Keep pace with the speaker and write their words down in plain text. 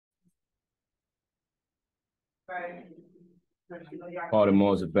Pardon,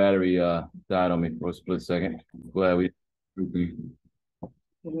 Moore's battery died on me for a split second. Glad we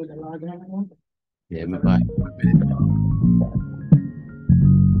yeah, me bye.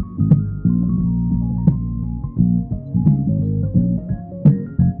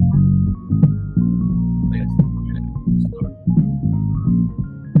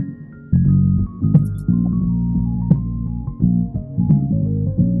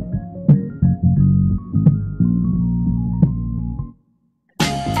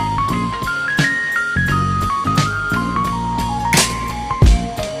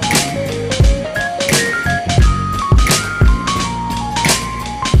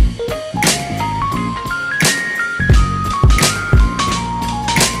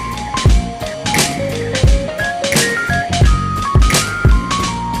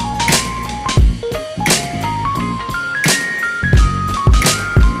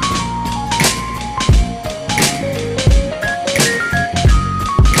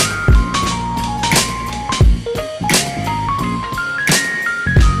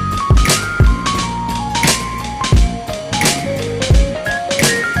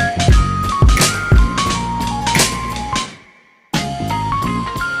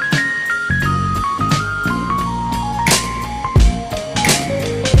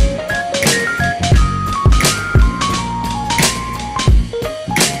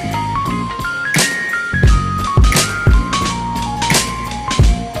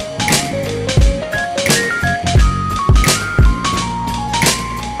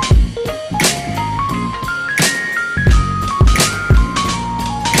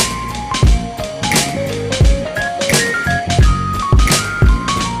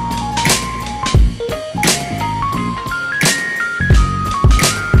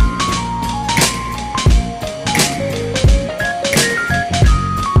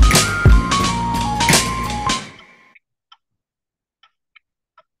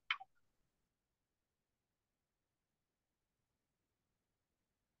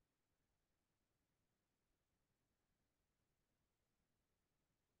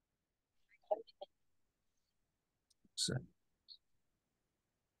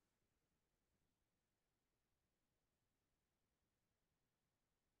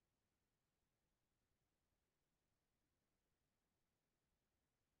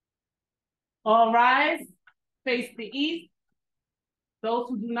 All rise, face the east. Those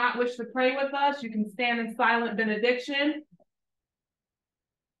who do not wish to pray with us, you can stand in silent benediction.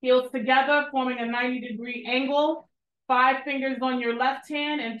 Heels together, forming a 90-degree angle. 5 fingers on your left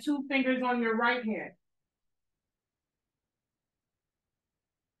hand and 2 fingers on your right hand.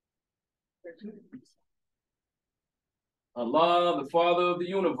 Allah, the Father of the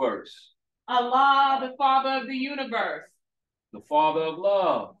universe. Allah, the Father of the universe. The Father of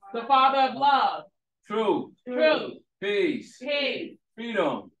love. The Father of love. Truth. Truth. Peace. Peace.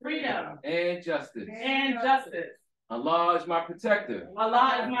 Freedom. Freedom. And justice. And justice. Allah is my protector.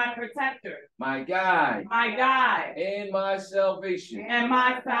 Allah is my protector. My guide. My guide. And my salvation. And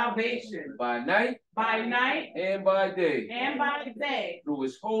my salvation. By night. By night. And by day. And by day. Through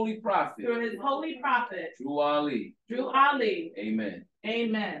his holy prophet. Through his holy prophet. Through Ali. Through Ali. Amen.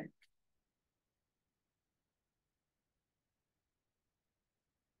 Amen.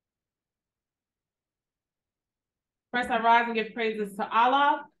 First, I rise and give praises to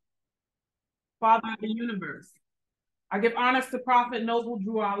Allah, Father of the universe. I give honors to Prophet Noble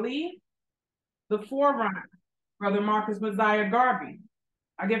Drew Ali, the forerunner, Brother Marcus Messiah Garvey.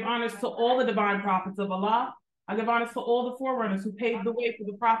 I give honors to all the divine prophets of Allah. I give honors to all the forerunners who paved the way for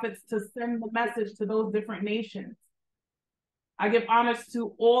the prophets to send the message to those different nations. I give honors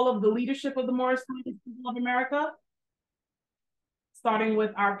to all of the leadership of the Moorish people of America, starting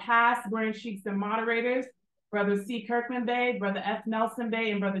with our past Grand Sheiks and moderators, Brother C. Kirkman Bey, Brother F. Nelson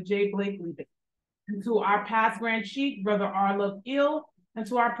Bey, and Brother J. Blakely Bey. And to our past Grand Sheik, Brother R. Love Ill, and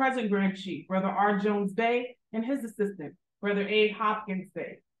to our present Grand Sheik, Brother R. Jones Bey, and his assistant, Brother A. Hopkins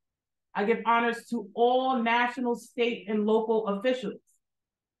Bey. I give honors to all national, state, and local officials.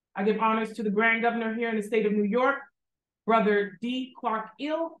 I give honors to the Grand Governor here in the state of New York, Brother D. Clark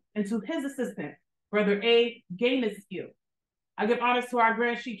Ill, and to his assistant, Brother A. Gaines Ill. I give honors to our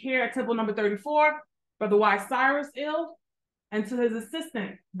Grand Sheik here at Temple number 34, Brother Y. Cyrus Ill, and to his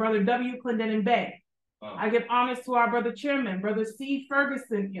assistant, Brother W. Clendenin Bey. I give honors to our Brother Chairman, Brother C.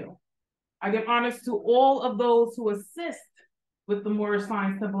 Ferguson Ill. I give honors to all of those who assist with the Moorish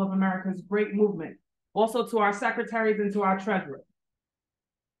Science Temple of America's great movement. Also to our secretaries and to our treasurer.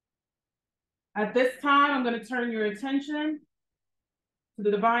 At this time, I'm going to turn your attention to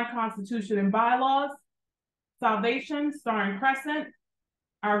the Divine Constitution and Bylaws, Salvation, Star and Crescent,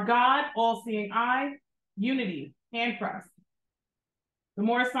 Our God, All-Seeing Eye, unity, hand press. The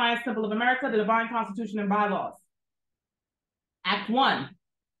Moorish Science Temple of America, the Divine Constitution and Bylaws. Act 1.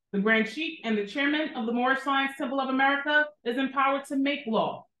 The Grand Sheik and the chairman of the Moorish Science Temple of America is empowered to make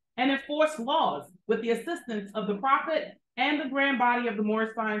law and enforce laws with the assistance of the Prophet and the Grand Body of the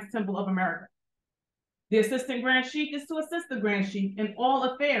Moorish Science Temple of America. The Assistant Grand Sheik is to assist the Grand Sheik in all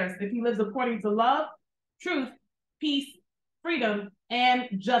affairs if he lives according to love, truth, peace, freedom, and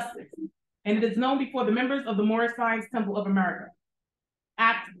justice. And it is known before the members of the Moorish Science Temple of America.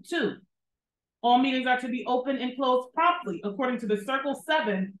 Act 2. All meetings are to be open and closed promptly according to the Circle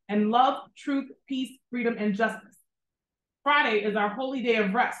 7 and love, truth, peace, freedom, and justice. Friday is our holy day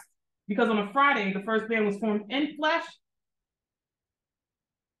of rest because on a Friday, the first man was formed in flesh.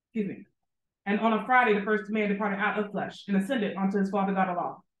 And on a Friday, the first man departed out of flesh and ascended unto his Father God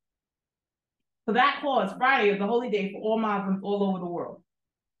Allah. For that cause, Friday is the holy day for all Muslims all over the world.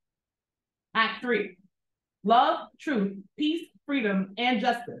 Act 3. Love, truth, peace, freedom, and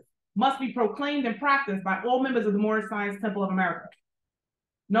justice must be proclaimed and practiced by all members of the Moorish Science Temple of America.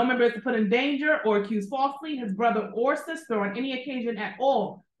 No member is to put in danger or accuse falsely his brother or sister on any occasion at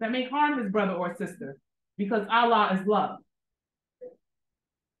all that may harm his brother or sister, because Allah is love.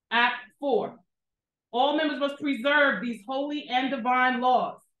 Act 4. All members must preserve these holy and divine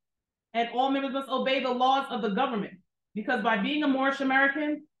laws, and all members must obey the laws of the government, because by being a Moorish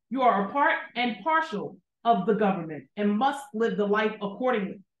American, you are a part and partial of the government and must live the life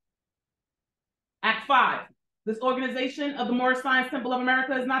accordingly. Act 5. This organization of the Moorish Science Temple of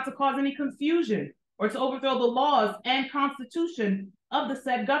America is not to cause any confusion or to overthrow the laws and constitution of the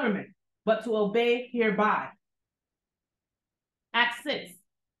said government, but to obey hereby. Act 6.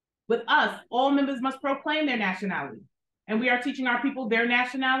 With us, all members must proclaim their nationality, and we are teaching our people their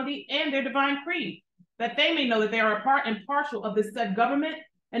nationality and their divine creed, that they may know that they are a part and partial of this said government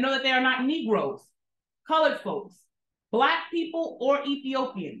and know that they are not Negroes, colored folks, Black people, or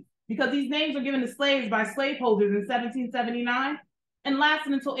Ethiopians, because these names were given to slaves by slaveholders in 1779 and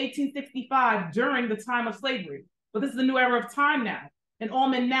lasted until 1865 during the time of slavery. But this is a new era of time now, and all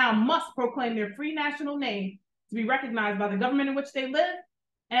men now must proclaim their free national name to be recognized by the government in which they live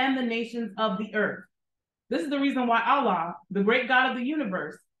and the nations of the earth. This is the reason why Allah, the great God of the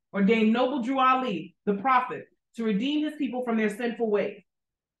universe, ordained noble Drew Ali, the prophet, to redeem his people from their sinful ways.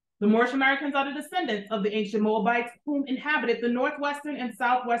 The Moorish Americans are the descendants of the ancient Moabites whom inhabited the northwestern and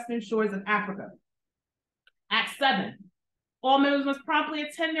southwestern shores of Africa. Act 7. All members must promptly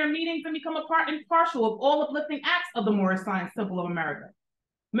attend their meetings and become a part and partial of all uplifting acts of the Moorish Science Temple of America.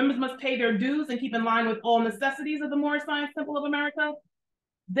 Members must pay their dues and keep in line with all necessities of the Moorish Science Temple of America.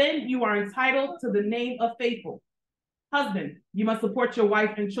 Then you are entitled to the name of faithful. Husband, you must support your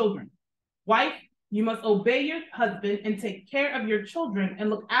wife and children. Wife, you must obey your husband and take care of your children and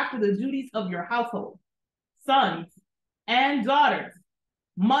look after the duties of your household. Sons and daughters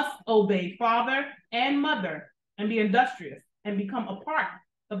must obey father and mother and be industrious and become a part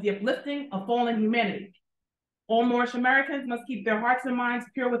of the uplifting of fallen humanity. All Moorish Americans must keep their hearts and minds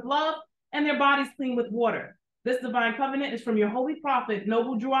pure with love and their bodies clean with water. This divine covenant is from your holy prophet,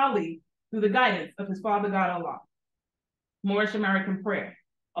 noble Drew Ali, through the guidance of his Father God Allah. Moorish American prayer.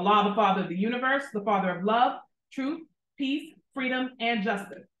 Allah, the Father of the universe, the Father of love, truth, peace, freedom, and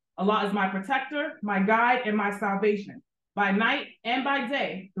justice. Allah is my protector, my guide, and my salvation, by night and by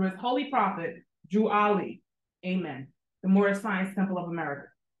day, through his holy prophet, Drew Ali. Amen. The Moorish Science Temple of America.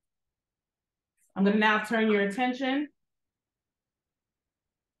 I'm going to now turn your attention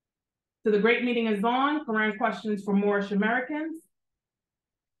to the great meeting is on, Quran questions for Moorish Americans.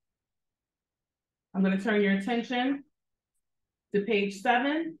 I'm going to turn your attention to page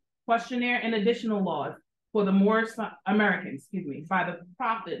 7, questionnaire and additional laws for the Moorish Americans, by the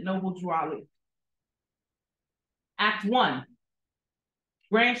Prophet Noble Drew Ali. Act 1,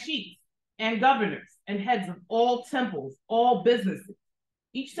 Grand Sheiks and governors and heads of all temples, all businesses.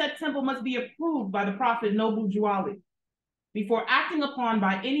 Each said temple must be approved by the Prophet Noble Drew Ali. Before acting upon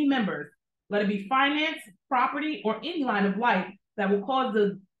by any members, let it be finance, property, or any line of life that will cause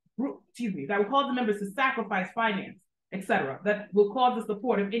the members to sacrifice finance, etc., that will cause the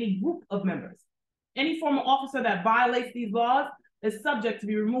support of any group of members. Any former officer that violates these laws is subject to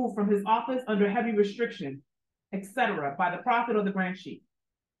be removed from his office under heavy restriction, etc., by the Prophet or the Grand Sheik.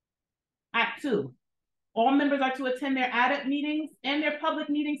 Act 2. All members are to attend their adept meetings and their public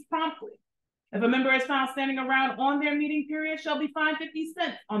meetings promptly. If a member is found standing around on their meeting period, shall be fined 50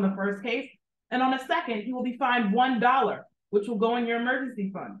 cents on the first case, and on the second, he will be fined $1, which will go in your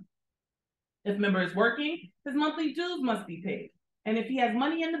emergency fund. If member is working, his monthly dues must be paid. And if he has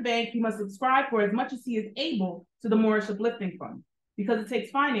money in the bank, he must subscribe for as much as he is able to the Moorish Uplifting Fund, because it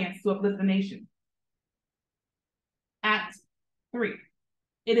takes finance to uplift the nation. 3,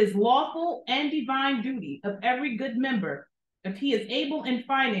 it is lawful and divine duty of every good member, if he is able in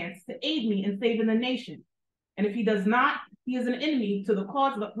finance, to aid me in saving the nation. And if he does not, he is an enemy to the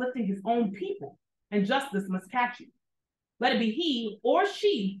cause of uplifting his own people, and justice must catch you. Let it be he or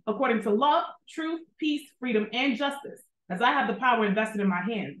she, according to love, truth, peace, freedom, and justice, as I have the power invested in my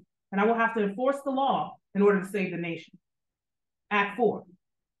hands, and I will have to enforce the law in order to save the nation. Act 4,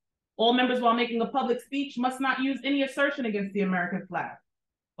 all members while making a public speech must not use any assertion against the American flag,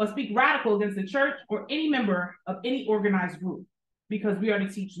 or speak radical against the church or any member of any organized group, because we are to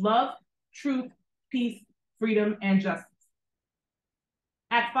teach love, truth, peace, freedom, and justice.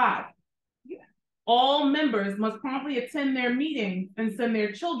 Act 5, all members must promptly attend their meetings and send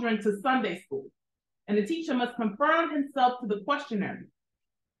their children to Sunday school, and the teacher must confirm himself to the questionnaire,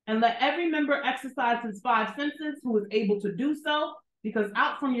 and let every member exercise his 5 senses who is able to do so, because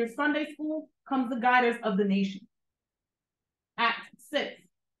out from your Sunday school comes the guiders of the nation. Act 6,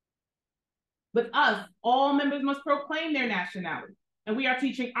 with us, all members must proclaim their nationality, and we are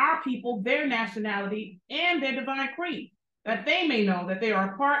teaching our people their nationality and their divine creed, that they may know that they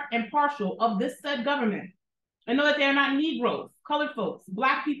are a part and partial of this said government, and know that they are not Negroes, colored folks,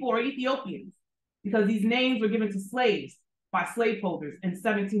 Black people, or Ethiopians, because these names were given to slaves by slaveholders in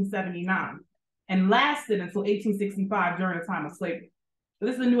 1779 and lasted until 1865 during the time of slavery. So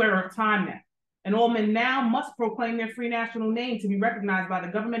this is a new era of time now, and all men now must proclaim their free national name to be recognized by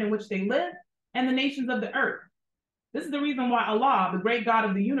the government in which they live and the nations of the earth. This is the reason why Allah, the great God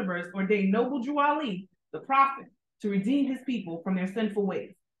of the universe, ordained noble Drew Ali, the prophet, to redeem his people from their sinful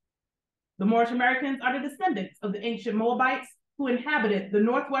ways. The Moorish Americans are the descendants of the ancient Moabites who inhabited the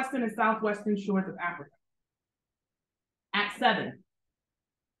northwestern and southwestern shores of Africa. Act 7,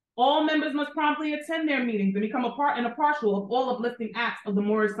 all members must promptly attend their meetings and become a part and a partial of all uplifting acts of the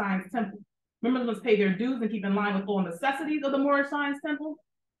Moorish Science Temple. Members must pay their dues and keep in line with all necessities of the Moorish Science Temple.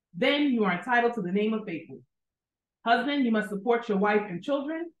 Then you are entitled to the name of faithful. Husband, you must support your wife and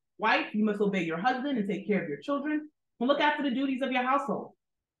children. Wife, you must obey your husband and take care of your children and look after the duties of your household.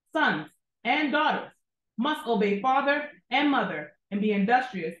 Sons and daughters must obey father and mother and be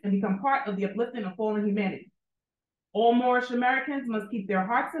industrious and become part of the uplifting of fallen humanity. All Moorish Americans must keep their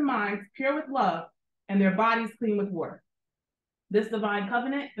hearts and minds pure with love and their bodies clean with water. This divine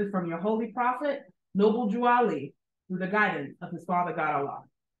covenant is from your holy prophet, noble Drew Ali, through the guidance of his father God Allah.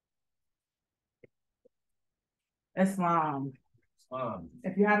 Islam.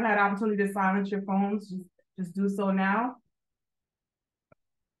 If you haven't had opportunity to silence your phones, just do so now.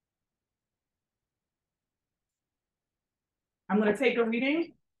 I'm going to take a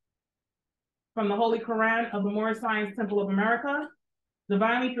reading from the Holy Quran of the Moorish Science Temple of America,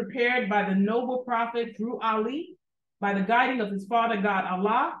 divinely prepared by the noble prophet Drew Ali, by the guiding of his father God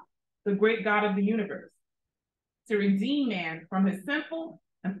Allah, the great God of the universe, to redeem man from his sinful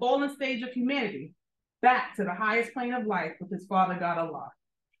and fallen stage of humanity back to the highest plane of life with his father God Allah.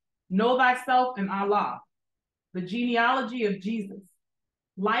 Know thyself in Allah, the genealogy of Jesus,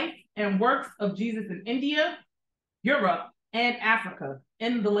 life and works of Jesus in India, Europe, and Africa,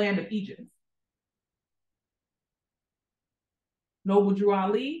 in the land of Egypt. Noble Drew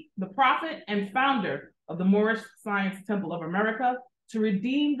Ali, the prophet and founder of the Moorish Science Temple of America, to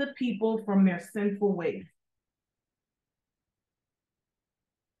redeem the people from their sinful ways.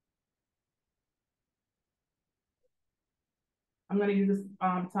 I'm going to use this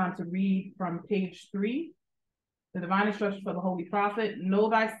time to read from page 3, the divine instruction for the Holy Prophet, know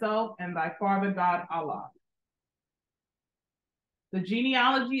thyself and thy father God Allah. The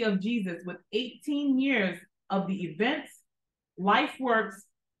genealogy of Jesus with 18 years of the events, life works,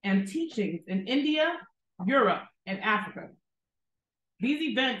 and teachings in India, Europe, and Africa. These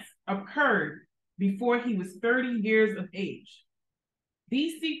events occurred before he was 30 years of age.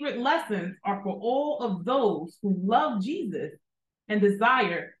 These secret lessons are for all of those who love Jesus and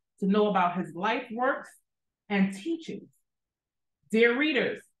desire to know about his life works and teachings. Dear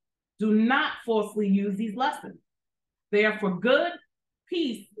readers, do not falsely use these lessons. They are for good,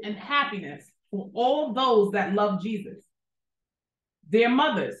 peace, and happiness for all those that love Jesus. Dear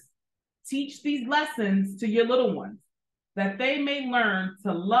mothers, teach these lessons to your little ones, that they may learn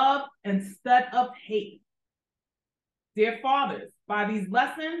to love instead of hate. Dear fathers, by these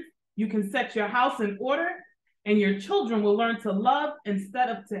lessons, you can set your house in order, and your children will learn to love instead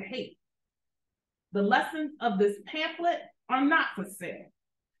of to hate. The lessons of this pamphlet are not for sale,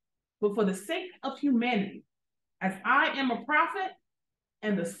 but for the sake of humanity. As I am a prophet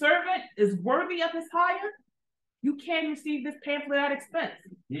and the servant is worthy of his hire, you can receive this pamphlet at expense.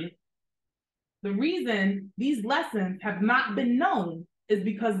 Mm-hmm. The reason these lessons have not been known is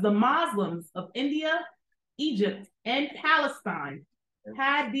because the Muslims of India, Egypt, and Palestine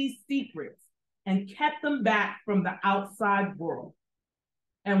had these secrets and kept them back from the outside world.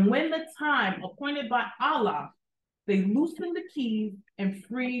 And when the time appointed by Allah, they loosened the keys and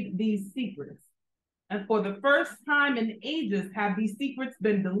freed these secrets. And for the first time in ages have these secrets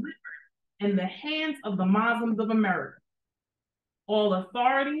been delivered in the hands of the Muslims of America. All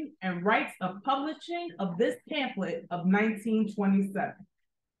authority and rights of publishing of this pamphlet of 1927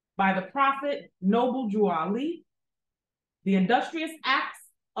 by the Prophet Noble Drew Ali, the industrious acts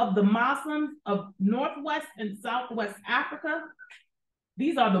of the Muslims of Northwest and Southwest Africa.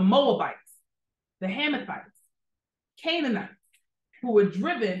 These are the Moabites, the Hamathites, Canaanites, who were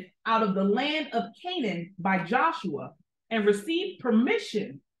driven out of the land of Canaan by Joshua and received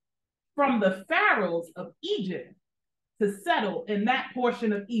permission from the pharaohs of Egypt to settle in that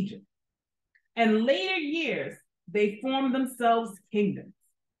portion of Egypt. In later years, they formed themselves kingdoms.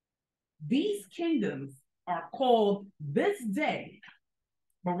 These kingdoms are called this day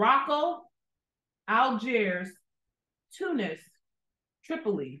Morocco, Algiers, Tunis,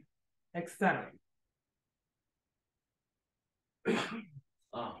 Tripoli, etc.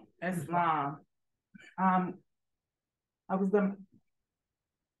 Islam. I'm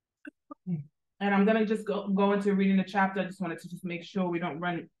gonna just go into reading the chapter. I just wanted to just make sure we don't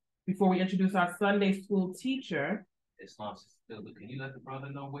run before we introduce our Sunday school teacher. Islam still, but can you let the brother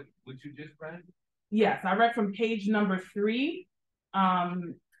know what you just read? Yes, I read from page number 3.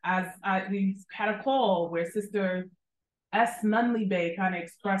 We had a call where Sister S. Nunley Bay kind of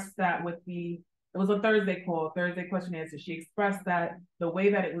expressed that it was a Thursday call, Thursday question answer. She expressed that the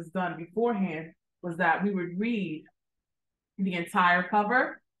way that it was done beforehand was that we would read the entire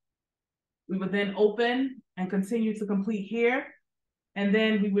cover. We would then open and continue to complete here. And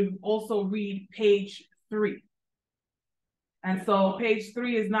then we would also read page 3. And so page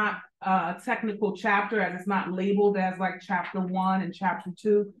 3 is not a technical chapter, as it's not labeled as like chapter 1 and chapter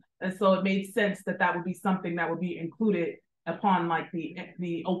 2. And so it made sense that that would be something that would be included upon like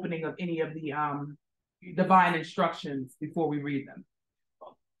the opening of any of the divine instructions before we read them.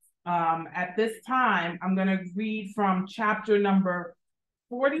 At this time, I'm going to read from chapter number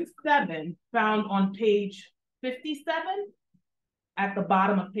 47, found on page 57, at the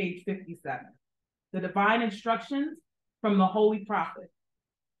bottom of page 57. The divine instructions from the Holy Prophet,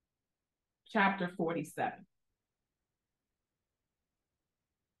 chapter 47.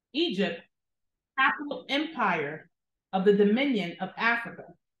 Egypt, capital empire of the dominion of Africa.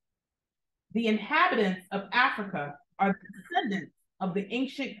 The inhabitants of Africa are the descendants of the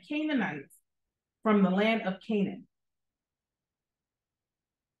ancient Canaanites from the land of Canaan.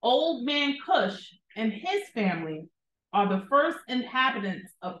 Old man Cush and his family are the first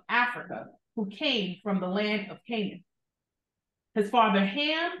inhabitants of Africa who came from the land of Canaan. His father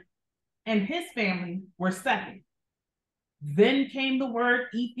Ham and his family were second. Then came the word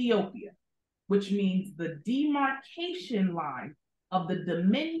Ethiopia, which means the demarcation line of the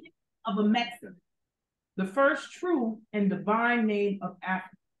dominion of a Mexican, the first true and divine name of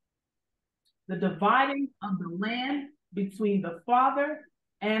Africa. The dividing of the land between the Father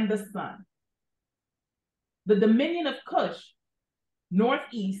and the Son. The dominion of Cush,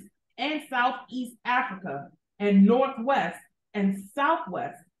 northeast and southeast Africa, and northwest and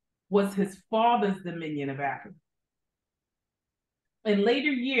southwest was his father's dominion of Africa. In later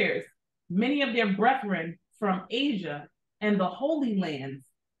years, many of their brethren from Asia and the Holy Lands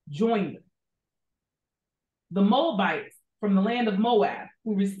joined them. The Moabites from the land of Moab,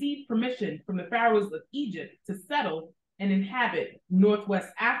 who received permission from the pharaohs of Egypt to settle and inhabit northwest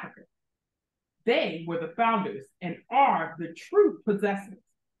Africa. They were the founders and are the true possessors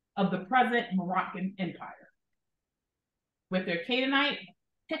of the present Moroccan Empire. With their Canaanite,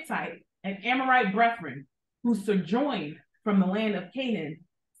 Hittite, and Amorite brethren who sojourned from the land of Canaan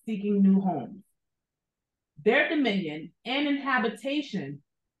seeking new homes. Their dominion and inhabitation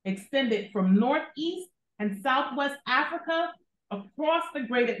extended from northeast and southwest Africa across the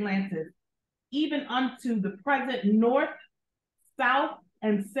great Atlantic, even unto the present North, South,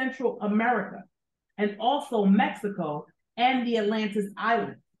 and Central America, and also Mexico and the Atlantis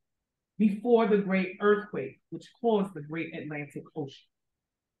Islands, before the great earthquake, which caused the great Atlantic Ocean.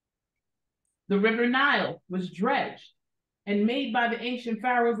 The river Nile was dredged and made by the ancient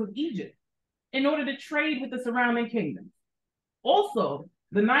pharaohs of Egypt in order to trade with the surrounding kingdoms. Also,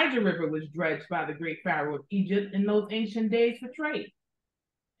 the Niger River was dredged by the great pharaoh of Egypt in those ancient days for trade.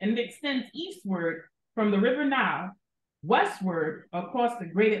 And it extends eastward from the river Nile, westward across the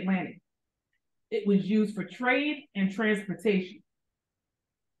great Atlantic. It was used for trade and transportation.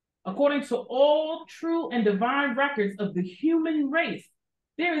 According to all true and divine records of the human race,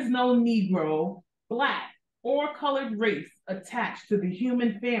 there is no Negro, Black, or colored race attached to the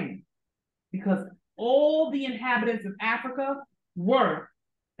human family, because all the inhabitants of Africa were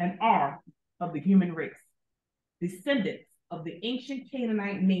and are of the human race, descendants of the ancient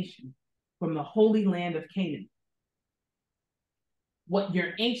Canaanite nation from the holy land of Canaan. What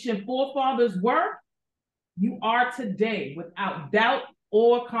your ancient forefathers were, you are today without doubt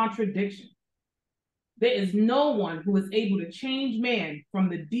or contradiction. There is no one who is able to change man from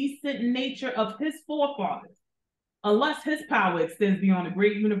the decent nature of his forefathers, unless his power extends beyond the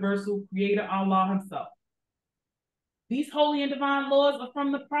great universal creator Allah himself. These holy and divine laws are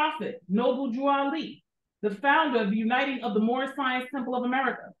from the prophet, Noble Drew Ali, the founder of the Uniting of the Moorish Science Temple of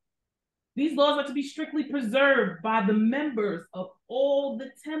America. These laws are to be strictly preserved by the members of all the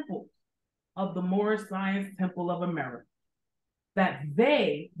temples of the Moorish Science Temple of America, that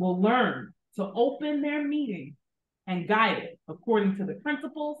they will learn to open their meeting and guide it according to the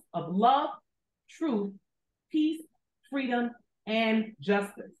principles of love, truth, peace, freedom, and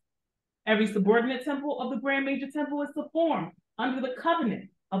justice. Every subordinate temple of the Grand Major Temple is to form under the covenant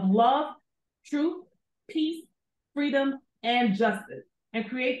of love, truth, peace, freedom, and justice, and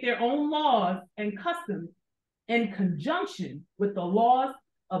create their own laws and customs in conjunction with the laws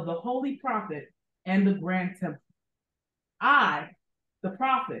of the Holy Prophet and the Grand Temple. I, the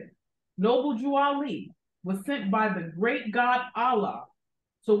Prophet, Noble Drew Ali, was sent by the great God Allah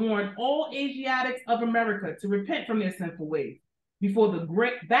to warn all Asiatics of America to repent from their sinful ways before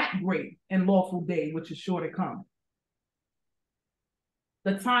that great and lawful day which is sure to come.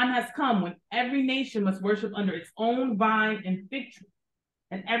 The time has come when every nation must worship under its own vine and fig tree,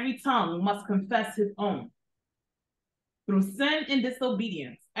 and every tongue must confess his own. Through sin and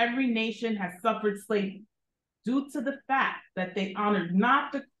disobedience, every nation has suffered slavery due to the fact that they honored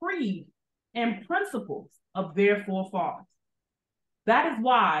not the creed and principles of their forefathers. That is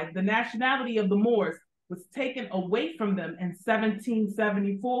why the nationality of the Moors was taken away from them in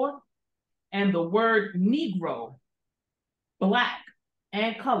 1774, and the word Negro, black,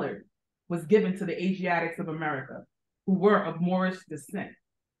 and colored was given to the Asiatics of America, who were of Moorish descent,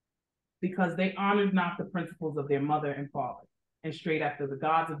 because they honored not the principles of their mother and father, and strayed after the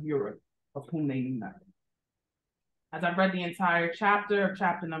gods of Europe, of whom they knew nothing. As I read the entire chapter of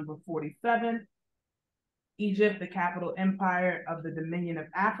chapter number 47, Egypt, the capital empire of the Dominion of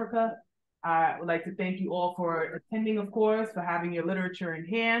Africa, I would like to thank you all for attending, of course, for having your literature in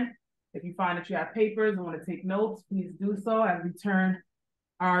hand. If you find that you have papers and want to take notes, please do so as we turn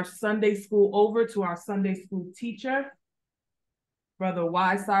our Sunday school over to our Sunday school teacher, Brother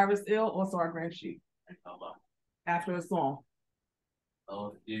Y. Cyrus Ill, also our grand chief, after a song.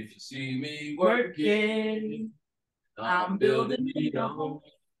 Oh, if you see me working, I'm building me a home.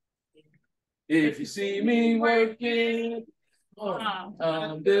 If you see me working,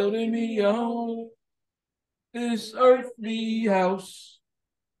 I'm building me a home. This earthly house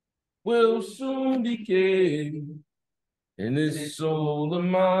will soon decay, and this soul of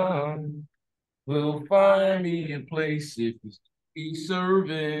mine will find me a place if it's be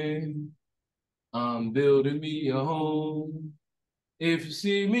serving. I'm building me a home. If you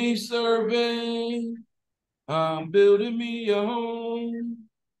see me serving, I'm building me a home.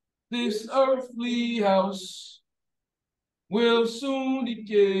 This earthly house will soon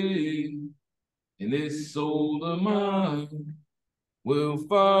decay, and this soul of mine will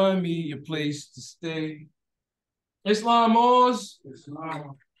find me a place to stay. Islam Moors,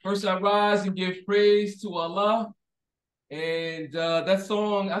 first I rise and give praise to Allah. And that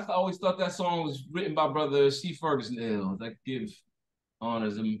song, I always thought that song was written by Brother C. Ferguson Ill. That give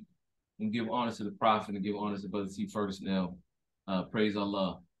honors him and give honors to the Prophet and give honors to Brother C. Ferguson Ill. Praise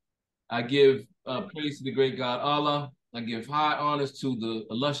Allah. I give praise to the great God Allah. I give high honors to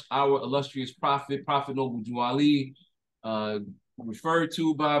our illustrious Prophet, Prophet Noble Drew Ali, referred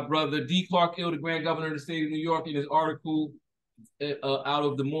to by Brother D. Clark Ill, the Grand Governor of the State of New York, in his article out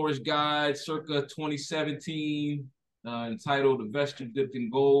of the Moorish Guide, circa 2017. Entitled "A Vesture Dipped in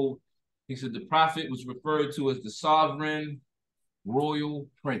Gold." He said the Prophet was referred to as the sovereign royal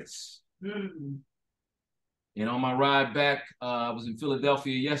prince. And on my ride back, I was in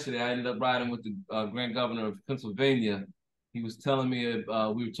Philadelphia yesterday. I ended up riding with the Grand Governor of Pennsylvania. He was telling me, we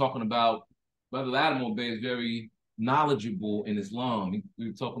were talking about Brother Latimer Bay is very knowledgeable in Islam. We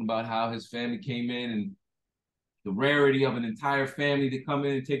were talking about how his family came in and the rarity of an entire family to come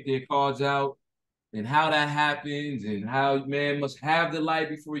in and take their cards out, and how that happens, and how man must have the light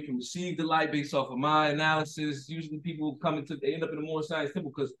before he can receive the light. Based off of my analysis, usually people they end up in the Moorish Science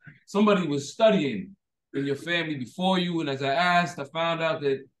Temple because somebody was studying in your family before you. And as I asked, I found out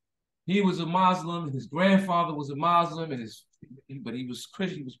that he was a Muslim, and his grandfather was a Muslim, but he was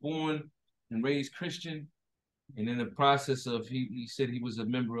Christian. He was born and raised Christian. And in the process of, he said he was a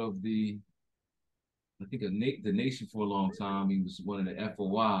member of the Nation for a long time. He was one of the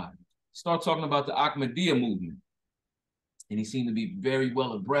FOI. Start talking about the Ahmadiyya movement. And he seemed to be very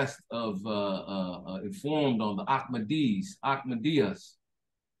well abreast of, informed on the Ahmadiyyas.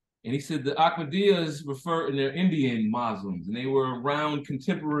 And he said the Ahmadiyyas refer, and they're Indian Muslims, and they were around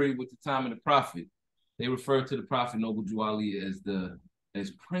contemporary with the time of the Prophet. They refer to the Prophet Noble Drew Ali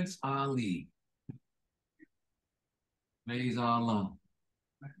as Prince Ali. Praise Allah.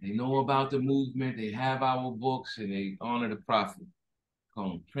 They know about the movement, they have our books, and they honor the Prophet.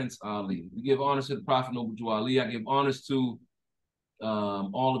 Call him Prince Ali. We give honors to the Prophet Noble Drew Ali. I give honors to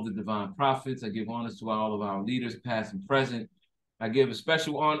all of the divine prophets. I give honors to all of our leaders, past and present. I give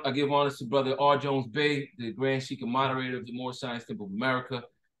honors to Brother R. Jones Bey, the Grand Sheikh and moderator of the Moorish Science Temple of America.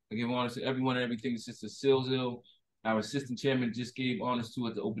 I give honors to everyone and everything Sister Silzil, our assistant chairman, just gave honors to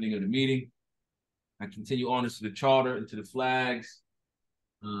at the opening of the meeting. I continue honors to the charter and to the flags,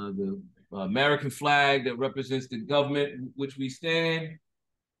 the American flag that represents the government which we stand,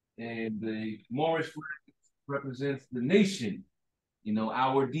 and the Moorish flag represents the nation, you know,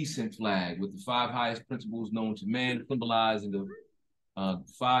 our decent flag with the 5 highest principles known to man, symbolized in the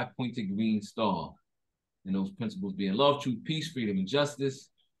 5-pointed green star. And those principles being love, truth, peace, freedom, and justice.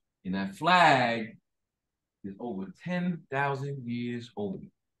 And that flag is over 10,000 years old.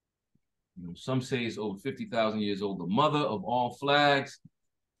 You know, some say it's over 50,000 years old. The mother of all flags.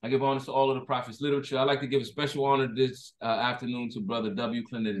 I give honors to all of the Prophet's literature. I'd like to give a special honor this afternoon to Brother W.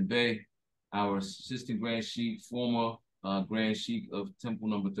 Clinton Bay, our assistant Grand Sheikh, former Grand Sheikh of Temple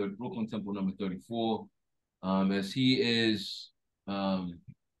number 30, Brooklyn Temple number 34, as he is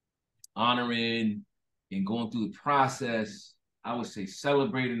honoring and going through the process, I would say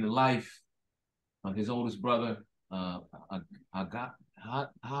celebrating the life of his oldest brother, Agagi. I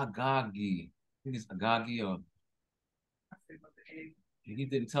think it's Agagi, or he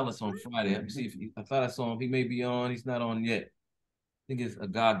didn't tell us on Friday. Let me see if I thought I saw him. He may be on. He's not on yet. I think it's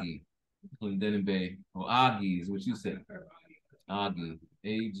Agagi, Clinton Bay, or Agi is what you said. Agi,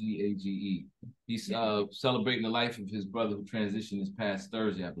 A-G-A-G-E. He's celebrating the life of his brother who transitioned this past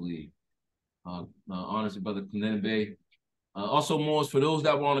Thursday, I believe. Honors to Brother Clinton Bay. Also, Moors, for those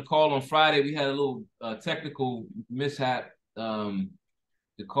that were on the call on Friday, we had a little technical mishap.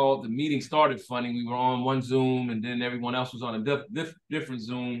 The meeting started funny. We were on one Zoom, and then everyone else was on a different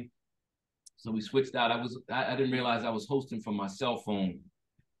Zoom. So we switched out. I didn't realize I was hosting from my cell phone.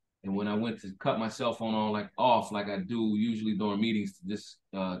 And when I went to cut my cell phone off like I do usually during meetings to just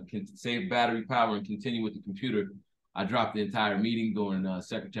save battery power and continue with the computer, I dropped the entire meeting during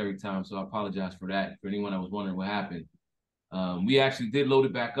secretary time. So I apologize for that. For anyone that was wondering what happened. We actually did load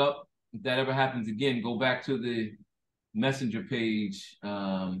it back up. If that ever happens again, go back to the messenger page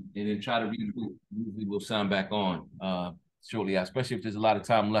and then try to reboot. Usually we'll sign back on shortly, especially if there's a lot of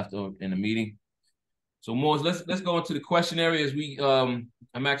time left in the meeting. So Moors, let's go into the questionnaire as we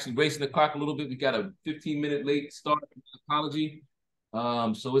I'm actually racing the clock a little bit. We got a 15-minute late start. Apology.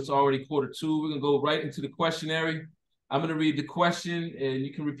 So it's already 1:45. We're gonna go right into the questionnaire. I'm gonna read the question and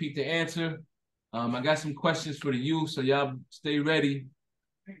you can repeat the answer. I got some questions for the youth, so y'all stay ready.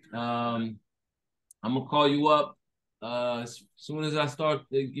 I'm gonna call you up as soon as I start.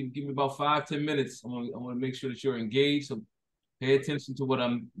 Give me about 5-10 minutes. I want to make sure that you're engaged. So pay attention to what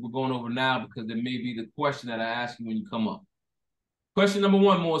we're going over now, because there may be the question that I ask you when you come up. Question number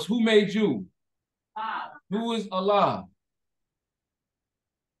 1, Morris. Who made you? Allah. Who is Allah?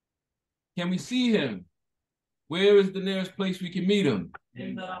 Can we see him? Where is the nearest place we can meet him?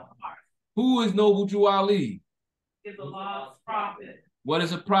 In the heart. Who is Noble Drew Ali? Is Allah's prophet. What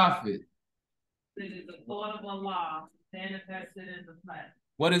is a prophet? It is the thought of Allah manifested in the flesh.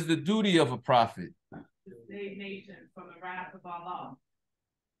 What is the duty of a prophet? To save nations from the wrath of Allah.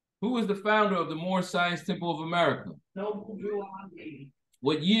 Who is the founder of the Moorish Science Temple of America? Noble Drew Ali.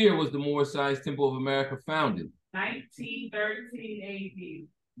 What year was the Moorish Science Temple of America founded? 1913 A.D.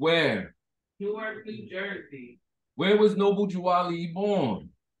 Where? Newark, New Jersey. Where was Noble Drew Ali born?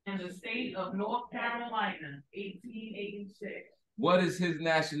 In the state of North Carolina, 1886. What is his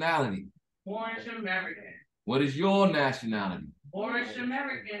nationality? Moorish American. What is your nationality? Moorish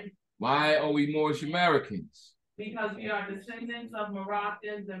American. Why are we Moorish Americans? Because we are descendants of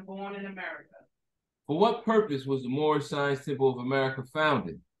Moroccans and born in America. For what purpose was the Moorish Science Temple of America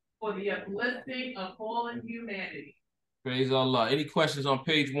founded? For the uplifting of fallen humanity. Praise Allah. Any questions on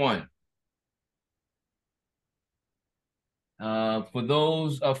page 1? For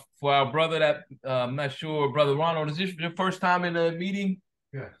those for our brother that I'm not sure, Brother Ronald, is this your first time in a meeting?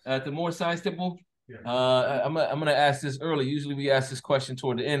 Yes. At the Moorish Science Temple? Yes. I'm gonna ask this early. Usually we ask this question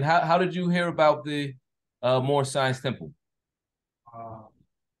toward the end. How did you hear about the Moore Science Temple?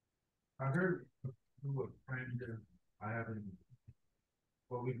 I heard through a friend that I haven't,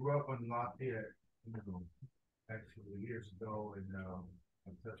 well, we grew up on Lafayette, actually years ago, and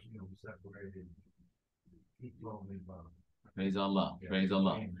unfortunately we separated. Keep lonely, Praise Allah. yeah, Praise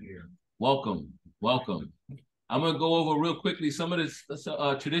Allah. here. Welcome. Welcome. I'm going to go over real quickly some of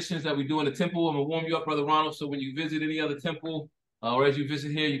the traditions that we do in the temple. I'm going to warm you up, Brother Ronald, so when you visit any other temple or as you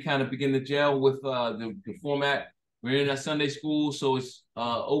visit here, you kind of begin to gel with the format. We're in a Sunday school, so it's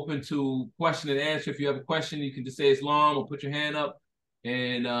open to question and answer. If you have a question, you can just say Islam or put your hand up,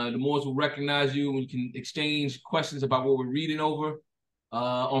 and the Moors will recognize you, and you can exchange questions about what we're reading over.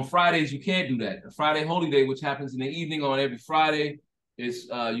 On Fridays, you can't do that. A Friday Holy Day, which happens in the evening on every Friday, is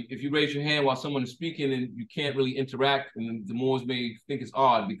if you raise your hand while someone is speaking and you can't really interact, and the Moors may think it's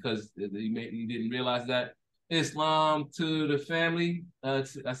odd because you didn't realize that. Islam to the family. I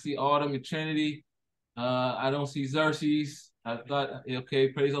see Autumn and Trinity. I don't see Xerxes. I thought, okay,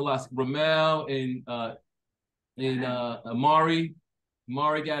 praise Allah. Ramel and Amari.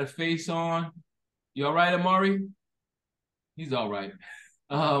 Amari got a face on. You all right, Amari? He's all right.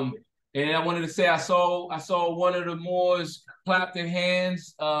 And I wanted to say I saw one of the Moors clap their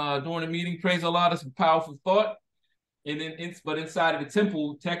hands during the meeting. Praise Allah. That's a powerful thought. And then, but inside of the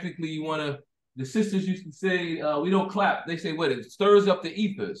temple, technically, you want to. The sisters used to say, "We don't clap." They say, "What? It stirs up the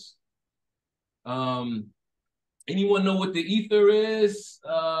ethers." Anyone know what the ether is?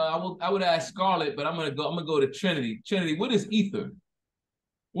 I would ask Scarlett, but I'm gonna go to Trinity. Trinity, what is ether?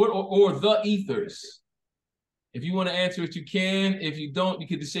 What or the ethers? If you want to answer it, you can. If you don't, you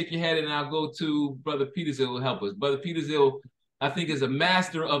can just shake your head, and I'll go to Brother Petersill who will help us. Brother Petersill, I think, is a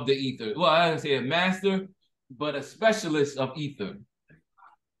master of the ether. Well, I didn't say a master, but a specialist of ether.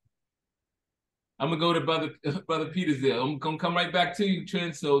 I'm gonna go to Brother Petersill. I'm gonna come right back to you,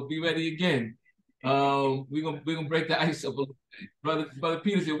 Trent. So be ready again. We're gonna break the ice up a little bit. Brother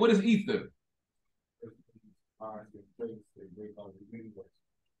Petersill, what is ether?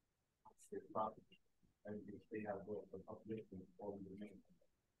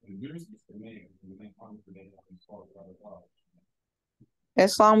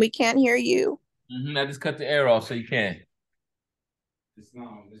 Islam, we can't hear you. I just cut the air off so you can.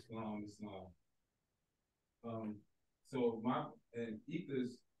 Islam. So my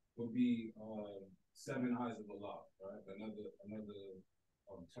ethers would be seven eyes of Allah, right? Another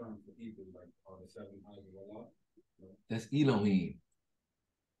term for ethers, like the seven eyes of Allah. That's Elohim.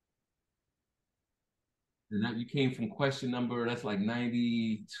 And that you came from question number, that's like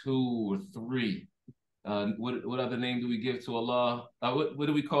 92 or 3. What other name do we give to Allah? What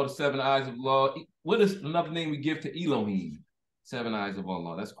do we call the seven eyes of Allah? What is another name we give to Elohim? Seven eyes of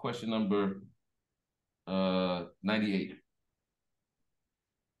Allah. That's question number 98.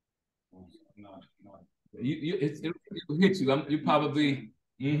 It will hit you. You probably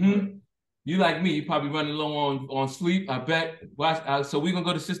you like me. You probably running low on sleep. I bet. Watch. So we're gonna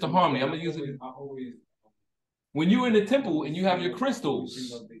go to Sister Harmony. I'm gonna use it. When you're in the temple and you have your crystals.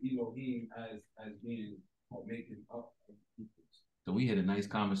 So we had a nice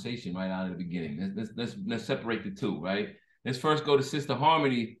conversation right out of the beginning. Let's separate the two, right? Let's first go to Sister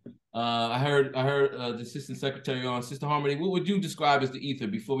Harmony. I heard the Assistant Secretary on. Sister Harmony, what would you describe as the ether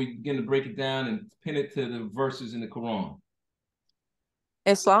before we begin to break it down and pin it to the verses in the Quran?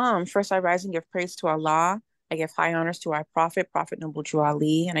 Islam, first I rise and give praise to Allah. I give high honors to our Prophet Noble Drew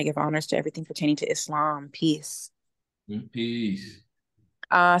Ali, and I give honors to everything pertaining to Islam. Peace. Peace.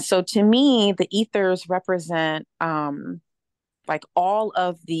 So to me, the ethers represent like all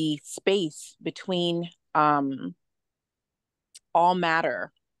of the space between all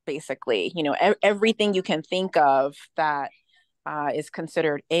matter, basically. Everything you can think of that is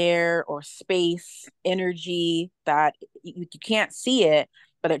considered air or space, energy, that you can't see it,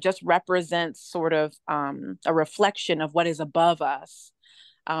 but it just represents sort of a reflection of what is above us,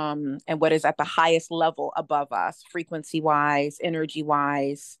 and what is at the highest level above us, frequency-wise,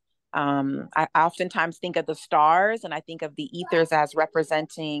 energy-wise. I oftentimes think of the stars, and I think of the ethers as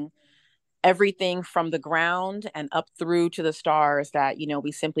representing everything from the ground and up through to the stars that,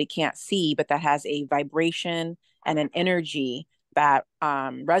 we simply can't see, but that has a vibration and an energy that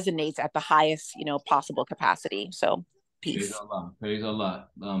resonates at the highest, possible capacity. So peace. Praise Allah. Praise Allah.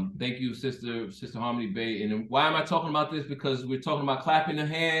 Thank you, Sister Harmony Bay. And why am I talking about this? Because we're talking about clapping the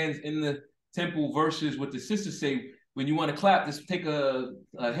hands in the temple versus what the sisters say. When you want to clap, just take a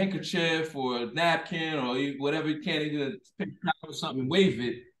handkerchief or a napkin or whatever you can, either pick or something and wave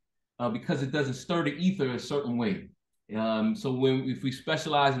it, because it doesn't stir the ether a certain way. So if we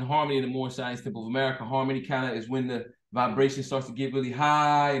specialize in harmony in the Moore Science Temple of America, harmony kind of is when the vibration starts to get really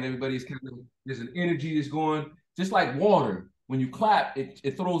high, and everybody's kind of, there's an energy that's going, just like water. When you clap,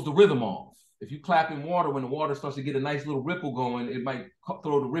 it throws the rhythm off. If you clap in water, when the water starts to get a nice little ripple going, it might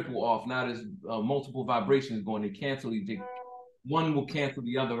throw the ripple off. Now there's multiple vibrations going. They cancel each other. One will cancel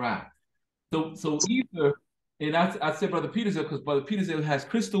the other out. So ether, and I said Brother Peterson, because Brother Peterson has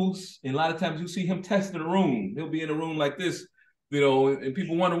crystals, and a lot of times you see him testing a room. He'll be in a room like this, and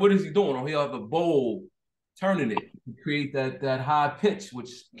people wonder, what is he doing? Or he'll have a bowl turning it to create that high pitch, which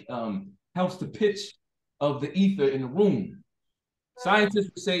helps the pitch of the ether in the room. Scientists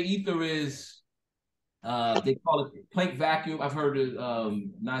would say ether is, they call it Planck vacuum. I've heard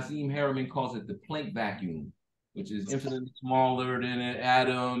Nazim Harriman calls it the Planck vacuum, which is infinitely smaller than an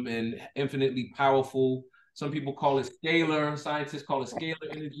atom and infinitely powerful. Some people call it scalar. Scientists call it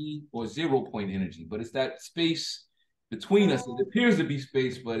scalar energy or 0-point energy, but it's that space between us. It appears to be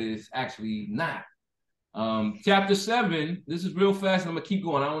space, but it's actually not. Chapter 7, this is real fast, and I'm gonna keep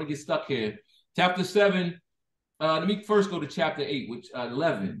going. I don't want to get stuck here. Chapter 7, let me first go to chapter 8, which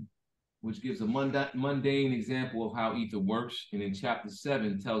 11, which gives a mundane example of how ether works. And then chapter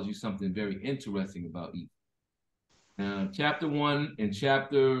 7 tells you something very interesting about ether. Chapter 1 and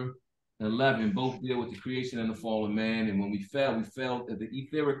chapter 11 both deal with the creation and the fall of man. And when we fell at the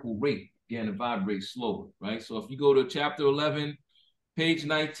etherical rate, began to vibrate slower, right? So if you go to chapter 11, page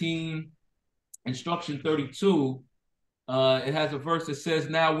 19, instruction 32, it has a verse that says,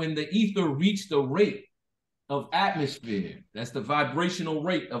 now when the ether reached the rate of atmosphere, that's the vibrational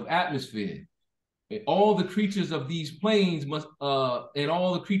rate of atmosphere, all the creatures of these planes must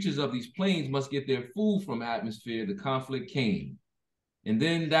get their food from atmosphere. The conflict came, and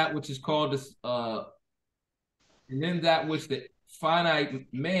then that which is called and then that which the finite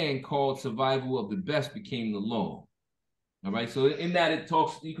man called survival of the best became the law. All right, so in that it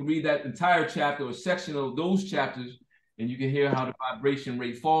talks, you can read that entire chapter or section of those chapters, and you can hear how the vibration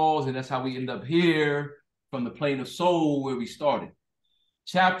rate falls, and that's how we end up here from the plane of soul where we started.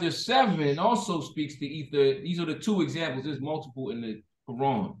 Chapter 7 also speaks to ether. These are the two examples. There's multiple in the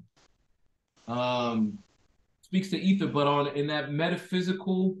Quran. Speaks to ether, but in that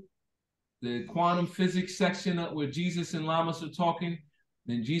metaphysical, the quantum physics section where Jesus and Lamas are talking,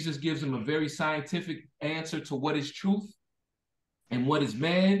 then Jesus gives them a very scientific answer to what is truth and what is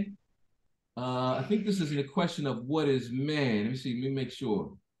man. I think this is a question of what is man. Let me make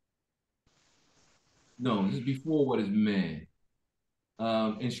sure. No, this is before what is man.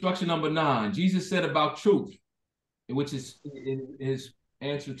 Instruction number 9, Jesus said about truth, which is in his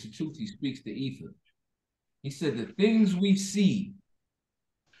answer to truth, he speaks to ether. He said the things we see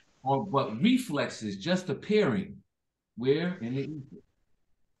are but reflexes just appearing where in the ether.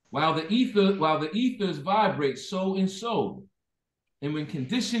 While the ethers vibrate so and so, and when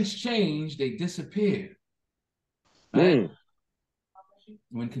conditions change, they disappear. Right?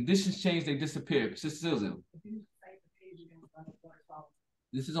 When conditions change, they disappear. Sister Zilzil.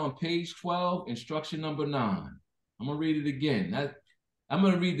 This is on page 12, instruction number 9. I'm going to read it again. I'm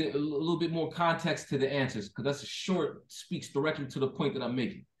going to read a little bit more context to the answers, because that's a short, speaks directly to the point that I'm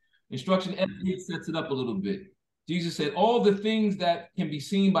making. Instruction 8 sets it up a little bit. Jesus said, all the things that can be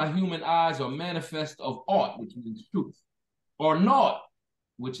seen by human eyes are manifest of aught, which means truth, or naught,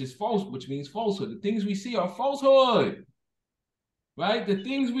 which is false, which means falsehood. The things we see are falsehood, right? The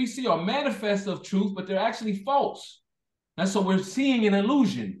things we see are manifest of truth, but they're actually false. And so we're seeing an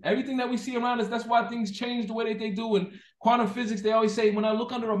illusion. Everything that we see around us, that's why things change the way that they do. In quantum physics, they always say, when I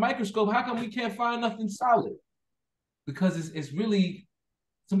look under a microscope, how come we can't find nothing solid? Because it's really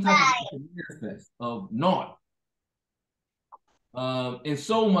some type of manifest of naught. And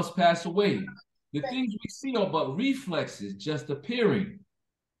so must pass away. The things we see are but reflexes just appearing.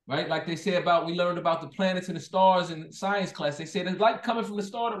 Right? Like they say we learned about the planets and the stars in science class. They say the light coming from the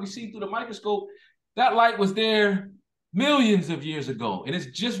star that we see through the microscope, that light was there millions of years ago, and it's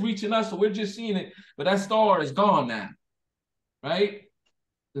just reaching us, so we're just seeing it, but that star is gone now, right?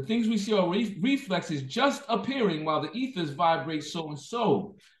 The things we see are reflexes just appearing while the ethers vibrate so and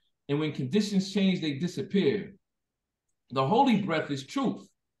so, and when conditions change, they disappear. The holy breath is truth.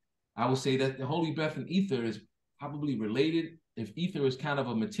 I would say that the holy breath and ether is probably related. If ether is kind of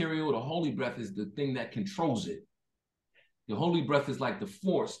a material, the holy breath is the thing that controls it. The holy breath is like the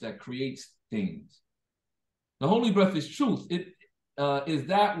force that creates things. The holy breath is truth. It is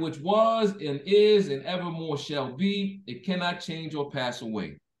that which was and is and evermore shall be. It cannot change or pass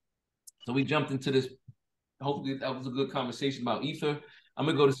away. So we jumped into this. Hopefully that was a good conversation about ether. I'm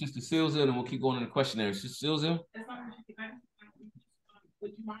going to go to Sister Silza, and we'll keep going in the questionnaire. Sister Silza?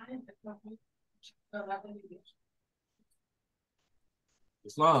 Would you mind?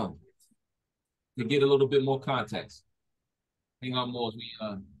 Islam, to get a little bit more context. Hang on, Moors.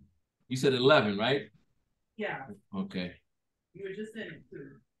 You said 11, right? Yeah. Okay. You were just in it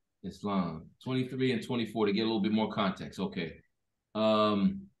too. Islam 23 and 24 to get a little bit more context. Okay.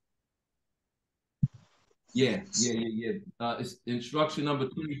 Yeah. It's instruction number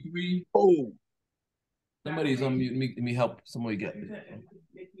 23. Oh, Somebody's on mute. Let me help somebody get it.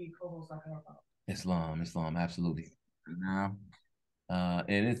 Islam, absolutely. Now,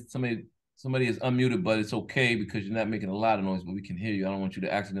 and it's somebody is unmuted, but it's okay because you're not making a lot of noise, but we can hear you. I don't want you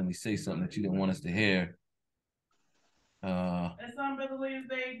to accidentally say something that you didn't want us to hear. That's on Brother Williams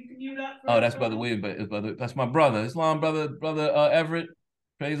Day. You can mute up. Oh, that's Brother Williams, but that's my brother. Islam, brother Everett.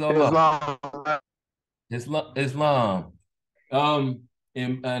 Praise Allah. Islam.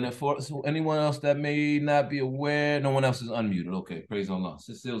 And for anyone else that may not be aware, no one else is unmuted. Okay, praise Allah.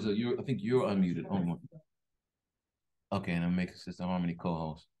 Sister Ilza, I think you're unmuted. Oh, okay, and I'm making Sister Harmony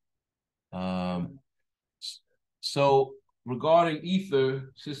co-host. So regarding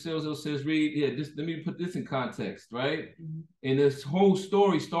ether, Sister Ilza says, let me put this in context, right? And this whole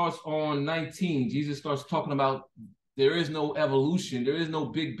story starts on 19. Jesus starts talking about there is no evolution, there is no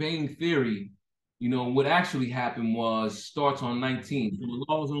Big Bang theory. You know, what actually happened starts on 19. From the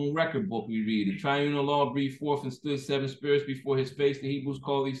Law's own record book we read, the triune law breathed forth and stood 7 spirits before his face. The Hebrews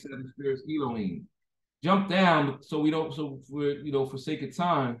call these 7 spirits Elohim. Jump down for sake of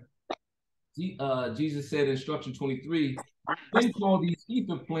time, Jesus said in instruction 23, then call these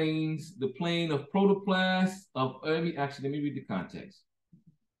ether planes the plane of protoplast let me read the context.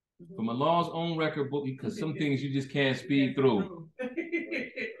 From Allah's own record book, because some things you just can't speed through.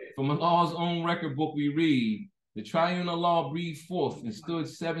 From Allah's own record book we read, the triune Allah breathed forth and stood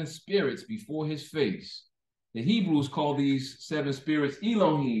 7 spirits before his face. The Hebrews call these 7 spirits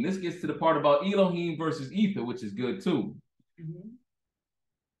Elohim. This gets to the part about Elohim versus ether, which is good too.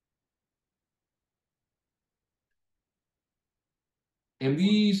 And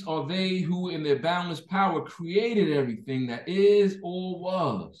these are they who in their boundless power created everything that is or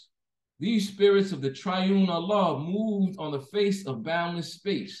was. These spirits of the triune Allah moved on the face of boundless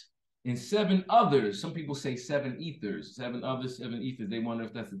space. And 7 others, some people say 7 ethers, 7 others, 7 ethers. They wonder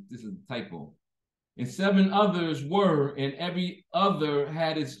if this is a typo. And 7 others were, and every other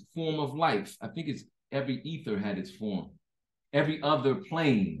had its form of life. I think it's every ether had its form. Every other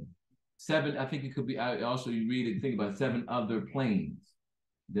plane. 7, I think it could be, also you read it, think about 7 other planes.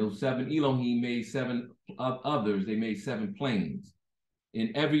 Those 7 Elohim made 7 others, they made 7 planes.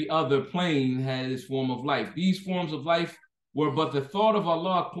 And every other plane had its form of life. These forms of life were but the thought of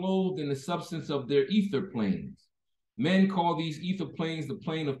Allah clothed in the substance of their ether planes. Men call these ether planes the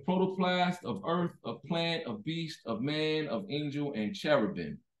plane of protoplast, of earth, of plant, of beast, of man, of angel, and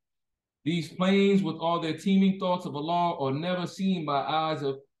cherubim. These planes, with all their teeming thoughts of Allah, are never seen by eyes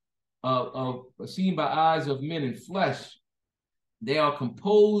of men in flesh. They are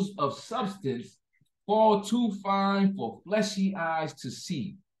composed of substance far too fine for fleshy eyes to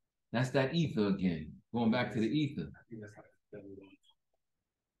see. That's that ether again. Going back to the ether.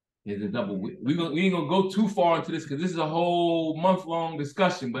 It's a double. We ain't gonna go too far into this because this is a whole month-long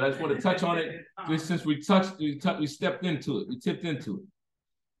discussion. But I just want to touch on it since we stepped into it. We tipped into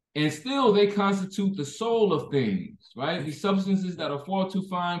it. And still, they constitute the soul of things, right? These substances that are far too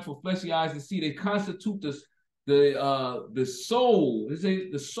fine for fleshy eyes to see. They constitute the soul. They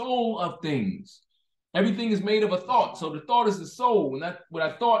say the soul of things. Everything is made of a thought. So the thought is the soul. And that when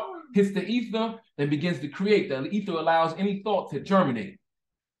a thought hits the ether and begins to create, the ether allows any thought to germinate.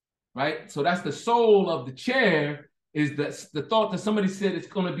 Right? So that's the soul of the chair, is the thought that somebody said it's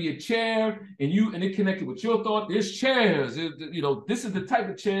going to be a chair, and it connected with your thought. There's chairs. This is the type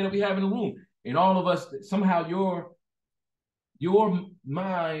of chair that we have in the room. And all of us, somehow your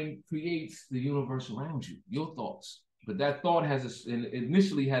mind creates the universe around you, your thoughts. But that thought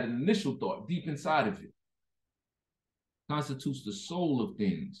initially had an initial thought deep inside of it. Constitutes the soul of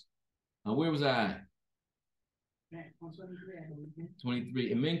things. Now, where was I?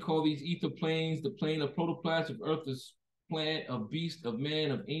 23. And men call these ether planes the plane of protoplast, of earth, of plant, of beast, of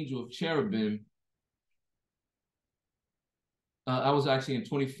man, of angel, of cherubim. I was actually in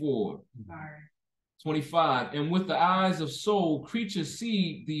 24. 25. And with the eyes of soul, creatures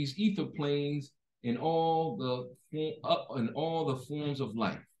see these ether planes in all the forms of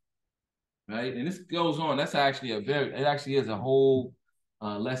life, right? And this goes on. That's actually it actually is a whole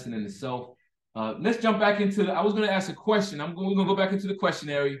lesson in itself. Let's jump back into I was going to ask a question. We're going to go back into the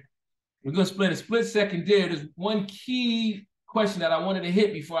questionnaire. We're going to split a split second there. There's one key question that I wanted to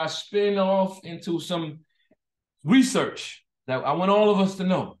hit before I spin off into some research that I want all of us to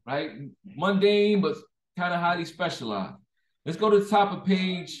know, right? Mundane, but kind of highly specialized. Let's go to the top of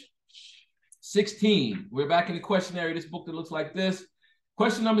page 16. We're back in the questionnaire. This book that looks like this.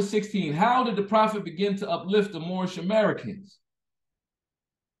 Question number 16. How did the prophet begin to uplift the Moorish Americans?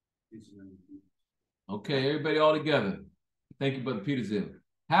 Okay, everybody all together. Thank you, Brother Peterson.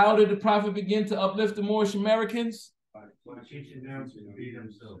 How did the prophet begin to uplift the Moorish Americans? By teaching them to be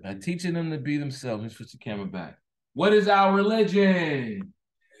themselves. By teaching them to be themselves. Let's switch the camera back. What is our religion?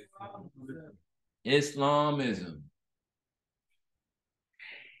 Islamism.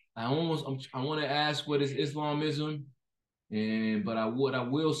 I want to ask what is Islamism, but I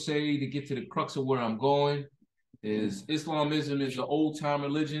will say to get to the crux of where I'm going is Islamism is an old time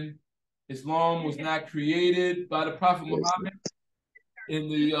religion. Islam was not created by the Prophet Muhammad in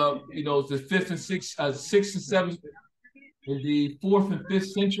the the 5th and 6th, 6th and 7th, in the 4th and 5th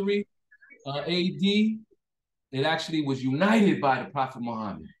century AD. It actually was united by the Prophet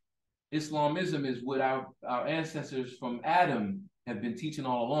Muhammad. Islamism is what our ancestors from Adam have been teaching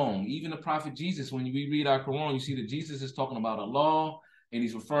all along. Even the Prophet Jesus, when we read our Quran, you see that Jesus is talking about Allah, and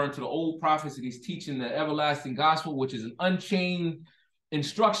he's referring to the old prophets, and he's teaching the everlasting gospel, which is an unchained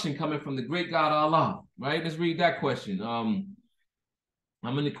instruction coming from the great God Allah, right? Let's read that question. I'm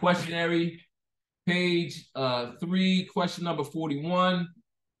in the questionnaire, page 3, question number 41.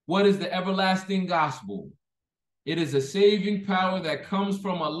 What is the everlasting gospel? It is a saving power that comes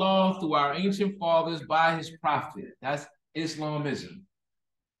from Allah through our ancient fathers by his prophet. That's Islamism.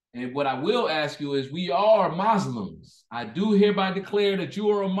 And what I will ask you is, we are Muslims. I do hereby declare that you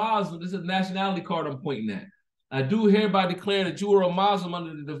are a Muslim. This is a nationality card I'm pointing at. I do hereby declare that you are a Muslim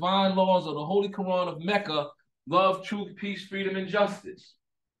under the divine laws of the Holy Quran of Mecca, love, truth, peace, freedom, and justice.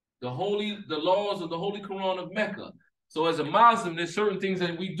 The laws of the Holy Quran of Mecca. So as a Muslim, there's certain things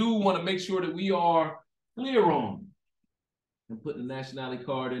that we do want to make sure that we are clear on. And put the nationality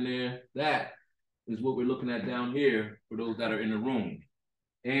card in there. That is what we're looking at down here for those that are in the room.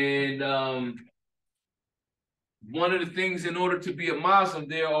 And one of the things, in order to be a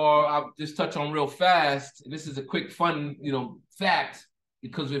Muslim, I'll just touch on real fast. And this is a quick, fun, fact,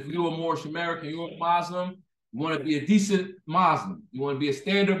 because if you're a Moorish American, you're a Muslim, you want to be a decent Muslim. You want to be a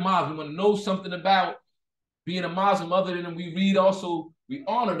standard Muslim. You want to know something about being a Muslim other than we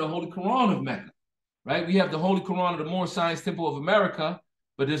honor the Holy Quran of Mecca. Right? We have the Holy Quran of the Moorish Science Temple of America,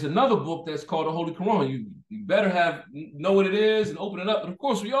 but there's another book that's called the Holy Quran. You better know what it is and open it up. And of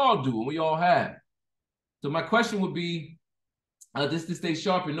course, we all do, and we all have. So my question would be, just to stay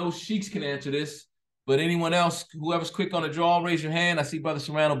sharp, and no sheiks can answer this, but anyone else, whoever's quick on the draw, raise your hand. I see Brother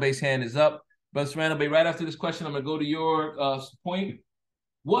Serrano Bay's hand is up. Brother Serrano Bay, right after this question, I'm going to go to your point.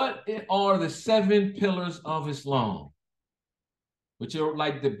 What are the 7 pillars of Islam? Which are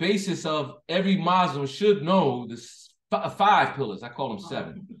like the basis of every Muslim should know. The 5 pillars. I call them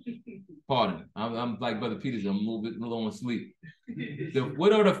 7. Pardon. I'm like Brother Peterson. I'm a little bit low on sleep.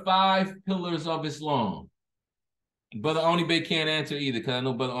 What are the 5 pillars of Islam? Brother Oni Bey can't answer either, because I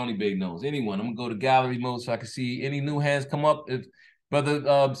know Brother Oni Bey knows. Anyone? I'm gonna go to gallery mode so I can see any new hands come up. If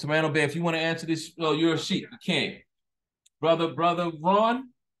Brother Serrano Bay, if you want to answer this, you're a sheep. You can't. Brother Ron.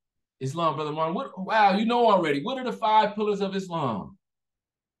 Islam, Brother Ron. Wow, you know already. What are the 5 pillars of Islam?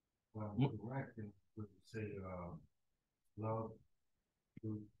 Well, correct. Would say love.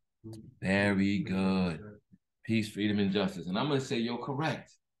 Very good. Peace, freedom, and justice. And I'm going to say you're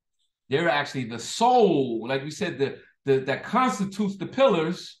correct. They're actually the soul, like we said, that constitutes the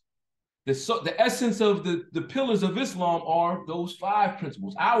pillars. The essence of the pillars of Islam are those 5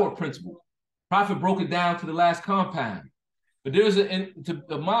 principles, our principles. Prophet broke it down to the last compound. But there's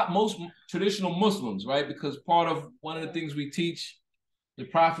most traditional Muslims, right? Because part of one of the things we teach the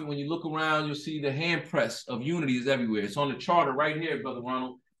Prophet, when you look around, you'll see the hand press of unity is everywhere. It's on the charter right here, Brother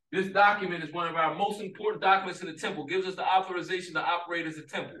Ronald. This document is one of our most important documents in the temple. Gives us the authorization to operate as a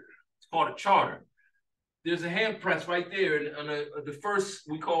temple. It's called a charter. There's a hand press right there, and on the first,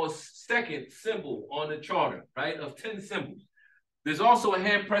 we call a second symbol on the charter, right? Of 10 symbols. There's also a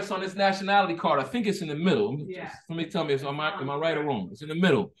hand press on this nationality card. I think it's in the middle. Yeah. Let me tell me, am I right or wrong? It's in the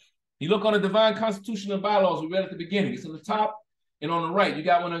middle. You look on the divine constitution and bylaws we read at the beginning. It's on the top and on the right. You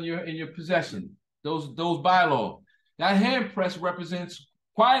got one in your possession. Those bylaws. That hand press represents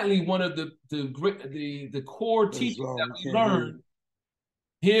quietly one of the core teachings that we learned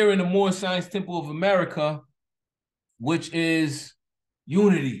here in the Moorish Science Temple of America, which is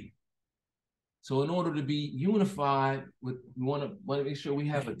unity. So in order to be unified, we want to make sure we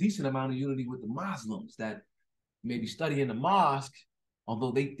have a decent amount of unity with the Muslims that maybe study in the mosque,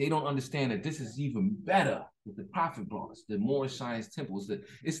 although they don't understand that this is even better with the Prophet brought us, the Moorish Science Temple.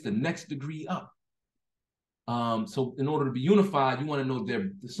 It's the next degree up. So in order to be unified, you want to know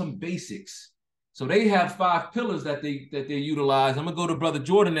there's some basics So they have 5 pillars that they utilize. I'm gonna go to Brother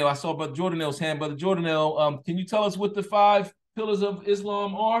Jordanelle. I saw Brother Jordanelle's hand. Brother Jordanelle, can you tell us what the 5 pillars of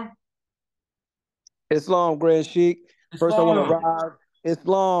Islam are? Islam, Grand Sheik. First, I want to Islam. rise.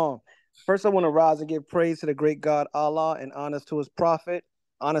 Islam. First, I want to rise and give praise to the great God Allah and honors to his prophet.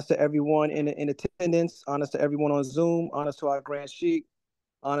 Honors to everyone in attendance. Honors to everyone on Zoom. Honors to our Grand Sheik.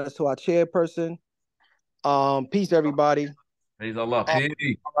 Honors to our chairperson. Peace, everybody. Praise Allah.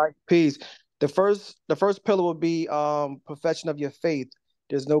 Peace. All right, peace. The first pillar will be profession of your faith.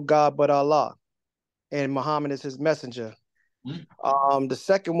 There's no God but Allah, and Muhammad is his messenger. The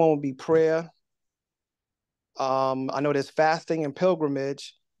second one will be prayer. I know there's fasting and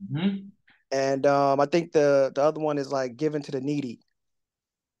pilgrimage, and I think the other one is like giving to the needy.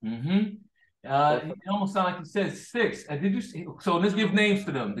 It almost sounds like you said 6. Did you see? So let's give names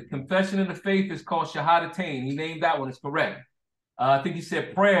to them. The confession of the faith is called Shahadatain. He named that one. It's correct. I think he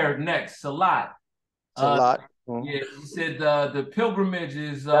said prayer next. Salat. Salat. Yeah, he said the pilgrimage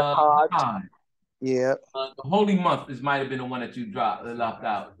is Hajj. Yeah. The holy month might have been the one that you left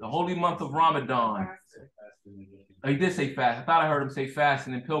out. The holy month of Ramadan. He did say fast. I thought I heard him say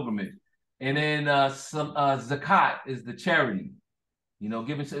fasting and pilgrimage. And then zakat is the charity. You know,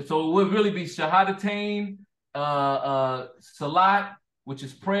 giving. So it would really be Shahadatain, Salat, which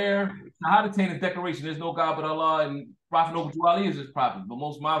is prayer. Shahadatain is declaration. There's no God but Allah, and Prophet Noble Ali is his prophet. But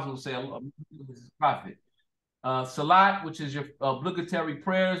most Muslims say Allah is his prophet. Salat, which is your obligatory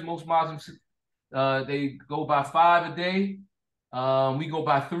prayers. Most Muslims they go by 5 a day. We go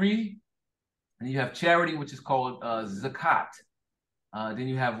by 3. And you have charity, which is called zakat. Then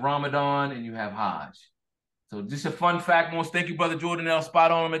you have Ramadan and you have Hajj. So just a fun fact, most. Thank you, Brother Jordanelle.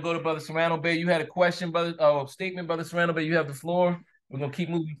 Spot on. I'm gonna go to Brother Serrano Bay. You had a question, brother, statement, Brother Serrano Bay. You have the floor. We're gonna keep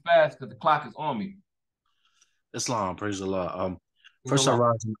moving fast because the clock is on me. Islam, praise Allah. First, I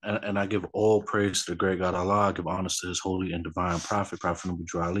rise and I give all praise to the great God Allah. I give honors to his holy and divine prophet, Prophet Noble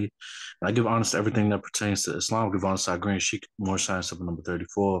Ali. And I give honors to everything that pertains to Islam. I give honors to our Grand Sheik, more science up number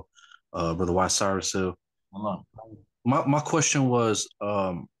 34, Brother Y. Cyrus Hill. My question was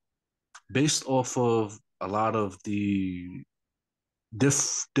based off of a lot of the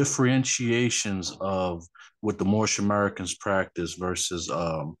differentiations of what the Moorish Americans practice versus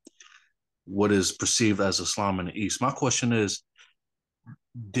what is perceived as Islam in the East. My question is,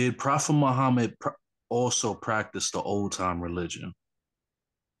 did Prophet Muhammad also practice the old time religion?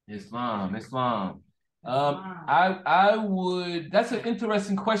 Islam. I would. That's an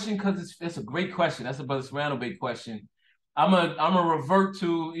interesting question because it's a great question. That's a Brother Serrano Bay question. I'm a revert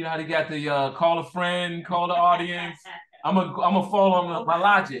to, you know how they got the call a friend, call the audience. I'm a fall on my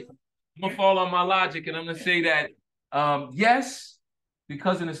logic. I'm gonna fall on my logic, and I'm gonna say that yes,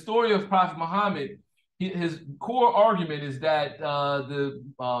 because in the story of Prophet Muhammad, his core argument is that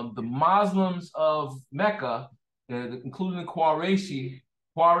the Muslims of Mecca, including the Quraysh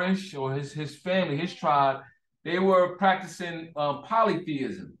or his family, his tribe, they were practicing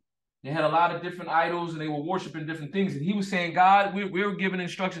polytheism. They had a lot of different idols and they were worshiping different things. And he was saying, God, we were given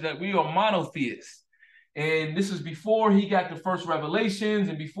instruction that we are monotheists. And this was before he got the first revelations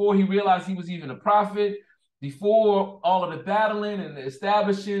and before he realized he was even a prophet, before all of the battling and the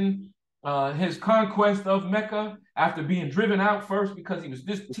establishing his conquest of Mecca after being driven out first because he was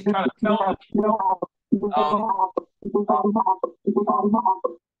just trying to tell them.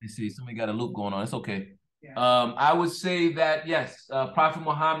 You see, somebody got a loop going on. It's okay. I would say that, yes, Prophet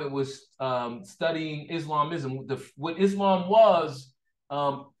Muhammad was studying Islamism. What Islam was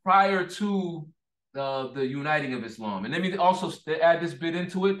prior to the uniting of Islam. And let me also add this bit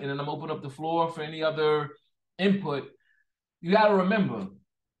into it, and then I'm open up the floor for any other input. You got to remember,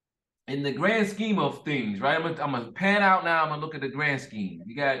 in the grand scheme of things, right? I'm gonna pan out now. I'm gonna look at the grand scheme.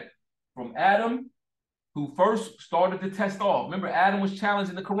 You got from Adam, who first started the test off. Remember, Adam was challenged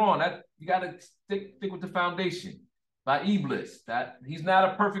in the Quran. That you got to stick with the foundation by Iblis. That he's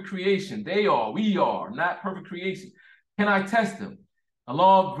not a perfect creation. We are not perfect creation. Can I test him?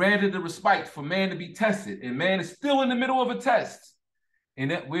 Allah granted the respite for man to be tested, and man is still in the middle of a test. And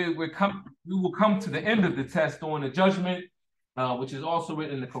that we will come to the end of the test during the judgment, which is also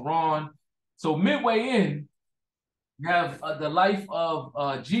written in the Quran. So midway in, you have the life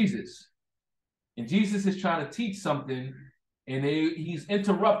of Jesus. And Jesus is trying to teach something, and he's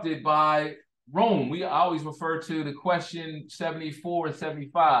interrupted by Rome. I always refer to the question 74 and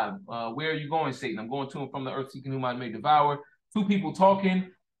 75. Where are you going, Satan? I'm going to and from the earth, seeking whom I may devour. Two people talking,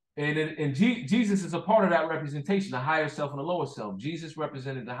 and Jesus is a part of that representation, the higher self and the lower self. Jesus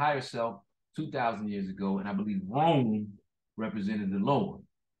represented the higher self 2,000 years ago, and I believe Rome represented the lower.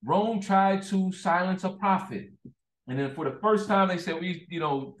 Rome tried to silence a prophet. And then for the first time, they said,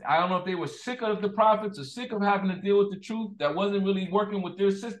 I don't know if they were sick of the prophets or sick of having to deal with the truth that wasn't really working with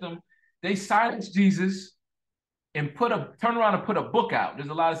their system. They silenced Jesus and turn around and put a book out. There's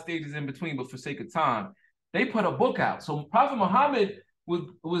a lot of stages in between, but for sake of time, they put a book out. So Prophet Muhammad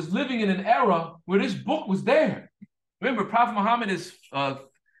was living in an era where this book was there. Remember, Prophet Muhammad is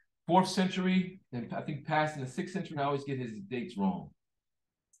 4th century, and I think passed in the 6th century. I always get his dates wrong.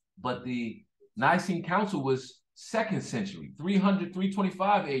 But the Nicene Council was 2nd century,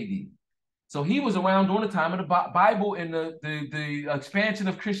 325 AD. So he was around during the time of the Bible and the expansion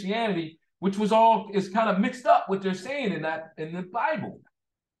of Christianity, which is kind of mixed up what they're saying in the Bible.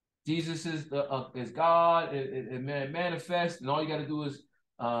 Jesus is God, it manifests, and all you got to do is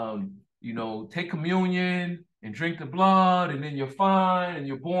take communion and drink the blood, and then you're fine, and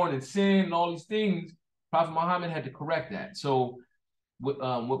you're born in sin, and all these things. Prophet Muhammad had to correct that. So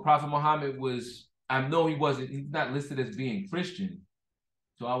what Prophet Muhammad was, I know he's not listed as being Christian.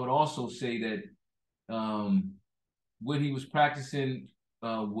 So I would also say that what he was practicing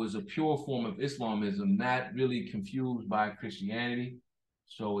was a pure form of Islamism, not really confused by Christianity.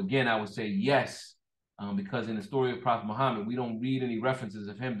 So again, I would say yes, because in the story of Prophet Muhammad, we don't read any references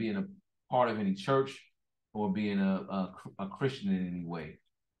of him being a part of any church or being a Christian in any way.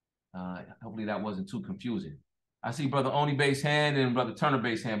 Hopefully that wasn't too confusing. I see Brother Oni Bay's hand and Brother Turner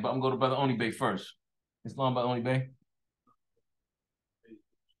Bay's hand, but I'm going to go to Brother Oni Bay first. Islam by Oni Bay.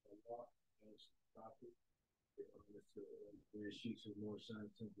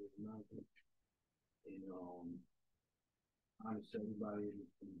 And honest everybody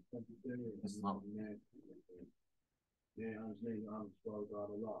in the country there, yeah, honest name, honest God a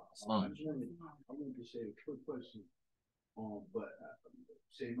lot. I wanted to say a quick question. But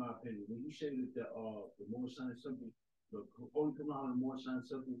say my opinion. When you say that the more science something, the Holy Quran and more science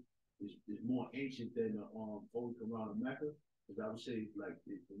something is more ancient than the Holy Quran of Mecca, because I would say like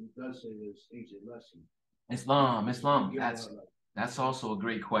it does say there's ancient lesson. Islam. That's also a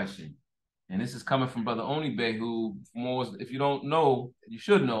great question. And this is coming from Brother Oni Bay, who, if you don't know, you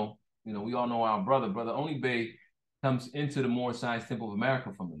should know. We all know our brother. Brother Oni Bay comes into the Moorish Science Temple of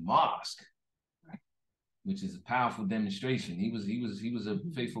America from the mosque, which is a powerful demonstration. He was a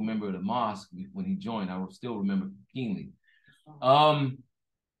faithful member of the mosque when he joined. I still remember keenly.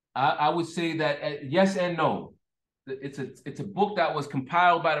 I would say that yes and no. It's a book that was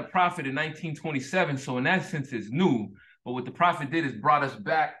compiled by the Prophet in 1927, so in that sense it's new. But what the Prophet did is brought us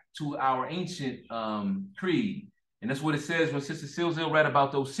back to our ancient creed. And that's what it says when Sister Silzil read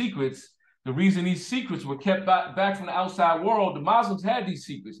about those secrets. The reason these secrets were kept back from the outside world, the Muslims had these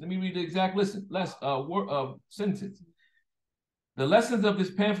secrets. Let me read the exact sentence. The lessons of this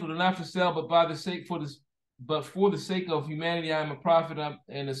pamphlet are not for sale, but for the sake of humanity, I am a prophet,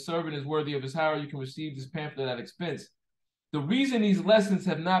 and a servant is worthy of his hire. You can receive this pamphlet at expense. The reason these lessons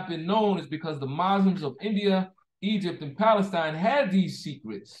have not been known is because the Muslims of India, Egypt, and Palestine had these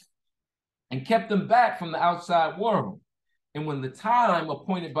secrets and kept them back from the outside world. And when the time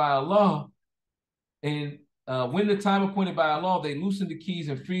appointed by Allah, they loosened the keys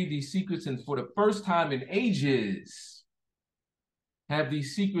and freed these secrets, and for the first time in ages, have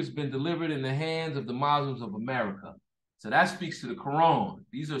these secrets been delivered in the hands of the Muslims of America. So that speaks to the Quran.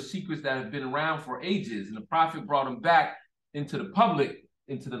 These are secrets that have been around for ages, and the Prophet brought them back into the public,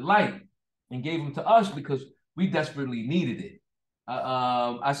 into the light, and gave them to us because we desperately needed it.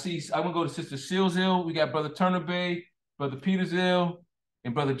 I'm gonna go to Sister Silzil. We got Brother Turner Bay, Brother Petersville,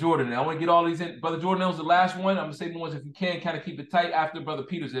 and Brother Jordan. And I want to get all these in. Brother Jordan was the last one. I'm gonna say the ones if you can, kind of keep it tight after Brother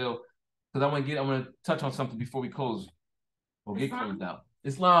Petersville, because I'm gonna touch on something before we close or get closed out.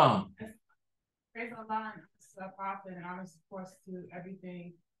 Islam. Praise Allah, Prophet, and honest, of course, to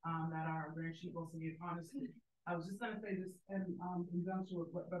everything that our Grand Chief also gave honestly. I was just gonna say this in conjunction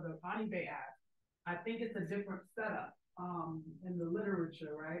with what Brother Ani Bay asked. I think it's a different setup in the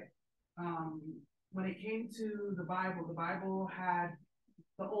literature, right? When it came to the Bible had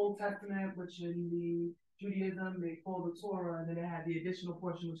the Old Testament, which in the Judaism they call the Torah, and then it had the additional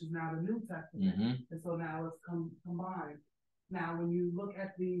portion, which is now the New Testament. Mm-hmm. And so now it's combined. Now, when you look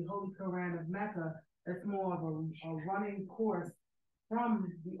at the Holy Quran of Mecca, it's more of a running course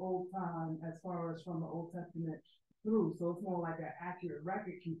from the old time as far as from the Old Testament through. So it's more like an accurate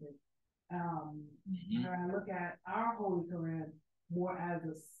record keeping. And I look at our Holy Quran more as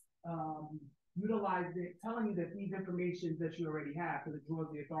utilizing, telling you that these information that you already have, because it draws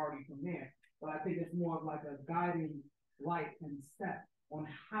the authority from there. But I think it's more of like a guiding light and step on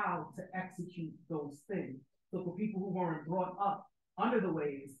how to execute those things. So for people who weren't brought up under the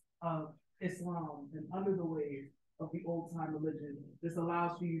ways of Islam and under the ways of the old time religion, this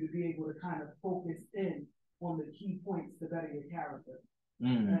allows for you to be able to kind of focus in on the key points to better your character.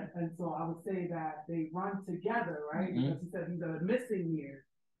 And so I would say that they run together, right? Because he said these are the missing years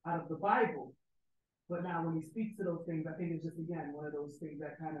out of the Bible. But now when he speaks to those things, I think it's just, again, one of those things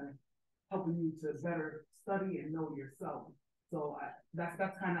that kind of helping you to better study and know yourself. So that's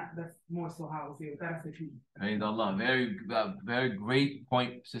more so how I would say it. That's the key. Praise Allah. Very great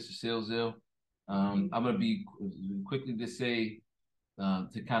point, Sister Silzil. I'm going to be quickly to say,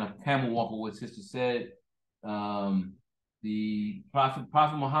 to kind of camel walk what Sister said. The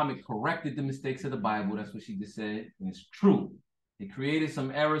Prophet Muhammad corrected the mistakes of the Bible. That's what she just said. And it's true. It created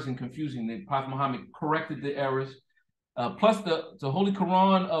some errors and confusion. The Prophet Muhammad corrected the errors. Plus the Holy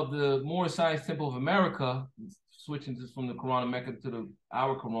Quran of the Moorish Science Temple of America, switching just from the Quran of Mecca to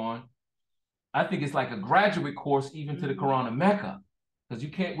our Quran, I think it's like a graduate course even to the Quran of Mecca. Because you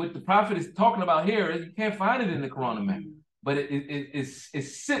can't, what the Prophet is talking about here, you can't find it in the Quran of Mecca. But it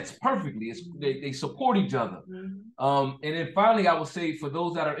sits perfectly. They support each other. And then finally, I will say for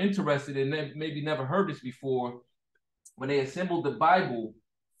those that are interested and maybe never heard this before, when they assembled the Bible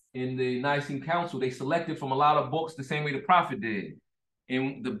in the Nicene Council, they selected from a lot of books the same way the Prophet did.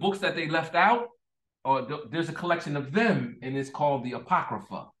 And the books that they left out, there's a collection of them, and it's called the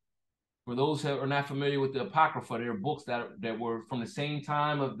Apocrypha. For those who are not familiar with the Apocrypha, they're books that were from the same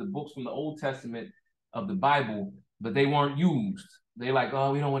time of the books from the Old Testament of the Bible, but they weren't used. They're like,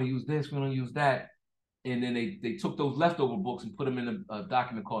 oh, we don't want to use this, we don't use that. And then they took those leftover books and put them in a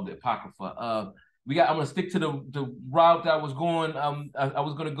document called the Apocrypha. I'm going to stick to the route that I was going. I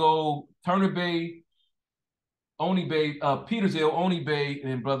was going to go Turner Bay, Oni Bay, Petersdale, Oni Bay,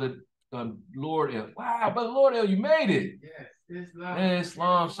 and then Brother Lord L. Wow, Brother Lord L, you made it. Yes, Islam.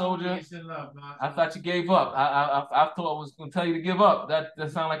 Islam, soldier. I thought you gave up. I thought I was going to tell you to give up. That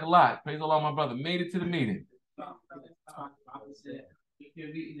sounded like a lot. Praise Allah, my brother. Made it to the meeting.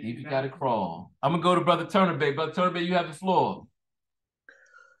 If you got to crawl. I'm going to go to Brother Turner Bay. Brother Turner Bay, you have the floor.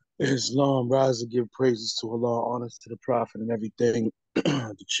 Islam, rise and give praises to Allah, honors to the Prophet and everything.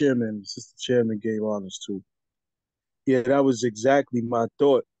 The Sister Chairman gave honors to. Yeah, that was exactly my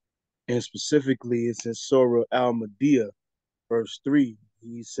thought. And specifically, it's in Surah Al-Madiyah, verse 3.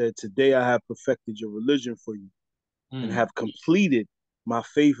 He said, today I have perfected your religion for you and have completed my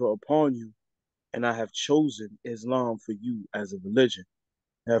favor upon you, and I have chosen Islam for you as a religion.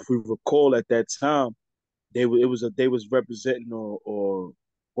 Now, if we recall at that time, they was representing or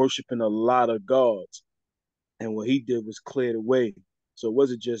worshiping a lot of gods, and what he did was clear the way. So it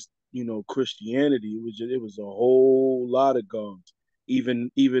wasn't just Christianity. It was a whole lot of gods, even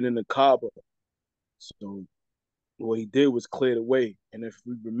in the Kaaba. So what he did was clear the way. And if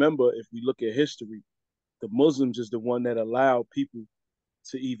we look at history, the Muslims is the one that allowed people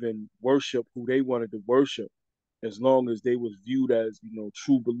to even worship who they wanted to worship, as long as they was viewed as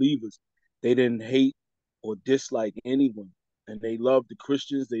true believers. They didn't hate or dislike anyone. And they loved the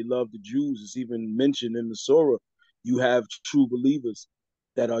Christians, they loved the Jews. It's even mentioned in the Surah, you have true believers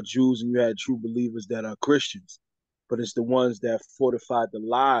that are Jews and you had true believers that are Christians. But it's the ones that fortified the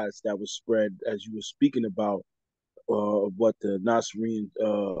lies that was spread, as you were speaking about, what the Nasreen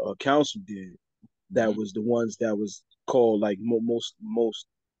council did. That was the ones that was called, like, most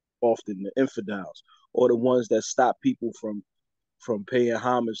often the infidels, or the ones that stopped people from paying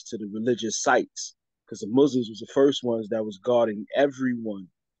homage to the religious sites. Because the Muslims was the first ones that was guarding everyone,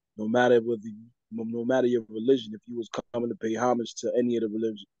 no matter your religion. If you was coming to pay homage to any of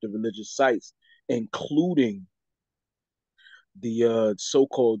the religious sites, including the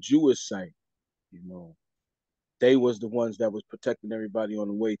so-called Jewish site, they was the ones that was protecting everybody on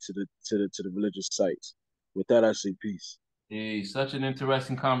the way to the religious sites. With that, I say peace. Hey, such an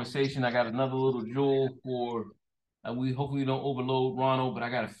interesting conversation. I got another little jewel for. We hopefully don't overload Ronald, but I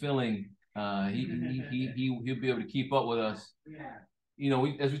got a feeling he'll be able to keep up with us. Yeah.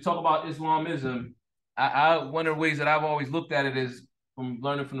 As we talk about Islamism, one of the ways that I've always looked at it is from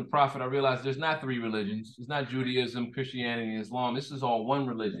learning from the Prophet. I realized there's not three religions. It's not Judaism, Christianity, and Islam. This is all one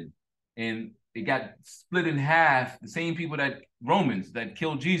religion, and it got split in half. The same people Romans that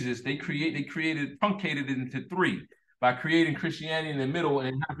killed Jesus, they truncated it into three by creating Christianity in the middle,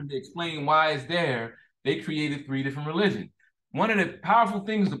 and having to explain why it's there. They created three different religions. One of the powerful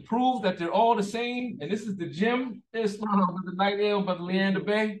things to prove that they're all the same, and this is the gem, Islam, the Night Ale, Brother Leander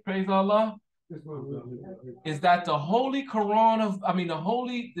Bay, praise Allah, is that the Holy Quran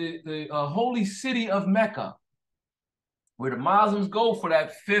the holy city of Mecca, where the Muslims go for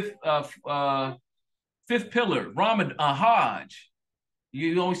that fifth pillar, Hajj.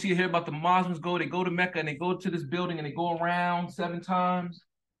 You always hear about the Muslims they go to Mecca and they go to this building and they go around 7 times.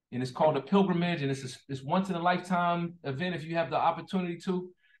 And it's called a pilgrimage, and it's once in a lifetime event if you have the opportunity to.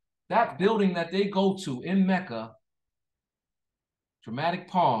 that building that they go to in Mecca, dramatic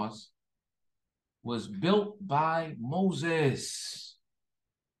pause, was built by Moses.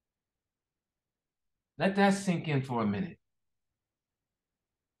 Let that sink in for a minute.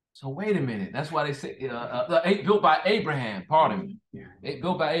 So wait a minute. That's why they say built by Abraham. Pardon me.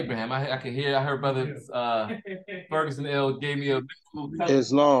 Built by Abraham. I can hear. I heard Brother Ferguson L gave me a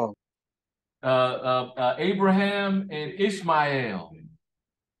Islam. Abraham and Ishmael.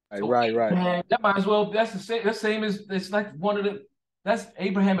 So Right. Abraham, that might as well. That's the same as it's like one of the. That's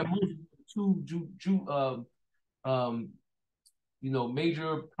Abraham and Moses, two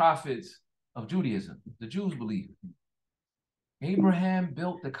major prophets of Judaism. The Jews believe. Abraham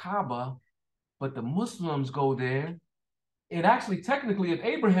built the Kaaba, but the Muslims go there. And actually, technically, if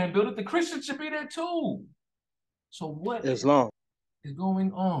Abraham built it, the Christians should be there too. So what Islam is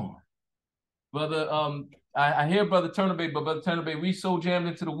going on? Brother, I hear Brother Turnabay, but Brother Turnabay, we so jammed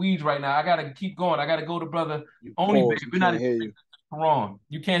into the weeds right now. I gotta keep going. I gotta go to Brother Only. We're not hear you. Quran.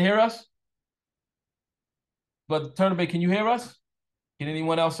 You can't hear us? Brother Turnabay, can you hear us? Can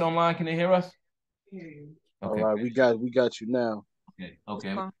anyone else online? Can they hear us? Okay. All right, we got you now.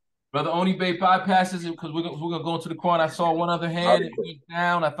 Okay. Brother Oni Bay bypasses it because we're gonna go into the Quran. I saw one other hand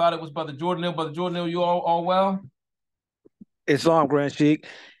down. I thought it was Brother Jordan Hill. Brother Jordan Hill, you all well? Islam, Grand Sheik.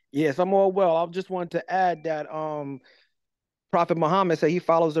 Yes, I'm all well. I just wanted to add that Prophet Muhammad said he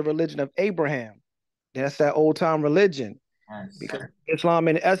follows the religion of Abraham. That's that old time religion. Yes. Because Islam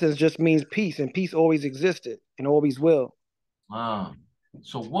in essence just means peace, and peace always existed and always will. Wow.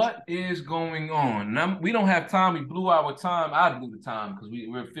 So what is going on? Now, we don't have time. We blew our time. I blew the time because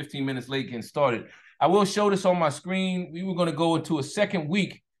we're 15 minutes late getting started. I will show this on my screen. We were going to go into a second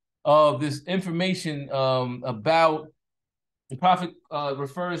week of this information about the Prophet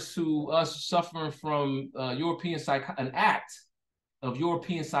refers to us suffering from an act of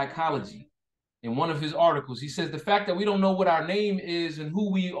European psychology. In one of his articles, he says the fact that we don't know what our name is and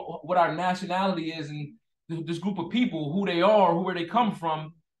what our nationality is, and this group of people, who they are, where they come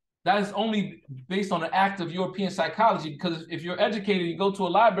from, that is only based on an act of European psychology. Because if you're educated, you go to a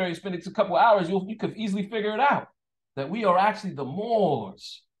library and spend a couple of hours, you could easily figure it out that we are actually the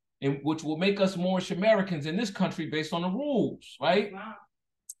Moors, which will make us Moorish Americans in this country based on the rules, right?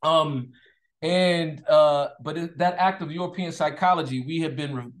 Wow. But that act of European psychology, we have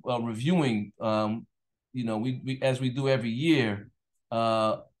been reviewing, we as we do every year,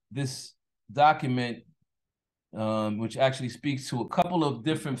 this document, which actually speaks to a couple of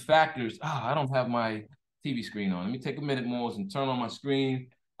different factors. I don't have my TV screen on. Let me take a minute more and turn on my screen.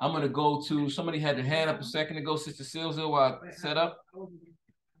 I'm going to go to, somebody had their hand up a second ago, Sister Silza, while I set up.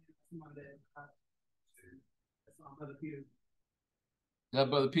 Yeah,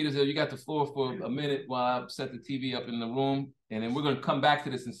 Brother Peters, you got the floor for a minute while I set the TV up in the room, and then we're going to come back to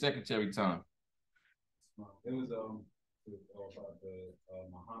this in secretary time. It was about the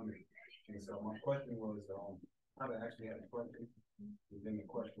Muhammad, and so my question was how to actually have a question, and then the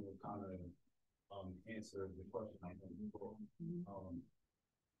question would kind of answer the question I think before.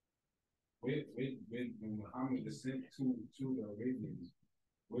 When Muhammad was sent to the Arabians,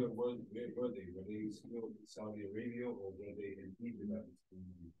 where were they? Were they still in Saudi Arabia, or were they in Egypt?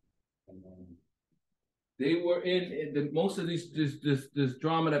 They were in most of this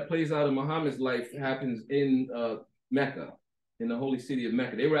drama that plays out in Muhammad's life happens in Mecca, in the holy city of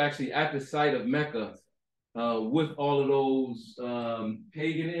Mecca. They were actually at the site of Mecca with all of those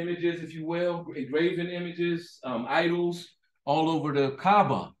pagan images, if you will, graven images, idols, all over the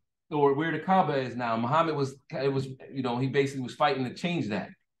Kaaba, or where the Kaaba is now. Muhammad he basically was fighting to change that.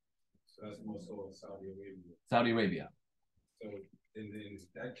 So that's more so Saudi Arabia. Saudi Arabia. So in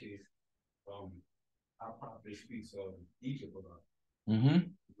that case, our prophet speaks of Egypt a lot.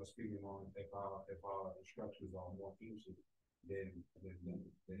 Mm-hmm. We're speaking on if our instructions are more ancient than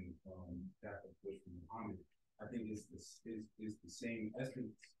that of Muhammad. I think it's the same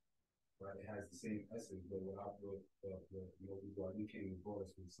essence, right? It has the same essence, but without we came and brought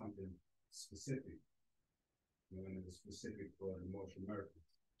us with something specific. And it was specific for the Moorish Americans.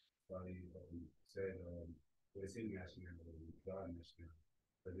 So he said it's his nationality, God nationality.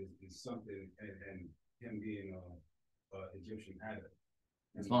 But it's something, and him being Egyptian Arab,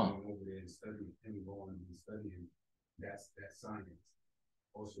 and going over there and studying, him going and studying that science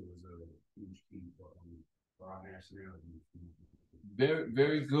also was a huge key for our nationality. Very,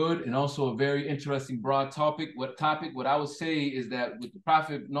 very good, and also a very interesting broad topic. What I would say is that what the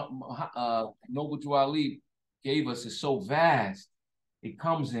Prophet Noble Drew Ali gave us is so vast. It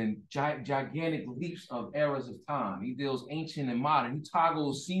comes in gigantic leaps of eras of time. He deals ancient and modern. He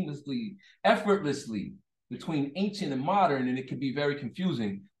toggles seamlessly, effortlessly between ancient and modern, and it can be very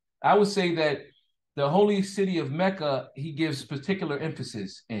confusing. I would say that the holy city of Mecca, he gives particular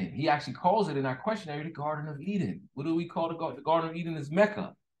emphasis in. He actually calls it in our questionnaire the Garden of Eden. What do we call the Garden of Eden? Is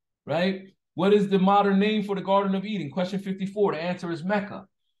Mecca, right? What is the modern name for the Garden of Eden? Question 54. The answer is Mecca.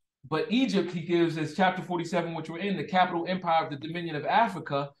 But Egypt, he gives as chapter 47, which we're in, the capital empire of the dominion of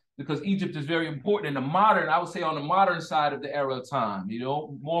Africa, because Egypt is very important in the modern, I would say on the modern side of the era of time,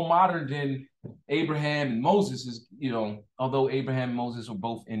 more modern than Abraham and Moses is, although Abraham and Moses were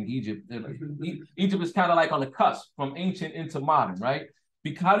both in Egypt. Egypt is kind of like on the cusp from ancient into modern, right?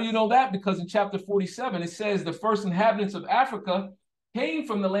 How do you know that? Because in chapter 47, it says the first inhabitants of Africa came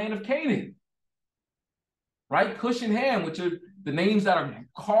from the land of Canaan, right? Cush and Ham, which are the names that are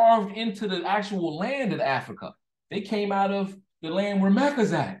carved into the actual land of Africa. They came out of the land where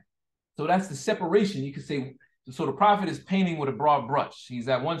Mecca's at. So that's the separation. You could say, so the prophet is painting with a broad brush. He's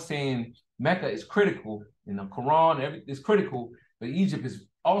at once saying Mecca is critical in the Quran, is critical, but Egypt is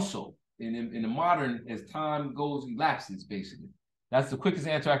also in the modern, as time goes, elapses, basically. That's the quickest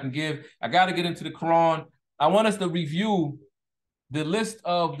answer I can give. I got to get into the Quran. I want us to review the list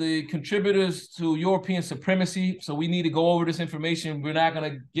of the contributors to European supremacy. So we need to go over this information. We're not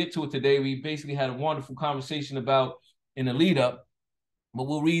going to get to it today. We basically had a wonderful conversation about in the lead up, but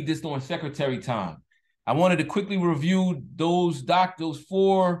we'll read this during secretary time. I wanted to quickly review those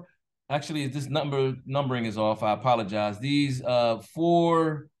four, actually this numbering is off, I apologize. These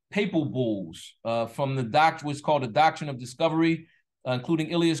 4 papal bulls from the doctrine, what's called the Doctrine of Discovery, including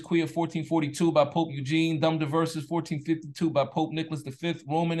Ilias Quia 1442 by Pope Eugene, Dum Diversus 1452 by Pope Nicholas V,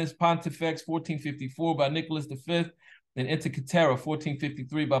 Romanus Pontifex 1454 by Nicholas V, and Intercatera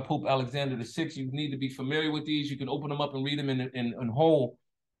 1453 by Pope Alexander VI. You need to be familiar with these. You can open them up and read them in whole.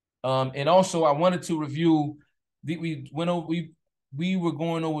 And also, I wanted to review. We were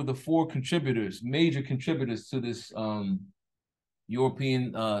going over the 4 contributors, major contributors to this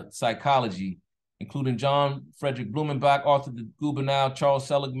European psychology, including John Frederick Blumenbach, Arthur de Gobineau, Charles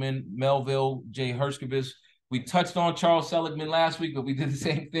Seligman, Melville, J. Herskovitz. We touched on Charles Seligman last week, but we did the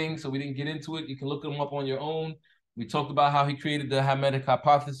same thing, so we didn't get into it. You can look them up on your own. We talked about how he created the Hermetic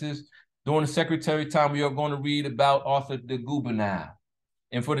hypothesis. During the secretary time, we are going to read about Arthur de Gobineau.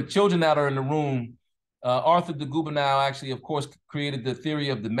 And for the children that are in the room, Arthur de Gobineau actually, of course, created the theory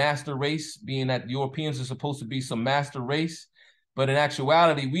of the master race, being that Europeans are supposed to be some master race. But in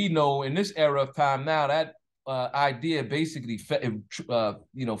actuality, we know in this era of time now, that idea basically,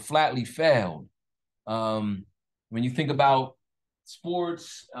 flatly failed. When you think about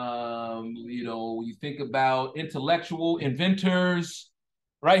sports, you think about intellectual inventors.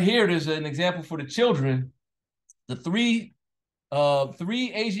 Right here, there's an example for the children. The three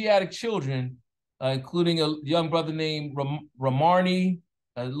Asiatic children, including a young brother named Ramarni,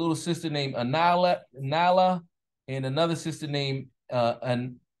 a little sister named Nala, and another sister named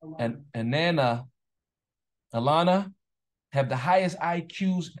Alana, have the highest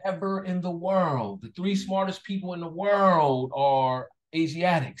IQs ever in the world. The 3 smartest people in the world are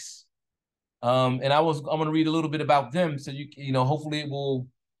Asiatics. And I'm going to read a little bit about them, so hopefully it will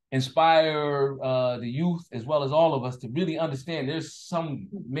inspire the youth as well as all of us to really understand there's some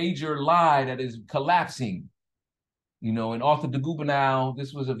major lie that is collapsing. And Arthur de Gobineau,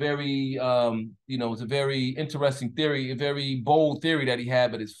 this was a very, it's a very interesting theory, a very bold theory that he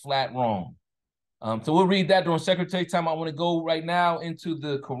had, but it's flat wrong. So we'll read that during secretary time. I want to go right now into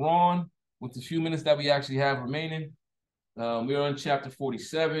the Quran with the few minutes that we actually have remaining. We're on chapter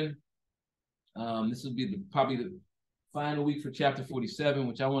 47. This will be probably the final week for chapter 47,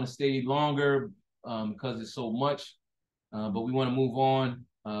 which I want to stay longer because it's so much. But we want to move on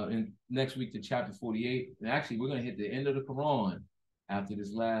in next week to chapter 48. And actually, we're going to hit the end of the Quran after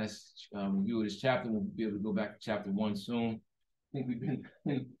this last review of this chapter. We'll be able to go back to chapter 1 soon. I think we've been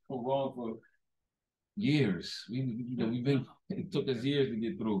in Quran for years. It took us years to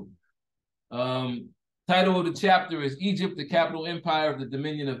get through. Title of the chapter is Egypt, the capital empire of the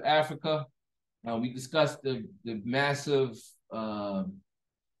Dominion of Africa. We discussed the massive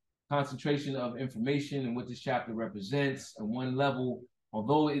concentration of information and what this chapter represents. At one level,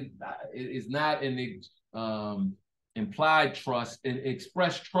 although it is not an implied trust, an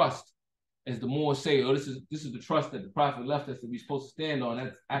expressed trust, as the Moors say, this is the trust that the prophet left us that we're supposed to stand on.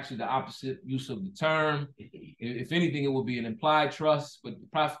 That's actually the opposite use of the term. If anything, it will be an implied trust, but the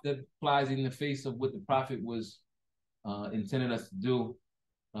prophet that applies in the face of what the prophet was intended us to do.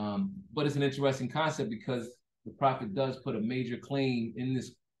 But it's an interesting concept because the prophet does put a major claim in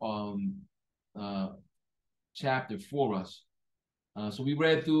this chapter for us. So we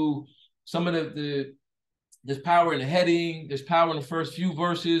read through some of there's power in the heading, there's power in the first few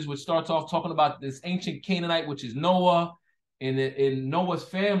verses, which starts off talking about this ancient Canaanite, which is Noah, and Noah's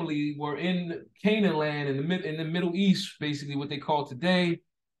family were in Canaan land in the Middle East, basically what they call today.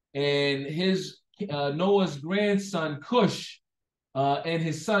 And his Noah's grandson Cush and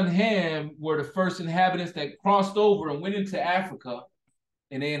his son Ham were the first inhabitants that crossed over and went into Africa,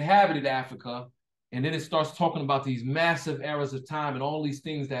 and they inhabited Africa. And then it starts talking about these massive eras of time and all these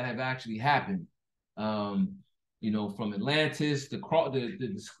things that have actually happened. From Atlantis, the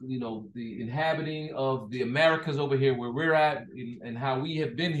inhabiting of the Americas over here where we're at, and how we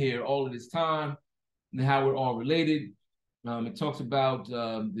have been here all of this time, and how we're all related. It talks about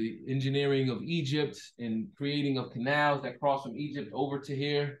the engineering of Egypt and creating of canals that cross from Egypt over to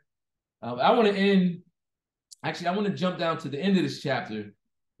here. I want to jump down to the end of this chapter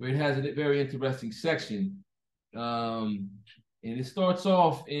where it has a very interesting section. And it starts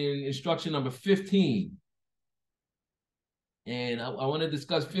off in instruction number 15. And I want to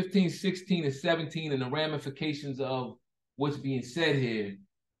discuss 15, 16, and 17 and the ramifications of what's being said here,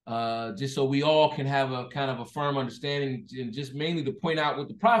 just so we all can have a kind of a firm understanding, and just mainly to point out what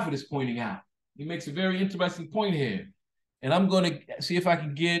the prophet is pointing out. He makes a very interesting point here. And I'm going to see if I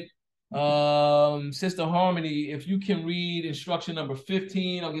can get Sister Harmony, if you can read instruction number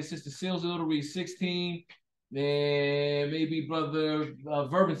 15. I'll get Sister Silsville to read 16. And maybe Brother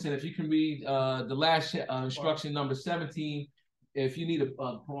Verbinson, if you can read the last instruction number 17. If you need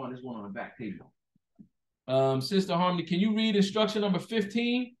hold on, there's one on the back page. Sister Harmony, can you read instruction number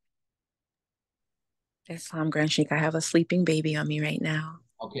 15? Islam Grand Sheikh, I have a sleeping baby on me right now.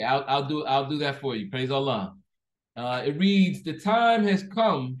 Okay, I'll do that for you. Praise Allah. It reads, the time has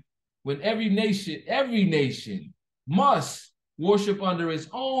come when every nation must worship under its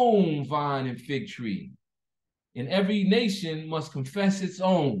own vine and fig tree, and every nation must confess its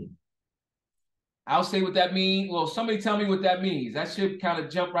own. I'll say what that means. Well, somebody tell me what that means. That should kind of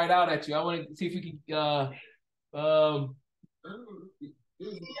jump right out at you. I want to see if we can I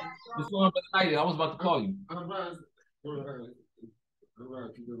was about to call you.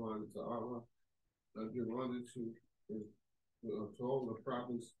 To all the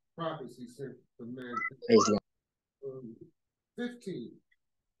prophets he sent the man. 15.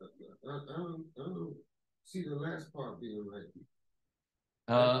 I don't see the last part being right.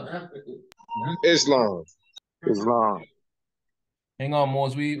 Islam. Hang on,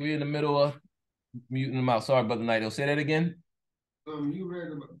 Moors. We're in the middle of muting them out. Sorry, Brother Knight. Say that again. You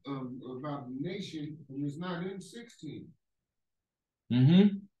read about the nation, and it's not in 16. Mm-hmm.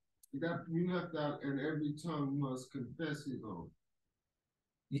 You left out, and every tongue must confess his own.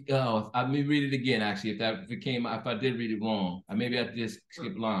 Let me read it again. Actually, if I did read it wrong, maybe I just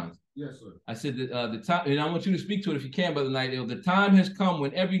skipped lines. Yes, sir. I said that the time, and I want you to speak to it if you can, Brother Knight. The time has come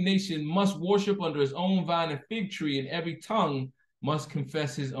when every nation must worship under his own vine and fig tree, and every tongue must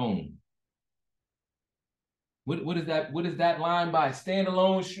confess his own. What is that? What is that line by? Stand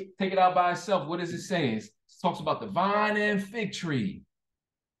alone, take it out by itself. What is it saying? It talks about the vine and fig tree.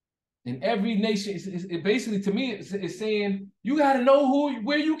 And every nation, it basically, to me, it's saying you got to know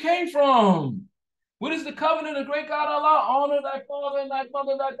where you came from. What is the covenant of great God Allah? Honor thy father and thy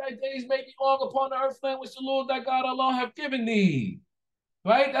mother, that thy days may be long upon the earth land which the Lord thy God Allah have given thee.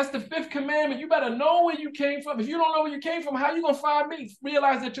 Right? That's the 5th commandment. You better know where you came from. If you don't know where you came from, how are you going to find me?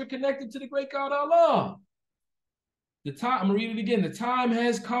 Realize that you're connected to the great God Allah. The time, I'm gonna read it again. The time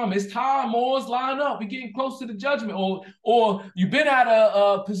has come. It's time, Moors, line up. We're getting close to the judgment. Or you've been at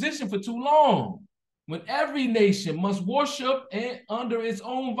a position for too long. When every nation must worship under its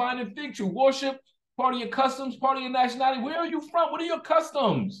own vine and fig tree. Worship, part of your customs, part of your nationality. Where are you from? What are your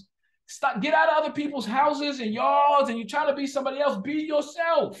customs? Get out of other people's houses and yards, and you try to be somebody else. Be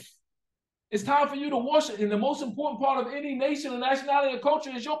yourself. It's time for you to worship. And the most important part of any nation, or nationality, or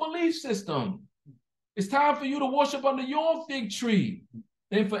culture is your belief system. It's time for you to worship under your fig tree,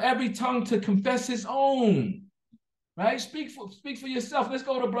 and for every tongue to confess his own. Right? Speak for yourself. Let's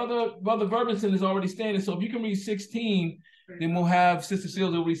go to Brother Verbinson is already standing. So if you can read 16, then we'll have Sister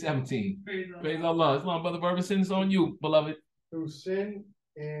Seals read 17. Praise Allah. Islam, Brother Verbinson, it's on you, beloved. Through sin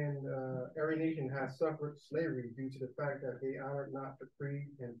and every nation has suffered slavery due to the fact that they honored not the creed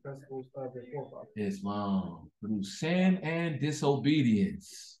and principles of their forefathers. Islam. Through sin and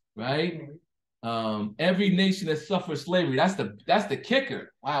disobedience. Right? Every nation that suffers slavery, that's the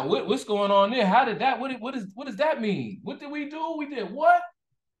kicker. Wow, what's going on there? How did that, what does that mean? What did we do? We did what?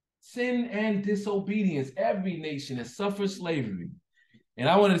 Sin and disobedience. Every nation that suffers slavery. And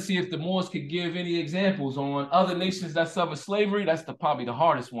I wanted to see if the Moors could give any examples on other nations that suffer slavery. That's probably the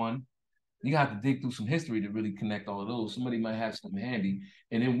hardest one. You have to dig through some history to really connect all of those. Somebody might have something handy.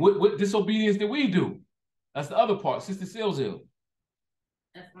 And then what disobedience did we do? That's the other part. Sister Silsville.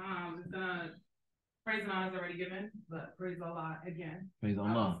 That's Praise and honor is already given, but praise Allah again. Praise I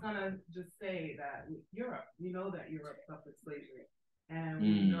Allah. was gonna just say that with Europe, we know that Europe suffered slavery, and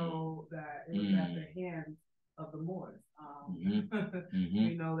we know that it was at the hands of the Moors.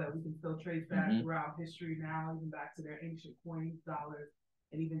 We know that we can still trace that throughout history now, even back to their ancient coins, dollars,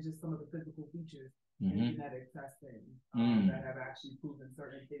 and even just some of the physical features and genetic testing that have actually proven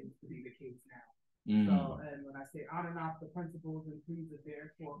certain things to be the case now. So, and when I say honor not the principles and creeds of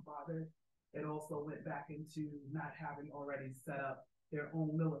their forefathers, it also went back into not having already set up their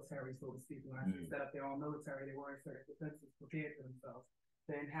own military, so to speak. When I say set up their own military, they weren't certain defenses prepared for themselves.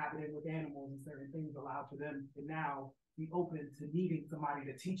 They're inhabited with animals and certain things allowed for them to now be open to needing somebody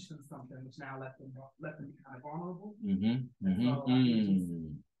to teach them something, which now let them be kind of vulnerable.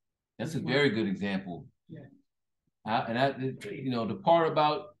 That's a very good example. Yeah. And that, you know, the part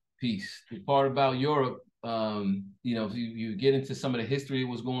about peace, the part about Europe, you know, if you get into some of the history of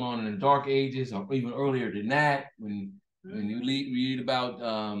what's going on in the Dark Ages, or even earlier than that, when you read about,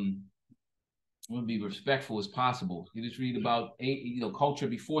 I want to be respectful as possible. You just read about, you know, culture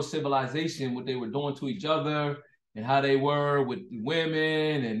before civilization, what they were doing to each other, and how they were with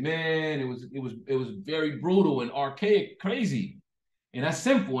women and men. It was very brutal and archaic, crazy, and that's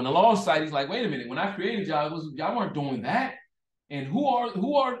simple. And the law side, he's like, wait a minute, when I created y'all, y'all weren't doing that. And who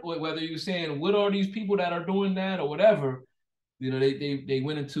are whether you're saying what are these people that are doing that or whatever, you know, they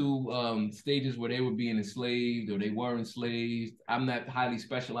went into stages where they were being enslaved or they were enslaved. I'm not highly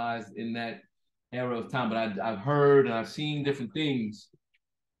specialized in that era of time, but I've heard and I've seen different things.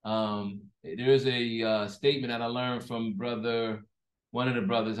 There's a statement that I learned from one of the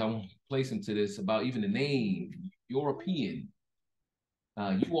brothers. I won't place him to this about even the name European.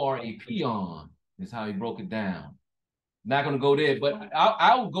 You are a peon is how he broke it down. Not going to go there, but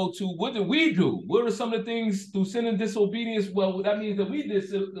I'll go to what did we do? What are some of the things through sin and disobedience? Well, that means that we did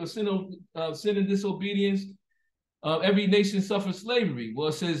sin and disobedience. Every nation suffers slavery. Well,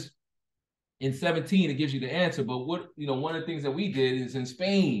 it says in 17, it gives you the answer. But what, you know, one of the things that we did is in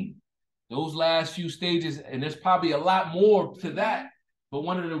Spain, those last few stages, and there's probably a lot more to that. But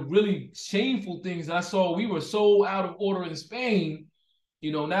one of the really shameful things that I saw, we were so out of order in Spain.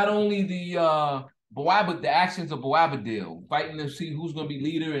 You know, not only the actions of Boabdil, fighting to see who's going to be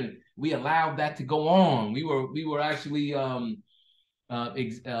leader, and we allowed that to go on. We were actually I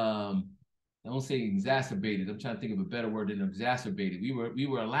don't say exacerbated. I'm trying to think of a better word than exacerbated. We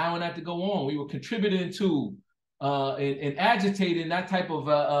were allowing that to go on. We were contributing to and agitating that type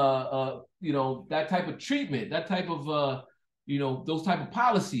of you know, that type of treatment, that type of you know, those type of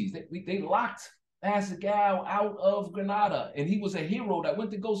policies. They locked Asgal out of Granada, and he was a hero that went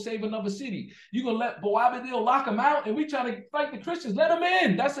to go save another city. You gonna let Boabdil lock him out, and we trying to fight the Christians? Let him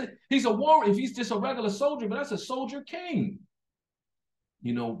in. He's a warrior. If he's just a regular soldier, but that's a soldier king.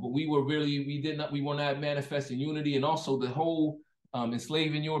 You know, but we were not manifesting unity, and also the whole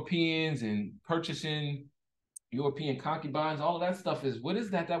enslaving Europeans and purchasing European concubines. All of that stuff what is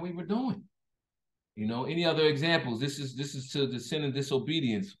that we were doing? You know, any other examples? This is to the sin and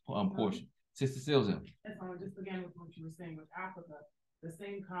disobedience portion. Sister Silza. Just again with what you were saying with Africa, the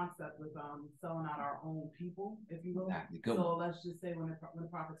same concept with selling out our own people, if you will. Exactly. So let's just say when the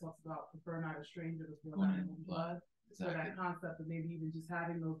prophet talks about prefer not a stranger before thy own blood. So that concept of maybe even just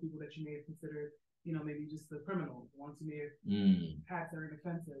having those people that you may have considered, you know, maybe just the criminals, ones who may have had certain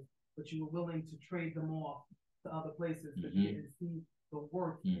offenses, but you were willing to trade them off to other places to get and see the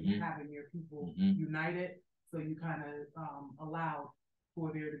worth in having your people united. So you kind of allowed for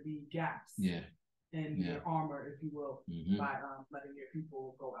there to be gaps in your armor, if you will, by letting your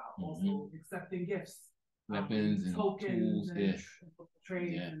people go out. Also accepting gifts, weapons, and tokens, tools, and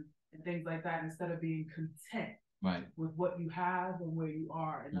trades and things like that, instead of being content with what you have and where you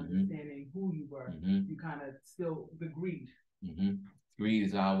are and understanding who you were. You kind of still the greed. Greed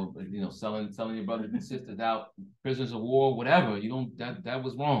is how, you know, selling your brothers and sisters out, prisoners of war, whatever. You don't that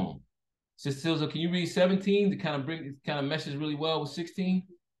was wrong. Sister Silza, can you read 17 to kind of meshes really well with 16?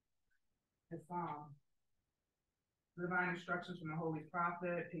 It's divine instructions from the Holy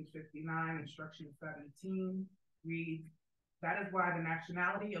Prophet, page 59, instruction 17 reads, that is why the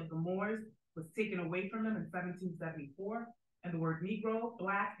nationality of the Moors was taken away from them in 1774, and the word Negro,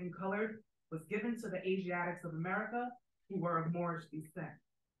 black, and colored was given to the Asiatics of America who were of Moorish descent,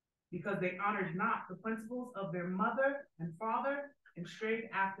 because they honored not the principles of their mother and father and strayed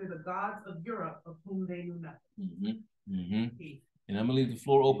after the gods of Europe, of whom they knew nothing. And I'm gonna leave the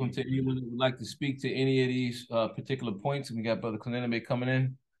floor open to anyone who would like to speak to any of these particular points. And we got Brother Clenenbe coming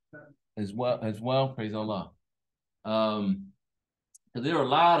in as well. Praise Allah. Because there are a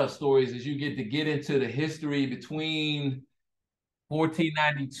lot of stories as you get into the history between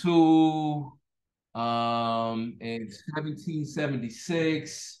 1492 In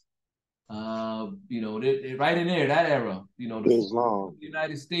 1776. They're right in there, that era, the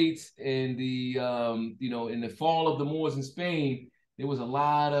United States and in the fall of the Moors in Spain, there was a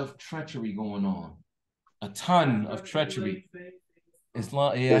lot of treachery going on, a ton of treachery.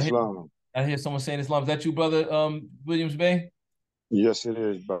 Islam, yeah, Islam. I hear someone saying Islam. Is that you, brother, Williams Bay? Yes, it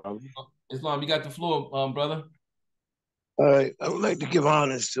is, brother. Islam, you got the floor, brother. All right, I would like to give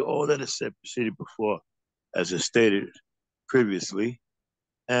honors to all that is said proceeded before, as I stated previously.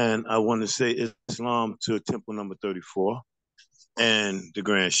 And I want to say Islam to Temple number 34 and the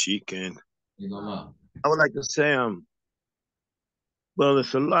Grand Sheik. And I would like to say, well,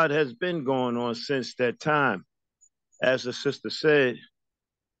 it's a lot has been going on since that time. As the sister said,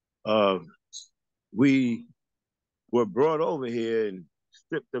 we were brought over here and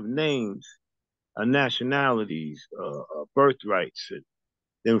stripped of names, nationalities, birthrights, and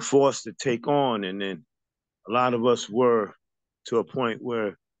then forced to take on. And then a lot of us were to a point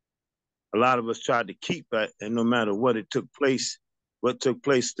where a lot of us tried to keep it, and no matter what took place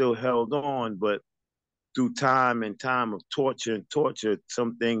still held on. But through time and time of torture,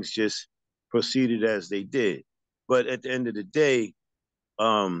 some things just proceeded as they did. But at the end of the day,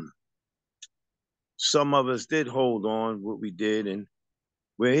 some of us did hold on what we did, and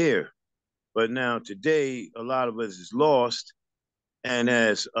we're here. But now today, a lot of us is lost. And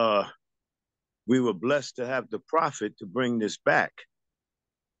as we were blessed to have the prophet to bring this back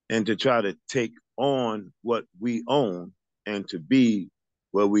and to try to take on what we own and to be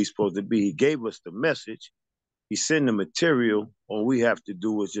where we're supposed to be. He gave us the message. He sent the material. All we have to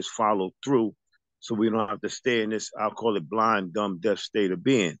do is just follow through so we don't have to stay in this, I'll call it blind, dumb, deaf state of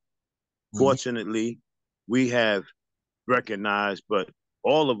being. Fortunately, we have recognized, but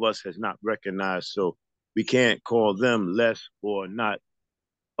all of us has not recognized, so we can't call them less or not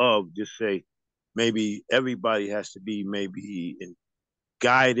of, just say maybe everybody has to be maybe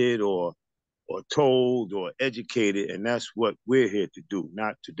guided or told or educated, and that's what we're here to do,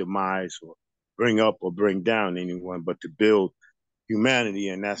 not to demise or bring up or bring down anyone, but to build humanity,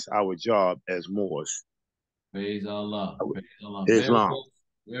 and that's our job as Moors. Praise Allah. Praise Allah. Islam.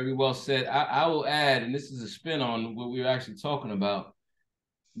 Very well said. I will add, and this is a spin on what we were actually talking about.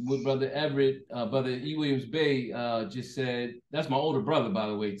 What Brother Everett, Brother E. Williams Bay just said, that's my older brother, by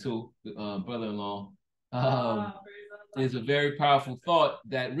the way, too, brother-in-law. Is a very powerful thought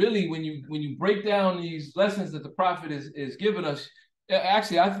that really, when you break down these lessons that the prophet is giving us,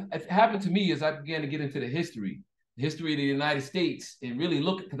 actually, it happened to me as I began to get into the history of the United States and really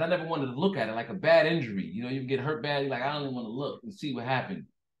look, because I never wanted to look at it like a bad injury. You get hurt bad, you're like, I don't even want to look and see what happened.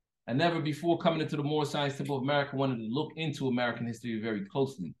 I never before coming into the Moorish Science Temple of America wanted to look into American history very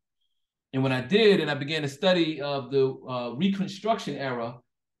closely. And when I did, and I began to study of the Reconstruction era,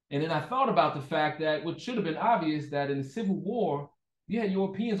 and then I thought about the fact that what should have been obvious, that in the Civil War, you had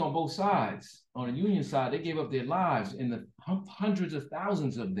Europeans on both sides. On the Union side, they gave up their lives in the hundreds of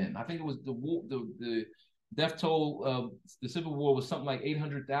thousands of them. I think it was the death toll of the Civil War was something like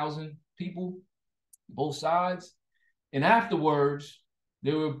 800,000 people, both sides. And afterwards,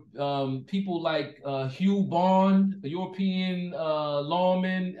 there were people like Hugh Bond, a European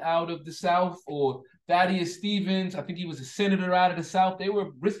lawman out of the South, or Thaddeus Stevens. I think he was a senator out of the South. They were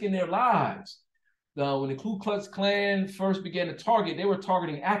risking their lives. When the Ku Klux Klan first began to target, they were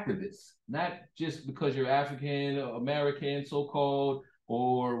targeting activists, not just because you're African, American, so-called,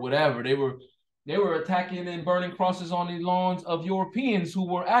 or whatever. They were attacking and burning crosses on the lawns of Europeans who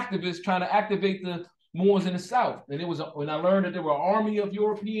were activists trying to activate the Moors in the South. And when I learned that there were an army of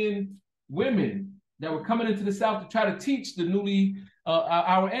European women that were coming into the South to try to teach the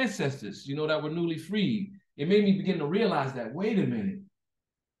our ancestors, that were newly freed, it made me begin to realize that, wait a minute,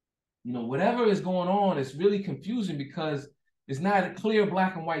 whatever is going on is really confusing because it's not a clear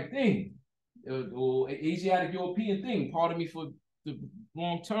black and white thing or Asiatic European thing. Pardon me for the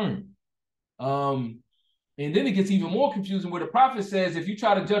wrong term. And then it gets even more confusing where the prophet says, if you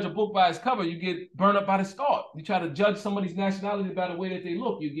try to judge a book by its cover, you get burned up by the start. You try to judge somebody's nationality by the way that they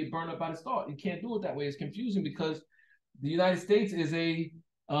look, you get burned up by the start. You can't do it that way. It's confusing because the United States is in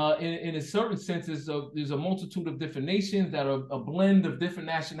a certain sense, there's a multitude of different nations that are a blend of different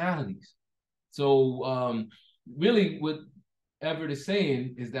nationalities. So really what Everett is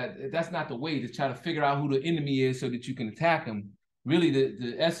saying is that that's not the way to try to figure out who the enemy is so that you can attack them. Really,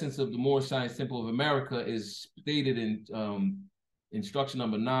 the essence of the Moorish Science Temple of America is stated in instruction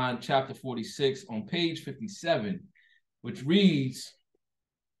number 9, chapter 46, on page 57, which reads,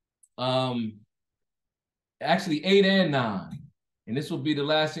 actually 8 and 9. And this will be the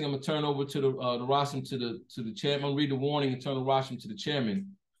last thing I'm gonna turn over to the Rasham, to the chairman. I'm gonna read the warning and turn the Rasham to the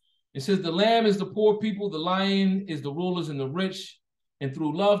chairman. It says, the lamb is the poor people, the lion is the rulers and the rich. And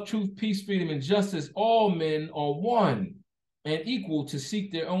through love, truth, peace, freedom, and justice, all men are one and equal to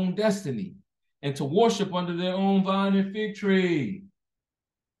seek their own destiny and to worship under their own vine and fig tree.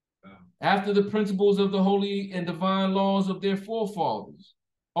 After the principles of the holy and divine laws of their forefathers,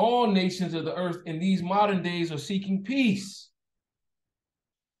 all nations of the earth in these modern days are seeking peace.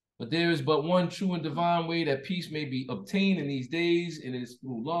 But there is but one true and divine way that peace may be obtained in these days, and it is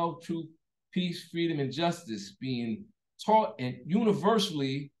through love, truth, peace, freedom, and justice being taught and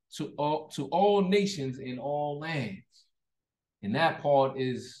universally to all nations in all lands. And that part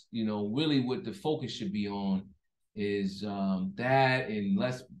is, really what the focus should be on is that and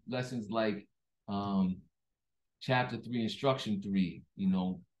lessons like chapter 3, instruction 3,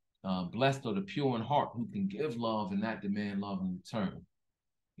 blessed are the pure in heart who can give love and not demand love in return.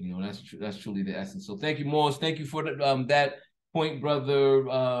 That's truly the essence. So thank you, Morris. Thank you for that point,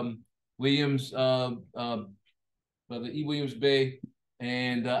 brother Williams, brother E. Williams Bay.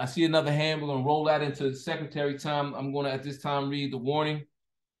 And I see another hand. We're going to roll that into secretary time. I'm going to, at this time, read the warning.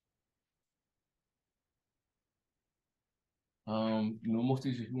 Most of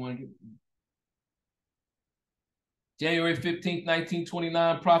these, if you want to get... January 15th,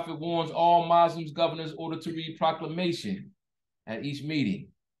 1929, Prophet warns all Muslims governors ordered to read proclamation at each meeting.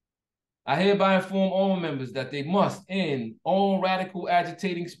 I hereby inform all members that they must end all radical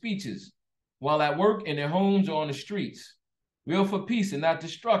agitating speeches while at work, in their homes, or on the streets. We are for peace and not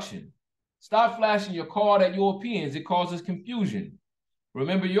destruction. Stop flashing your card at Europeans. It causes confusion.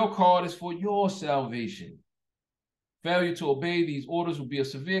 Remember, your card is for your salvation. Failure to obey these orders will be a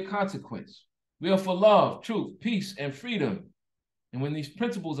severe consequence. We are for love, truth, peace, and freedom. And when these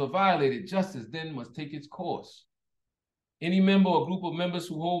principles are violated, justice then must take its course. Any member or group of members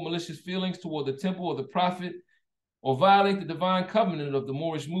who hold malicious feelings toward the temple or the prophet or violate the divine covenant of the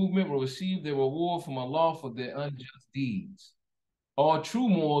Moorish movement will receive their reward from Allah for their unjust deeds. All true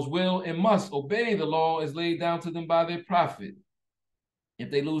Moors will and must obey the law as laid down to them by their prophet.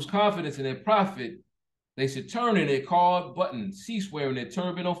 If they lose confidence in their prophet, they should turn in their card button, cease wearing their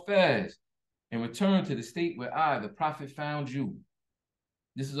turban or fez, and return to the state where I, the prophet, found you.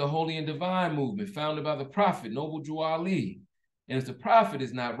 This is a holy and divine movement founded by the prophet, Noble Drew Ali. And if the prophet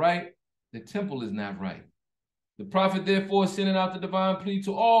is not right, the temple is not right. The prophet therefore is sending out the divine plea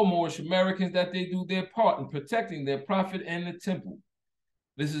to all Moorish Americans that they do their part in protecting their prophet and the temple.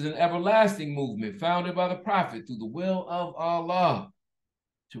 This is an everlasting movement founded by the prophet through the will of Allah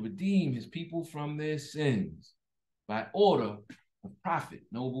to redeem his people from their sins by order of Prophet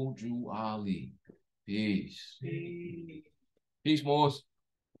Noble Drew Ali. Peace. Peace, Peace Moors.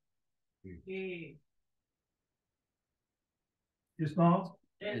 Islam.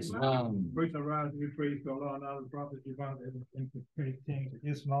 Islam. First, I rise and give praise to Allah and all the prophets, divine and great kings of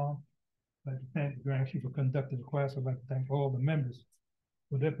Islam. I'd like to thank the Grand Chief for conducting the class. I'd like to thank all the members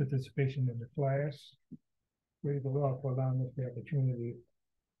for their participation in the class. Praise Allah for allowing us the opportunity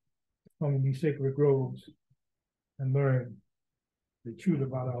to come in these sacred groves and learn the truth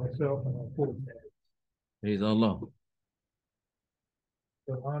about ourselves and our forefathers. Praise Allah.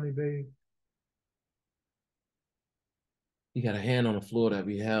 So, Ani Bey, You got a hand on the floor that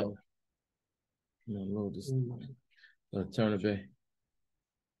we held. Just turn it back.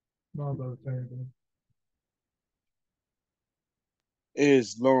 no, brother,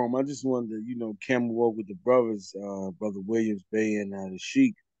 Islam. I just wanted to, camel walk with the brothers, Brother Williams Bay and the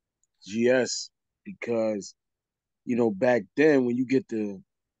Sheik GS, because, back then when you get to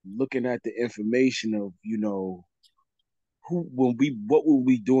looking at the information of, what were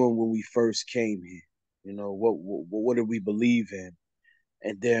we doing when we first came here? What did we believe in?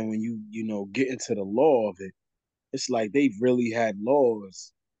 And then when you get into the law of it, it's like they've really had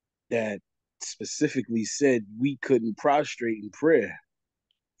laws that specifically said we couldn't prostrate in prayer.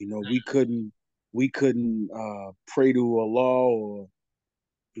 We couldn't pray to Allah, or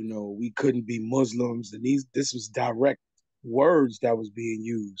we couldn't be Muslims, and this was direct words that was being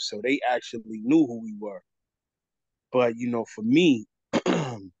used. So they actually knew who we were. But for me,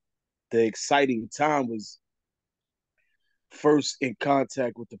 the exciting time was first in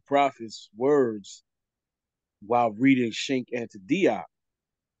contact with the Prophet's words while reading Sheikh Anta Diop.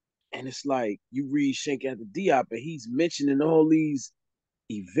 And it's like you read Sheikh Anta Diop and he's mentioning all these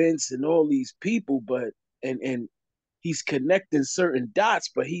events and all these people, but and he's connecting certain dots,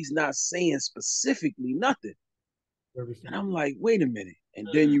 but he's not saying specifically nothing. And I'm like, wait a minute. And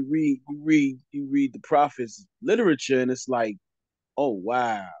then you read the Prophet's literature, and it's like, oh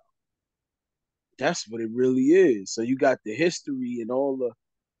wow, that's what it really is. So you got the history and all the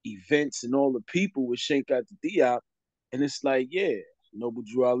events and all the people with Sheikh Anta Diop, and it's like, yeah, Noble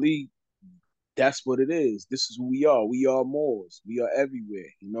Drew Ali, that's what it is. This is who we are. We are Moors. We are everywhere,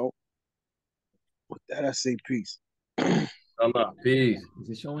 you know? With that, I say peace. Allah, peace. Is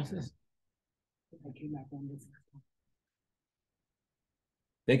it showing this?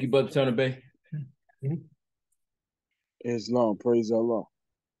 Thank you, Brother Turner Bay. Islam, praise Allah.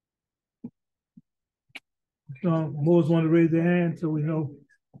 Moors want to raise their hand so we know.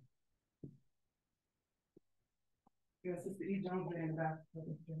 Yeah, Sister E. Jones in the back.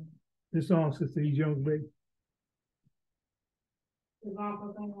 This song, Sister E. Jones, baby. Islam,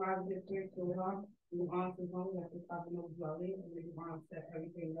 for some rise get clear to Islam. We honor his home, that this topic knows Jolly, and we honor that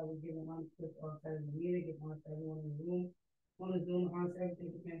everything that was given on this outside of the meeting, give honor to everyone in the room. On the Zoom, honor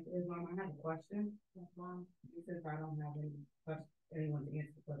everything pertaining to Islam. I have a question. Since I don't have anyone to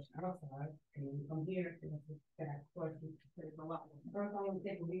answer the question outside, and when we come here to ask questions, there's a lot. First, I want to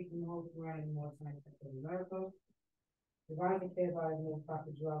take a lead from the whole surrounding more science in America. Divine declared by the most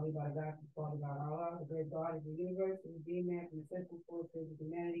prophet Jolly by God, the Father by Allah, the great God of the universe, and the being man from the central forces of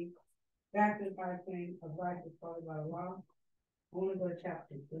humanity. Back to the five things of life is followed by Allah. I want to go to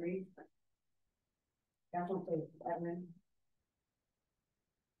chapter 3. That's on page 7.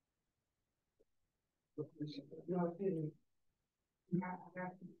 No, excuse me. My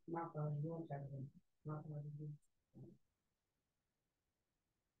phone. You want chapter 3. My phone.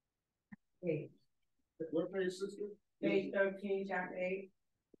 Page. What page, sister? Page 13, chapter 8.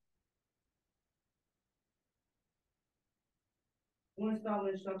 I want to start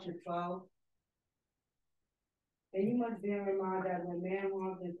with instruction 12. And you must bear in mind that when man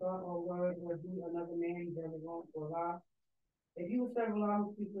harms in thought or word or do another man, he does it wrong for Allah. If you will serve Allah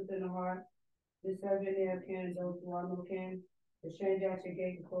who speaks within the heart, this serve any of kin and those who are no kin, the stranger at your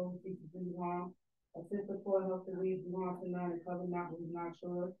gate and close who seeks to do you harm, assist the poor, help to lead, do harm to none, and cover not who is not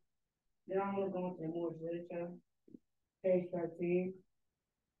sure. Then I'm going to go into more literature. Page 13,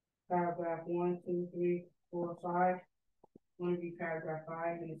 paragraph 1, 2, 3, 4, 5. I want to read paragraph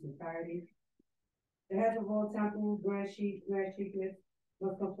 5 in its entirety. The heads of all temples, grand chiefs,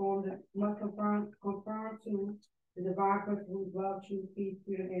 must confirm to the divine principles, love, truth, peace,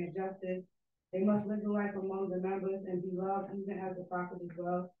 freedom, and justice. They must live the life among the members and be loved even as the prophet is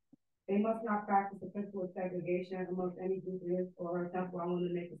loved. They must not practice the principle of segregation amongst any group in his or her temple. I want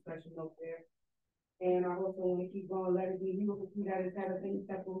to make a special note there. And I also want to keep going. Let it be you who see that is head of any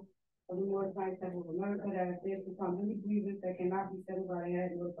temple of the Lord's High Temple of America, that if there becomes any grievance that cannot be settled by the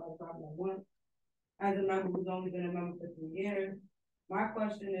head, notified the prophet at once. As a member who's only been a member for 3 years, my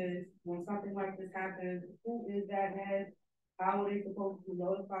question is, when something like this happens, who is that head? How are they supposed to be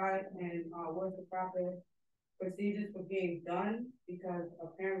notified? And what's the proper procedures for being done? Because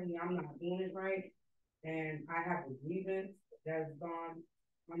apparently I'm not doing it right. And I have a grievance that's gone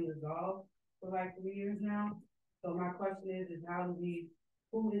unresolved for like 3 years now. So my question is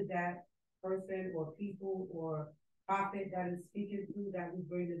who is that person or people or prophet that is speaking to that we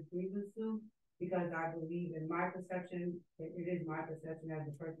bring this grievance to? Because I believe in my perception, it is my perception as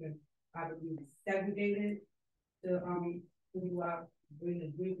a person, I believe segregated to bring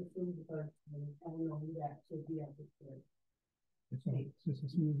the grievance to, because I don't know who that should be at this point.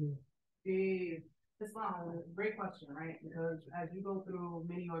 Islam, great question, right? Because as you go through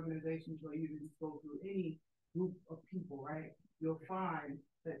many organizations or you just go through any group of people, right, you'll find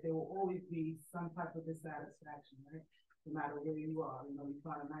that there will always be some type of dissatisfaction, right? No matter where you are, you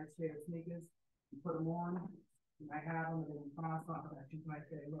find a nice pair of sneakers, you put them on, you might have them, and then you find something that you might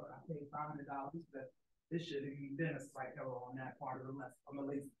say, look, I paid $500, but this should have been a slight error on that part of the lesson. At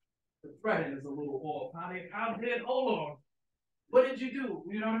least the threading is a little off. How did, hold on. What did you do?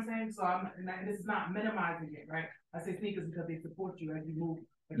 You know what I'm saying? So this is not minimizing it, right? I say sneakers because they support you as you move,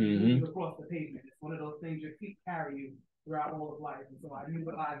 across the pavement. It's one of those things your feet carry you throughout all of life. And so I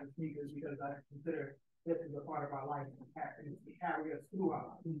utilize the sneakers because I consider this is a part of our life and carry us through our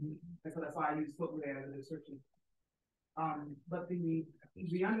life. And so that's why I use footwear as a description. But the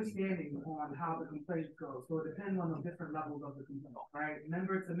understanding on how the complaint goes, so it depends on the different levels of the complaint, right?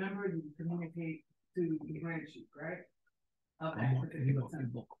 Member to member, you communicate to the grand chief, right? But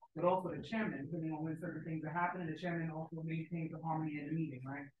also the chairman, depending on when certain things are happening, the chairman also maintains the harmony in the meeting,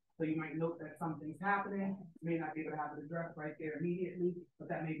 right? So you might note that something's happening, you may not be able to have it addressed right there immediately, but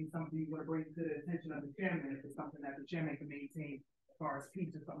that may be something you want to bring to the attention of the chairman if it's something that the chairman can maintain as far as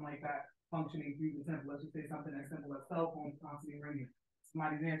peace or something like that, functioning through the temple. Let's just say something as simple as cell phones constantly ringing,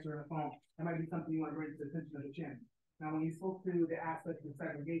 somebody's answering the phone. That might be something you want to bring to the attention of the chairman. Now, when you spoke to the aspect of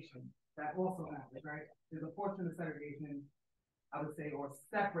segregation, that also happens, right? There's a portion of segregation, I would say, or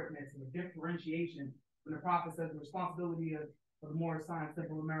separateness or differentiation when the prophet says the responsibility of the Moorish Science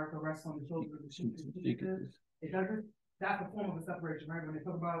Temple of America rests on the shoulders of the chief. It doesn't. that's a form of a separation, right? When they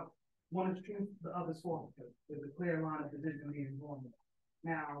talk about one is truth, the other is false. There's a clear line of division being drawn.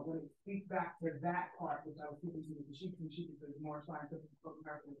 Now, when it speaks back to that part, which I was speaking to the sheep and sheep, is more scientific book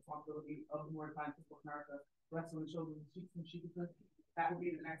American responsibility of more scientific book America, wrestling children, sheep and sheep, that would be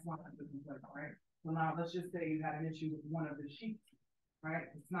the next one, right? So now let's just say you had an issue with one of the sheep, right?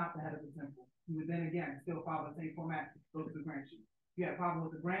 It's not the head of the temple. You would then again still follow the same format, go to the branch sheep. If you had a problem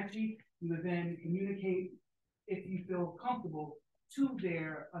with the branch sheep, you would then communicate, if you feel comfortable, to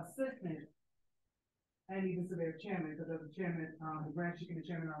their assistant and even to their chairman, because as the chairman, the branch sheep and the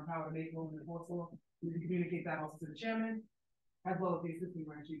chairman are empowered to make rules and enforce law. You can communicate that also to the chairman, as well as the assistant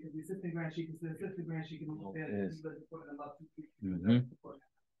branch sheep, because the assistant branch sheep is the assistant branch sheep can look at it,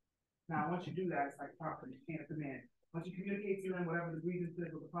 Now, once you do that, it's like property, you can't demand. Once you communicate to them whatever the grievances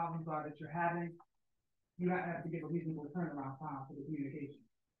or the problems are that you're having, you have to give a reasonable turnaround time for the communication.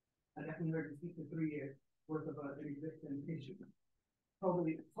 I definitely heard you speak to 3 years worth of an existing issue.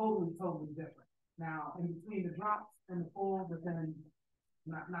 Totally different. Now, in between the drops and the fall, but then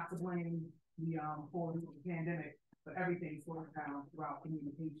not to blame the fall of the pandemic, but everything slowed down throughout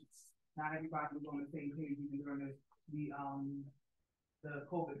communications. Not everybody was on the same page even during the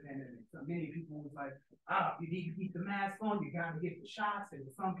COVID pandemic. So many people was like, you need to keep the mask on, you gotta get the shots. There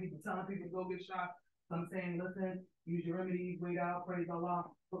were some people telling people to go get shots, some saying, listen, use your remedies, wait out, praise Allah.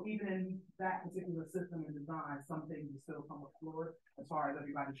 But even in that particular system and design, some things are still somewhat flawed as far as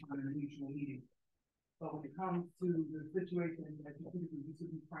everybody trying to mutual meeting. But when it comes to the situation that you should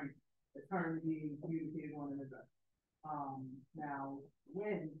be frank, the terms being communicated on and addressed. Now,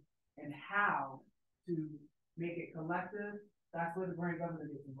 when and how to make it collective, that's where the grand governor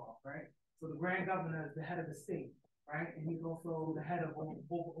gets involved, right? So the grand governor is the head of the state, right? And he's also the head of all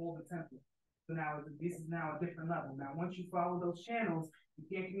the temples. So now this is now a different level. Now, once you follow those channels, you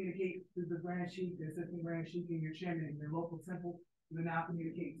can't communicate to the grand sheik, the assistant grand sheik, and your chairman in your local temple. You now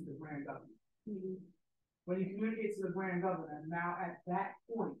communicate to the grand governor. Mm-hmm. When you communicate to the grand governor, now at that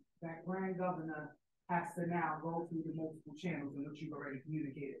point, that grand governor has to now go through the multiple channels in which you've already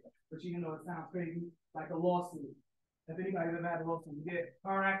communicated. But even though it sounds crazy, like a lawsuit. If anybody's ever had a lawsuit, you get a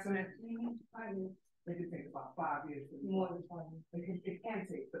car accident, it can take about 5 years. More than 5 years. It can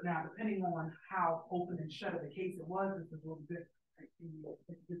take, but now depending on how open and shut of the case it was, it's a little bit,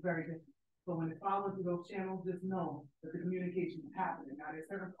 it's very different. So when it follows through those channels, just know that the communication is happening. Now there's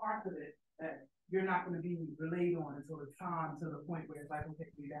certain parts of it that you're not going to be relayed on until the time to the point where it's like, okay,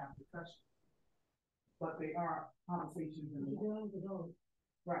 we have discussion. But they are conversations in the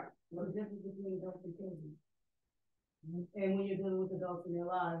right. What the difference between adults and children? And when you're dealing with adults in their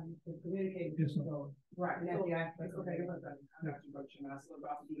lives, to communicate with adults. Right. And that's the aspect. Okay, I got you, Brother Chairman. I still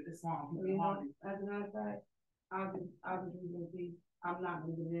about to do it this long. As a matter of fact, I'm not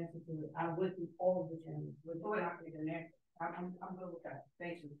going to give an answer to it. I went through all of the channels. I'm good with that.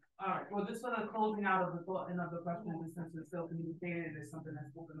 Thank you. All right. Well, just for the closing out of the thought and of the question, in the sense of still communicating, there's something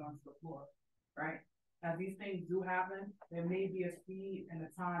that's moving onto the floor, right? As these things do happen, there may be a speed and a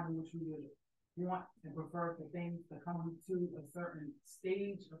time in which we would want and prefer for things to come to a certain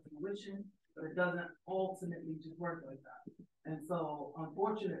stage of fruition, but it doesn't ultimately just work like that. And so,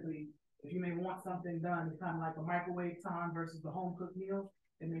 unfortunately, if you may want something done, it's kind of like a microwave time versus the home cooked meal.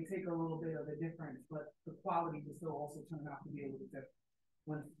 It may take a little bit of a difference, but the quality will still also turn out to be a little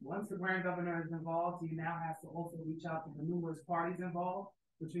different. Once the grand governor is involved, he now has to also reach out to the numerous parties involved,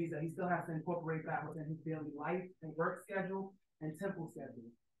 which means that he still has to incorporate that within his daily life and work schedule and temple schedule.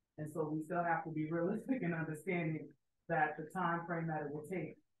 And so we still have to be realistic in understanding that the time frame that it will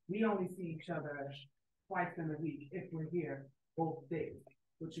take. We only see each other twice in a week if we're here both days,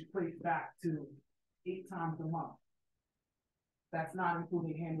 which equates back to 8 times a month. That's not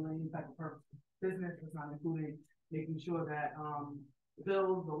including handling any type of business. It's not including making sure that the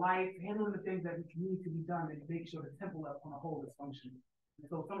bills, the lights, handling the things that need to be done and make sure the temple on a whole is functioning. And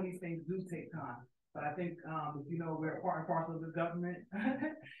so some of these things do take time. But I think if you know we're part and parcel of the government,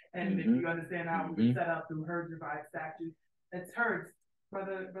 and if you understand how we set up through Herskovitz statute, it's Herz.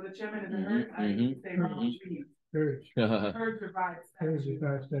 Brother Chairman, is it Herz? I need to say Herskovitz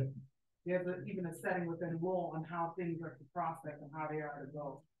statute. There's even a setting within law on how things are to process and how they are to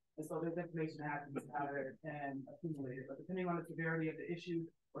go. And so there's information that has to be gathered and accumulated. But depending on the severity of the issue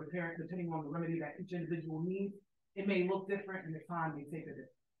or depending on the remedy that each individual needs, it may look different and the time may take a different.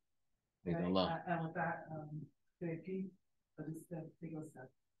 And with that, JP, I'll just take a step.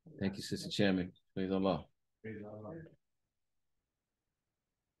 Thank you, Sister Chairman. Praise Allah. Praise Allah.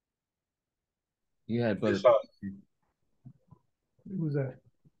 You had brother. Who was that?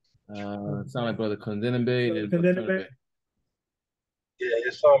 Sound like brother Condenabay. Yeah,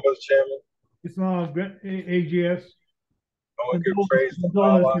 it's on, Brother Chairman. It's on AGS. want to give praise to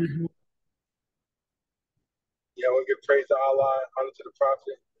Allah. Yeah, I want to give praise to Allah, honor to the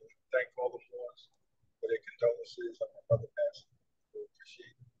Prophet, and thank all the Moors for their condolences on my brother passing. We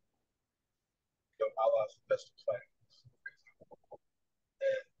appreciate it. Allah's the best of plans.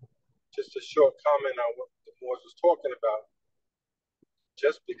 And just a short comment on what the Moors was talking about.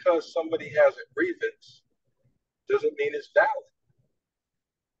 Just because somebody has a grievance doesn't mean it's valid.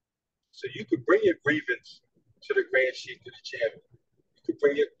 So you could bring your grievance to the Grand Sheikh, to the chairman. You could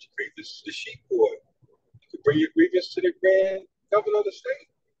bring your grievance to the Sheikh Board. You could bring your grievance to the Grand Governor of the state.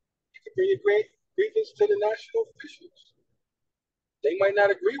 You could bring your grievance to the national officials. They might not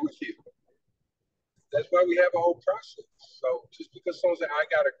agree with you. That's why we have a whole process. So just because someone says, I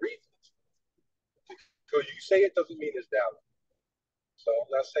got a grievance, because you say it doesn't mean it's valid. So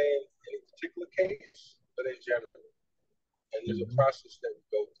I'm not saying any particular case, but in general. And there's a process that we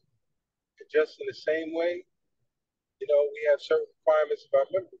go through. And just in the same way, we have certain requirements of our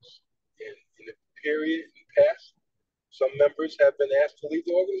members. In the period in the past, some members have been asked to leave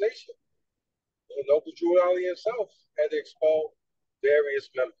the organization. Noble Drew Ali himself had to expel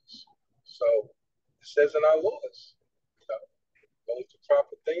various members. So it says in our laws, going through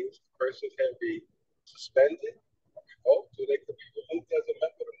proper things, the person can be suspended, revoked, or they could be removed as a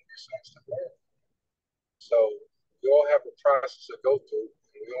member of the Moorish. So we all have a process to go through,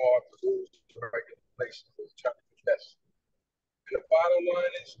 and we all have the rules and regulations that we're trying to do best. And the bottom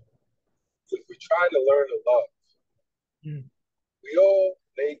line is, if we try to learn to love, we all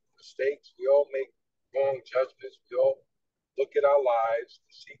make mistakes, we all make wrong judgments, we all look at our lives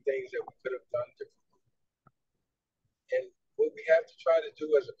and see things that we could have done differently. And what we have to try to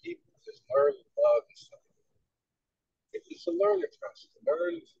do as a people is learn to love and stuff. It's a learning process.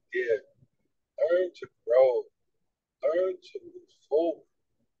 Learn to forgive, learn to grow, learn to move forward.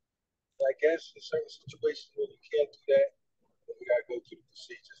 And I guess in certain situations when you can't do that, then we gotta go through the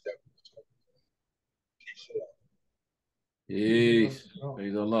procedures that we were talking about. Peace and love. Peace.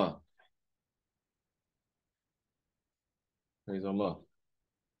 Praise Allah. Praise Allah.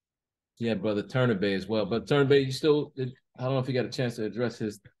 Yeah, brother Turner Bay as well. But Turner Bay, you still, I don't know if you got a chance to address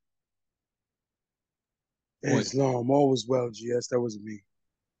his point. Islam, always well, GS. That was me.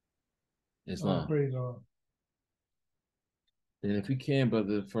 Islam. Praise Allah. And if you can,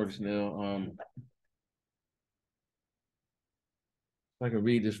 brother, first now, if I can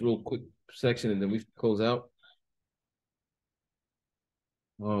read this real quick section and then we close out.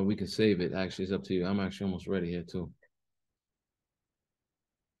 Oh, we can save it. Actually, it's up to you. I'm actually almost ready here too.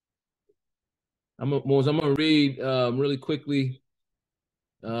 I'm gonna read really quickly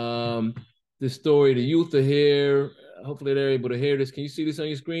this story. The youth are here. Hopefully they're able to hear this. Can you see this on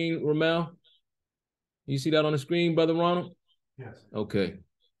your screen, Ramel? You see that on the screen, Brother Ronald? Yes. Okay.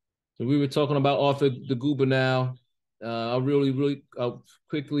 So we were talking about Arthur the Goober now. I'll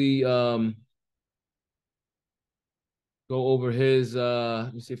quickly go over his,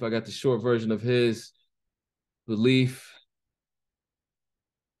 let me see if I got the short version of his belief.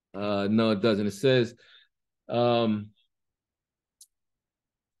 No, it doesn't. It says, but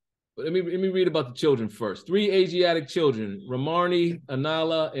let me read about the children first. 3 Asiatic children, Ramarni,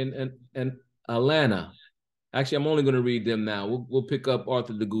 Anala, and Alana. Actually, I'm only going to read them now. We'll pick up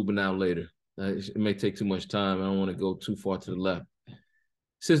Arthur the Goober now later. It may take too much time. I don't want to go too far to the left. It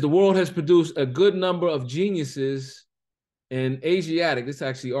says the world has produced a good number of geniuses in Asiatic. This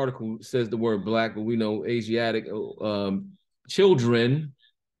actually article says the word black, but we know Asiatic children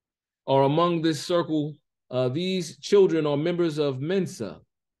are among this circle. These children are members of Mensa,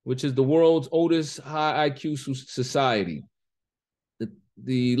 which is the world's oldest high IQ society.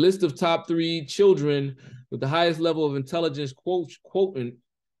 The list of top 3 children with the highest level of intelligence quotient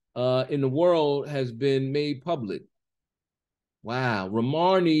in the world has been made public. Wow.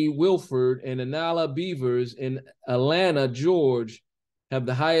 Ramarni Wilford and Anala Beavers in Atlanta, George, have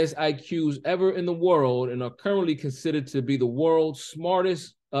the highest IQs ever in the world and are currently considered to be the world's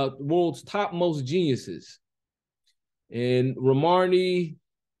smartest, world's topmost geniuses. And Ramarni, I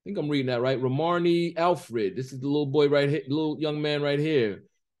think I'm reading that right. Ramarni Alfred. This is the little boy right here, little young man right here.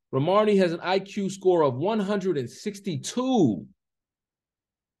 Ramarni has an IQ score of 162.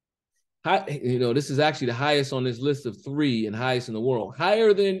 This is actually the highest on this list of 3 and highest in the world.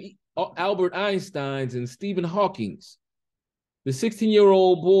 Higher than Albert Einstein's and Stephen Hawking's. The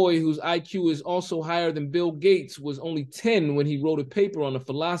 16-year-old boy whose IQ is also higher than Bill Gates was only 10 when he wrote a paper on the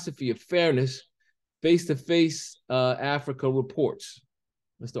philosophy of fairness, Face-to-Face Africa Reports.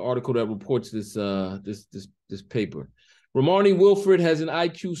 That's the article that reports this paper. Ramarni Wilfred has an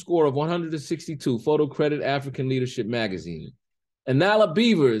IQ score of 162, Photo Credit African Leadership Magazine. Anala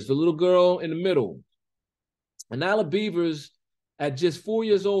Beavers, the little girl in the middle, Anala Beavers, at just 4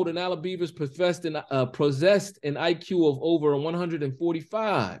 years old, Anala Beavers possessed an IQ of over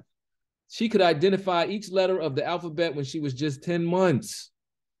 145. She could identify each letter of the alphabet when she was just 10 months.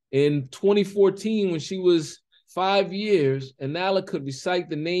 In 2014, when she was 5 years, Anala could recite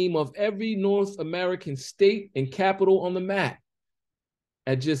the name of every North American state and capital on the map.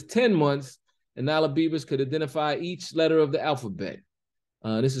 At just 10 months, Anala Beavers could identify each letter of the alphabet.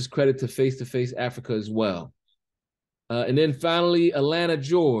 This is credit to Face to Face Africa as well. And then finally, Atlanta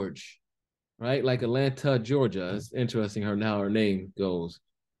George, right? Like Atlanta, Georgia. It's interesting how her name goes.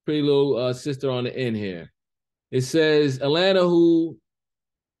 Pretty little sister on the end here. It says Atlanta, who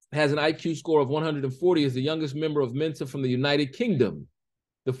has an IQ score of 140, is the youngest member of Mensa from the United Kingdom.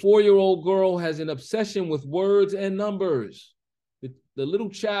 The 4-year-old girl has an obsession with words and numbers. The little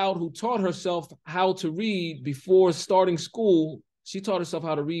child who taught herself how to read before starting school, she taught herself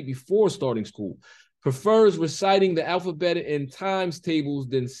how to read before starting school, prefers reciting the alphabet in times tables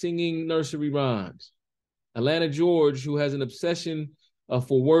than singing nursery rhymes. Atlanta George, who has an obsession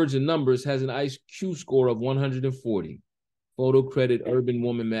for words and numbers, has an IQ score of 140. Photo credit Urban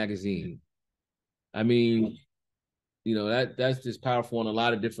Woman magazine. I mean, you know, that's just powerful on a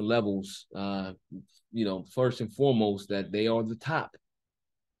lot of different levels. You know, first and foremost, that they are the top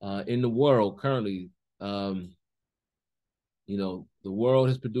in the world currently. You know, the world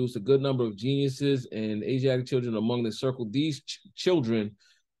has produced a good number of geniuses, and Asiatic children among the circle. These children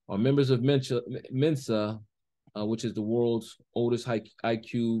are members of Mensa, which is the world's oldest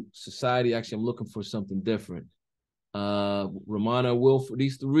IQ society. Actually, I'm looking for something different. Ramana, Wilford,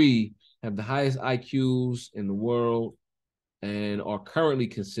 these three have the highest IQs in the world and are currently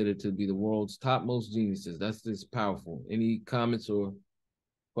considered to be the world's topmost geniuses. That's just powerful. Any comments or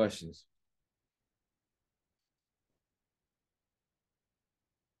questions?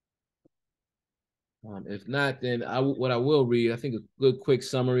 If not, then what I will read, I think a good quick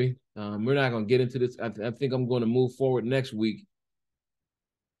summary. We're not going to get into this. I think I'm going to move forward next week.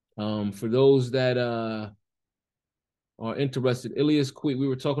 For those that are interested, Ilias Qui, we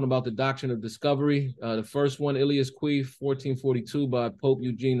were talking about the doctrine of discovery. The first one, Ilias Qui, 1442 by Pope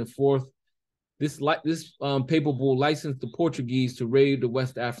Eugene IV. This papal bull licensed the Portuguese to raid the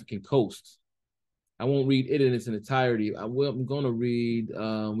West African coast. I won't read it in its entirety. I'm going to read,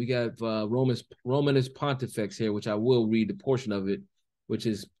 we got Romanus Pontifex here, which I will read the portion of it, which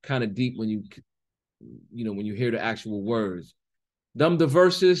is kind of deep when when you hear the actual words. Dum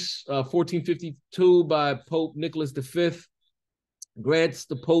Diversis, 1452 by Pope Nicholas V, grant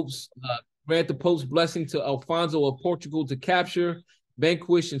the Pope's blessing to Alfonso of Portugal to capture,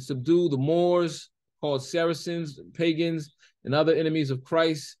 vanquish, and subdue the Moors, called Saracens, pagans, and other enemies of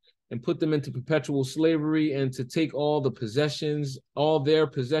Christ, and put them into perpetual slavery, and to take all their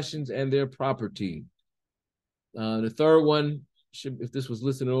possessions and their property. The third one, if this was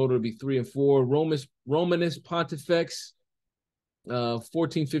listed in order, would be 3 and 4. Romanus Pontifex,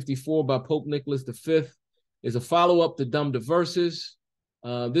 1454 by Pope Nicholas V, is a follow-up to Dum Diversis.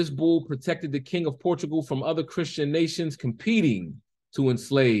 This bull protected the King of Portugal from other Christian nations competing to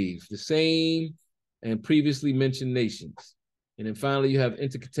enslave the same and previously mentioned nations. And then finally, you have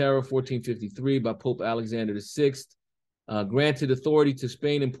Intercatera 1453 by Pope Alexander VI, granted authority to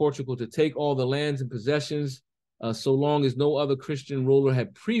Spain and Portugal to take all the lands and possessions so long as no other Christian ruler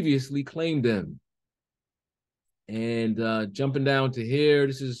had previously claimed them. And jumping down to here,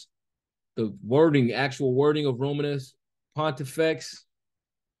 this is the actual wording of Romanus Pontifex.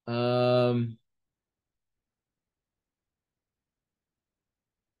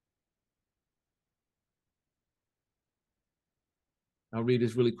 I'll read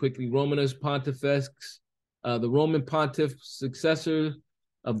this really quickly. Romanus Pontifex, the Roman pontiff, successor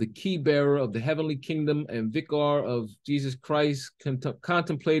of the key bearer of the heavenly kingdom and vicar of Jesus Christ,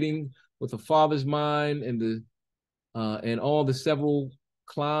 contemplating with the Father's mind and all the several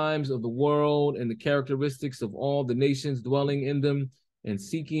climes of the world and the characteristics of all the nations dwelling in them, and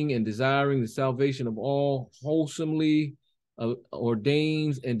seeking and desiring the salvation of all, wholesomely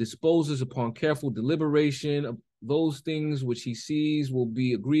ordains and disposes upon careful deliberation of those things which he sees will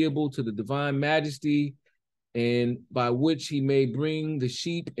be agreeable to the divine majesty, and by which he may bring the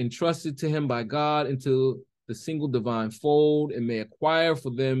sheep entrusted to him by God into the single divine fold, and may acquire for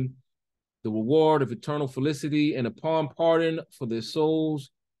them the reward of eternal felicity, and upon pardon for their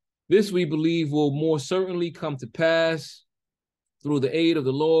souls. This we believe will more certainly come to pass through the aid of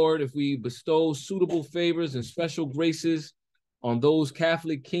the Lord, if we bestow suitable favors and special graces on those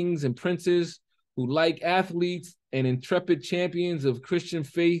Catholic kings and princes who, like athletes and intrepid champions of Christian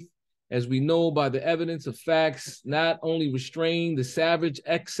faith, as we know by the evidence of facts, not only restrain the savage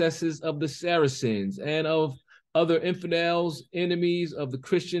excesses of the Saracens and of other infidels, enemies of the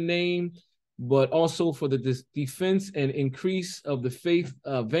Christian name, but also for the defense and increase of the faith,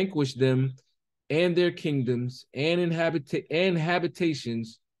 vanquish them and their kingdoms and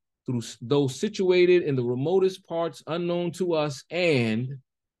habitations through those situated in the remotest parts unknown to us. And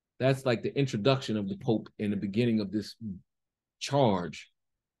that's like the introduction of the Pope in the beginning of this charge.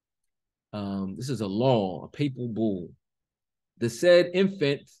 This is a law, a papal bull. The said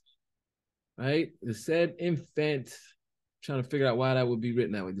infant, right? The said infant, I'm trying to figure out why that would be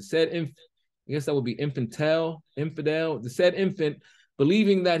written that way. The said infant, I guess that would be infidel. The said infant,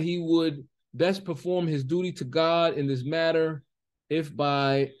 believing that he would best perform his duty to God in this matter, if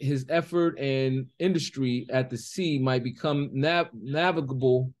by his effort and industry at the sea might become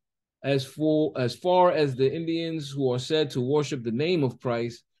navigable as far as the Indians who are said to worship the name of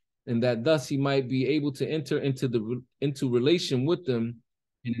Christ, and that thus he might be able to enter into relation with them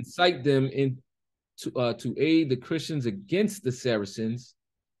and incite them to aid the Christians against the Saracens,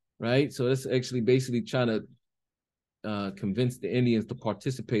 right? So that's actually basically trying to convince the Indians to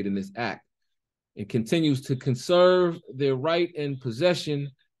participate in this act. It continues to conserve their right and possession,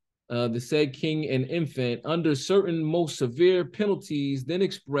 the said king and infant, under certain most severe penalties then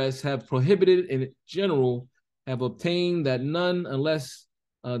expressed, have prohibited in general, have obtained that none, unless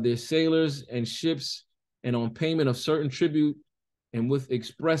their sailors and ships, and on payment of certain tribute, and with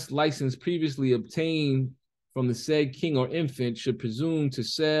express license previously obtained from the said king or infant, should presume to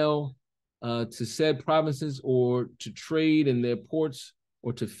sail to said provinces, or to trade in their ports,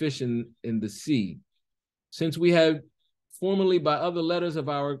 or to fish in the sea. Since we have formerly by other letters of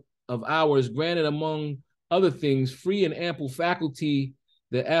ours granted, among other things, free and ample faculty,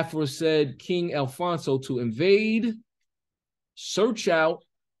 the aforesaid King Alfonso to invade, search out,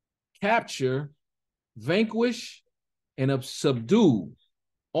 capture, vanquish, and subdue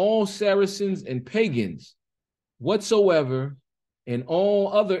all Saracens and pagans whatsoever, and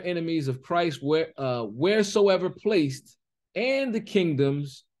all other enemies of Christ wheresoever placed, and the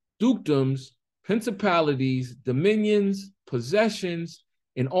kingdoms, dukedoms, principalities, dominions, possessions,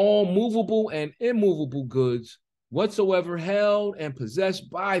 and all movable and immovable goods whatsoever held and possessed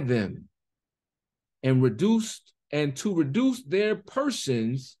by them, and to reduce their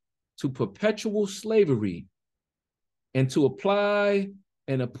persons to perpetual slavery, and to apply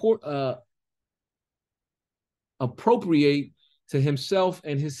and appropriate to himself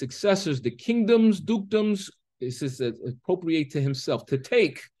and his successors the kingdoms, dukedoms. It says appropriate to himself,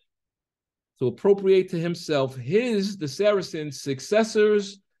 to appropriate to himself the Saracens'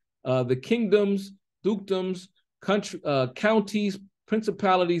 successors, the kingdoms, dukedoms, counties,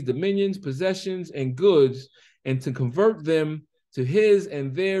 principalities, dominions, possessions, and goods, and to convert them to his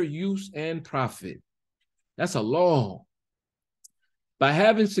and their use and profit. That's a law. By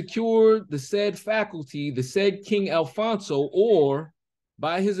having secured the said faculty, the said King Alfonso, or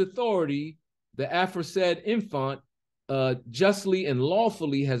by his authority, the aforesaid infant, justly and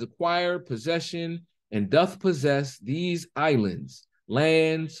lawfully has acquired possession and doth possess these islands,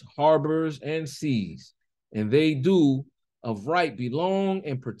 lands, harbors, and seas, and they do of right belong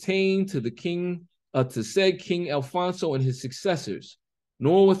and pertain to the king, to said King Alfonso and his successors,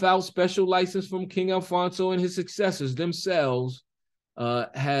 nor without special license from King Alfonso and his successors themselves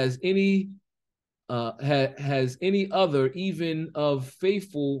has any other, even of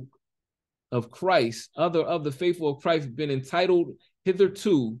faithful of Christ, other of the faithful of Christ, been entitled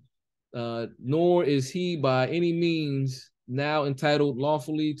hitherto, nor is he by any means now entitled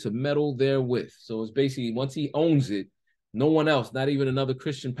lawfully to meddle therewith. So it's basically, once he owns it, no one else, not even another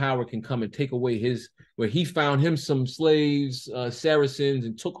Christian power, can come and take away where he found him some slaves, Saracens,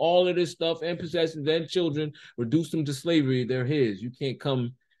 and took all of this stuff and possessions and children, reduced them to slavery. They're his. You can't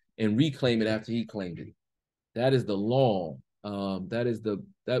come and reclaim it after he claimed it. That is the law.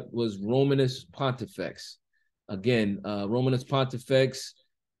 That was Romanus Pontifex. Again, Romanus Pontifex,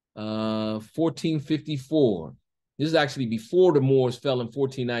 1454. This is actually before the Moors fell in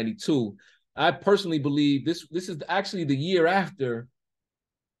 1492. I personally believe this is actually the year after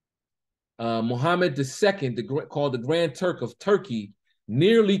Muhammad II, called the Grand Turk of Turkey,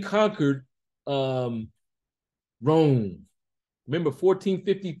 nearly conquered Rome. Remember,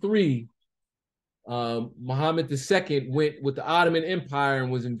 1453, Muhammad II went with the Ottoman Empire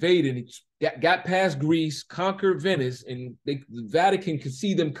and was invaded. He got past Greece, conquered Venice, and the Vatican could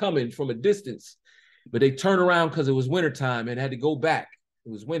see them coming from a distance. But they turned around because it was wintertime and had to go back.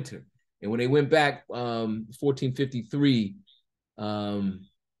 It was winter. And when they went back, 1453,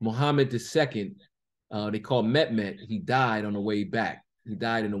 Muhammad II, they called Mehmet, he died on the way back. He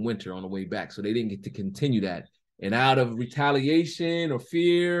died in the winter on the way back. So they didn't get to continue that. And out of retaliation or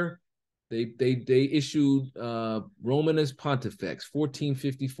fear, They issued Romanus Pontifex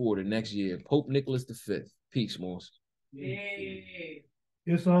 1454 the next year. Pope Nicholas V. Peace, Moss. Yay.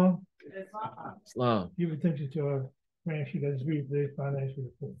 Islam. Islam. Give attention to our man sheet that's read the financial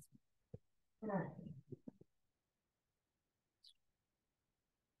report.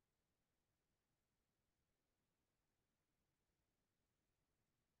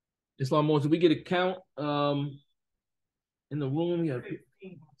 Islam Moss, did we get a count in the room? Yeah,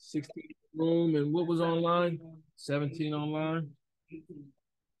 16 room, and what was online? 17 online,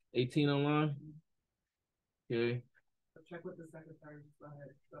 18 online. Okay. Check with the secretary. Go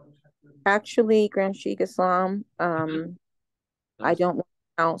ahead. Double check. Actually, Grand Sheikh Islam, I don't want to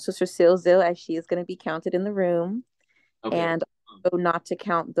count Sister Silzil as she is going to be counted in the room. Okay. And also not to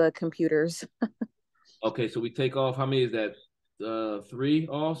count the computers. Okay, so we take off, how many is that? 3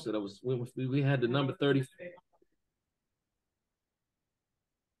 off, so that was, we had the number 30.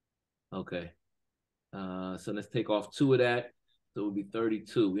 Okay. So let's take off 2 of that. So it would be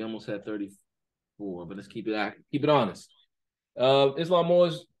 32. We almost had 34, but let's keep it honest. Islam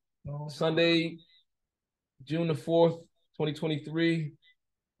Moore's Sunday, June the 4th, 2023.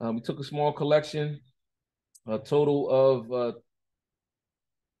 We took a small collection, a total of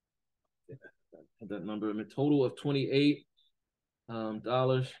that number, a total of $28,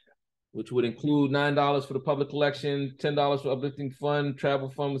 which would include $9 for the public collection, $10 for uplifting fund, travel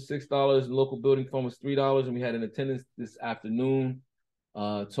fund was $6, and local building fund was $3, and we had an attendance this afternoon,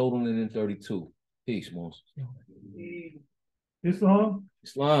 totaling in 32. Peace, Moss. Islam.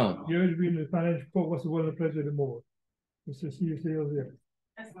 You're reading the financial report. What's the will and pleasure of the board? Mr. there.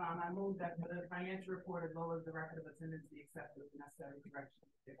 Islam, I move that the financial report as well as the record of attendance be accepted with necessary corrections.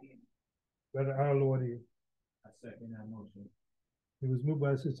 Brother our Lord is. I second that motion. It was moved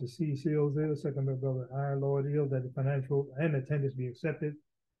by Sister C. Seals, second by Brother our Lord is, that the financial and attendance be accepted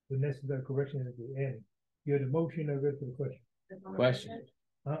with necessary correction at the end. You have the motion. I read for the question. Question.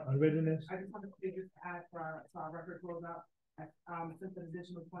 Unreadiness. I just want to just add for our record closeout. Since an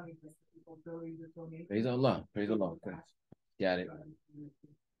additional 20 people still use it. Praise Allah. Praise Allah. Got it.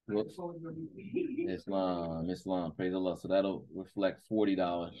 Islam. Praise Allah. So that'll reflect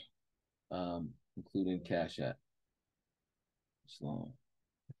 $40, including Cash App. Islam.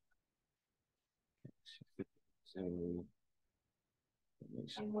 So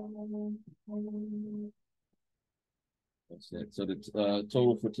that's it. So the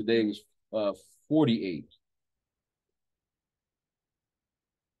total for today was 48.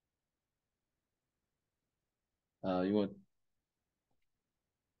 You want to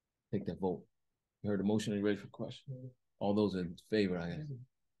take that vote? You heard the motion. Are you ready for the question? All those in favor, I guess.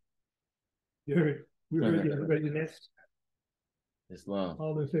 You heard. We heard the readiness. Islam.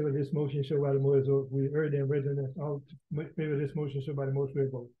 All in favor of this motion, show by the most vote. We heard the readiness. All in favor of this motion, show by the most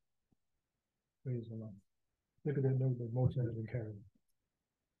vote. Praise the Lord. Look at that note. The motion has been carried.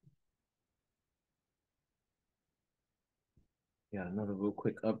 Yeah, another real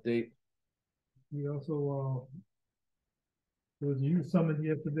quick update. We also there was a youth summit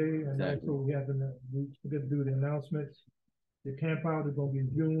yesterday, and also we have we forget to do the announcements. The camp out is going to be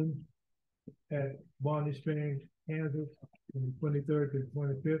in June at Barney Springs, Kansas, from the 23rd to the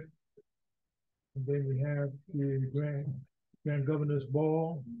 25th. And then we have the Grand Governor's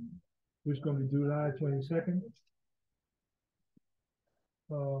Ball, which is going to be July 22nd,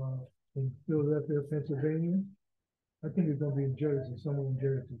 in Philadelphia, Pennsylvania. I think it's going to be in Jersey, somewhere in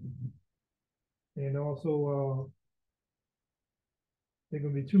Jersey. And also, there are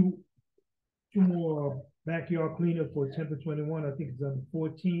going to be two more backyard cleanup for Temple 21. I think it's on the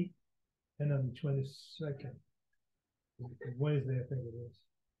 14th and on the 22nd. Wednesday, I think it is.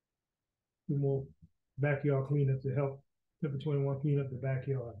 2 more backyard cleanup to help Temple 21 clean up the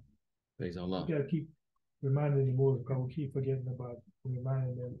backyard. Praise Allah. You got to keep reminding them more because we keep forgetting about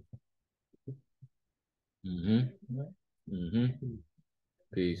reminding them.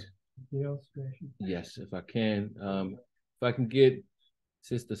 Peace. Anything else? Yes, if I can. If I can get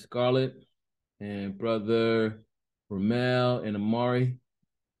Sister Scarlett and Brother Ramel and Amari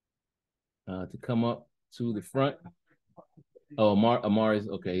to come up to the front. Oh, Amari's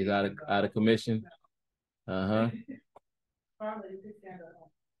okay. He's out of commission. You can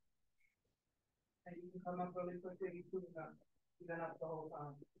come up really quickly. You've been up the whole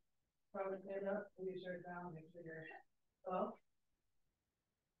time. Probably stand up, put your shirt down, make sure you're up.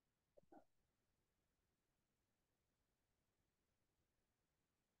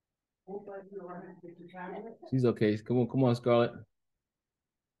 She's okay. Come on, Scarlett.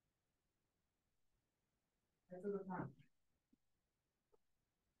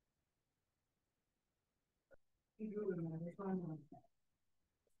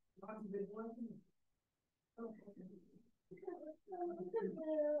 I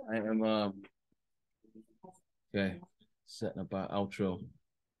am okay, setting up our outro.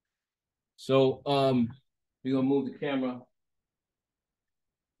 So we're gonna move the camera.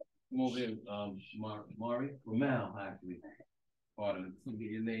 Come over here, Mari, Ramel, actually. Pardon me. Let me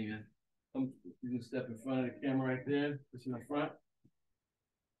get your name in. You can step in front of the camera right there. Push in the front.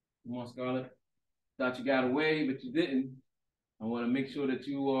 Come on, Scarlett. Thought you got away, but you didn't. I want to make sure that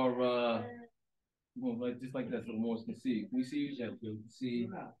you are just like that so the more can see. Can we see you? Yeah, we can see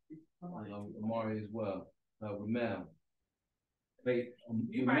Amari as well. Ramel. Wait,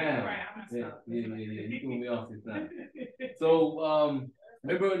 Ramel. Yeah. You threw me off this time. So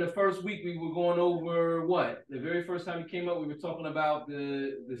remember in the first week we were going over what? The very first time you came up, we were talking about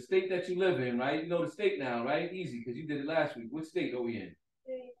the state that you live in, right? You know the state now, right? Easy, because you did it last week. What state are we in?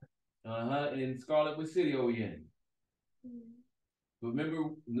 And Scarlett, what city are we in?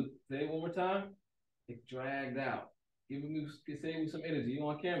 Remember, say it one more time. It dragged out. Say it with some energy. You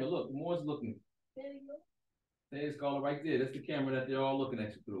on camera. Look, Moore's looking. Say it, Scarlett, right there. That's the camera that they're all looking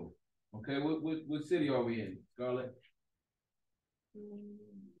at you through. Okay, what city are we in, Scarlett?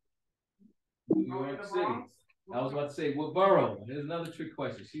 New York City. I was about to say, what borough? Here's another trick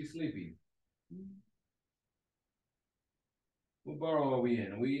question. She's sleepy. What borough are we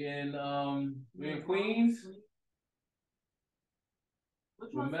in? Are we in we're in Queens?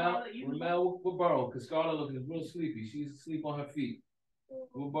 Ramel, what borough? Because Scarlett looking real sleepy. She's asleep on her feet.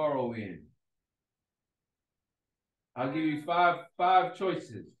 What borough are we in? I'll give you five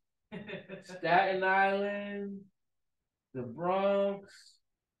choices. Staten Island, the Bronx,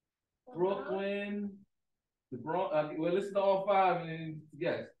 Brooklyn, the Bronx. Well, listen to all five and then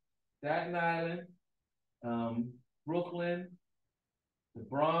guess. Staten Island, Brooklyn, the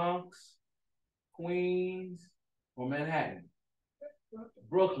Bronx, Queens, or Manhattan.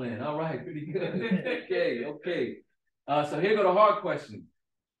 Brooklyn. All right, pretty good. Okay. So here go the hard question.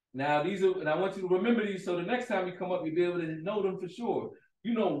 Now and I want you to remember these so the next time you come up, you'll be able to know them for sure.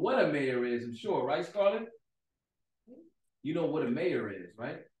 You know what a mayor is, I'm sure, right, Scarlett? You know what a mayor is,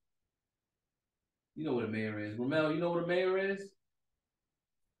 right? You know what a mayor is. Ramel, you know what a mayor is?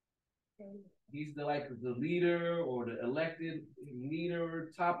 He's the leader or the elected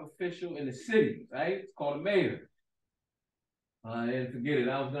leader, top official in the city, right? It's called a mayor. And forget it.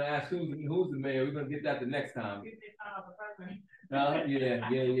 I was going to ask who's the mayor. We're going to get that the next time. Yeah.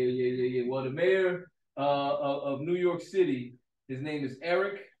 Well, the mayor of New York City, his name is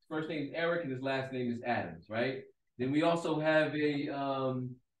Eric. His first name is Eric, and his last name is Adams, right? Then we also have a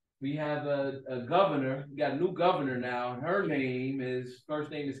governor. We got a new governor now. First name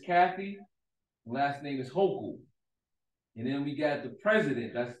is Kathy, last name is Hochul. And then we got the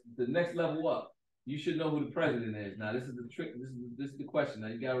president. That's the next level up. You should know who the president is. Now, this is the trick. This is the question. Now,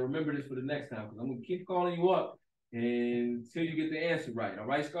 you got to remember this for the next time because I'm going to keep calling you up until you get the answer right. All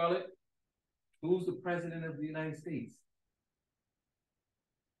right, Scarlett? Who's the president of the United States?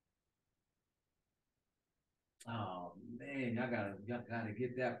 Oh, man, y'all gotta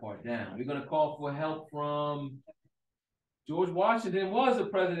get that part down. We're going to call for help from George Washington was the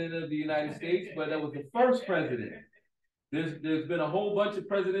president of the United States, but that was the first president. There's been a whole bunch of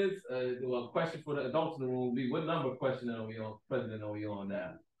presidents. Well, question for the adults in the room will be, what number president are we on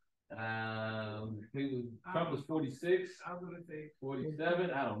now? Trump was 46. I was going to say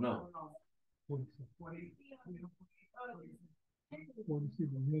 47. I don't know. 46.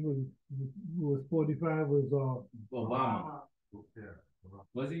 Remember, who was 45 was Obama.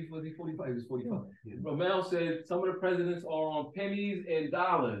 Was he 45? He was 45. Yeah. Ramel said some of the presidents are on pennies and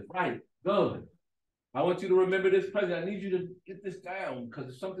dollars. Right. Good. I want you to remember this president. I need you to get this down because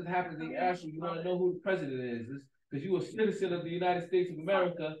if something happens, they ask you, you want to know who the president is. Because you're a citizen of the United States of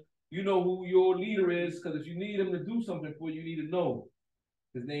America. You know who your leader is because if you need him to do something for you, you need to know.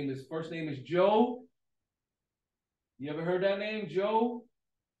 His first name is Joe. You ever heard that name, Joe?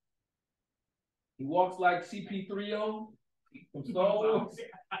 He walks like CP3O from Star Wars.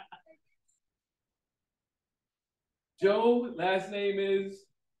 Joe, last name is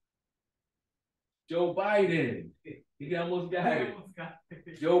Joe Biden. He almost got it.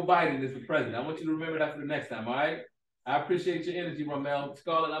 Joe Biden is the president. I want you to remember that for the next time, all right? I appreciate your energy, Ramel.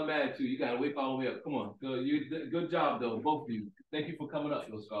 Scarlett, I'm mad too. You got to wake all the way up. Come on. Good job, though, both of you. Thank you for coming up,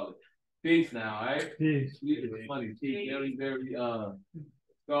 though, Scarlett. Peace now, all right? Peace. It's funny. Very, very,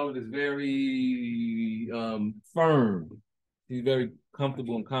 Scarlett is very firm. He's very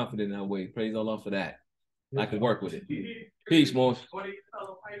comfortable and confident in that way. Praise Allah for that. I can work with it. Peace, Morse.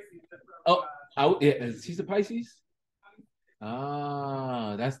 She's a Pisces?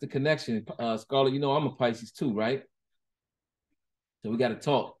 Ah, that's the connection. Scarlett, you know I'm a Pisces too, right? So we got to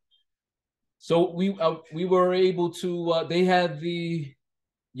talk. So we were able to. They had the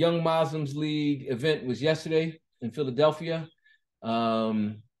Young Muslims League event was yesterday in Philadelphia.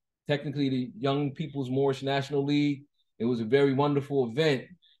 Technically, the Young People's Moorish National League. It was a very wonderful event.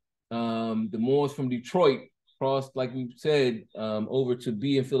 The Moors from Detroit crossed, like we said, over to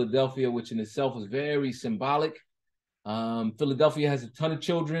be in Philadelphia, which in itself was very symbolic. Philadelphia has a ton of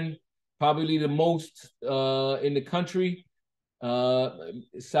children, probably the most in the country,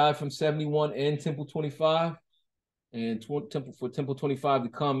 aside from 71 and Temple 25. And Temple 25 to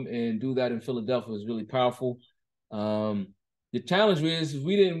come and do that in Philadelphia is really powerful. The challenge is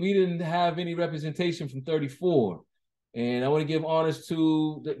we didn't have any representation from 34. And I want to give honors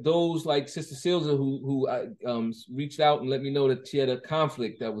to those like Sister Silza who reached out and let me know that she had a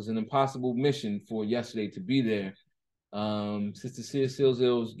conflict that was an impossible mission for yesterday to be there. Sister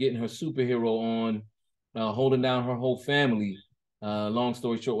Silza was getting her superhero on, holding down her whole family. Long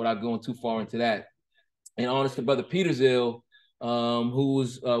story short, without going too far into that. And honors to Brother Petersill, who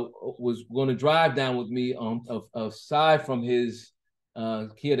was going to drive down with me aside from his,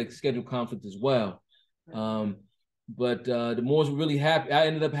 he had a scheduled conflict as well. But the Moors were really happy. I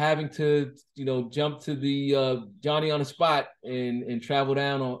ended up having to, jump to the Johnny on the spot and travel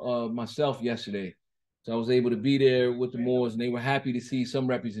down on myself yesterday. So I was able to be there with the Moors, and they were happy to see some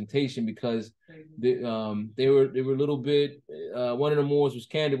representation because they were a little bit. One of the Moors was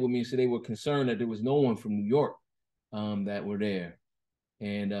candid with me, so they were concerned that there was no one from New York that were there.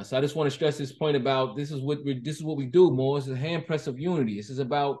 And so I just want to stress this point about this is what we do, Moors. It's a hand press of unity. This is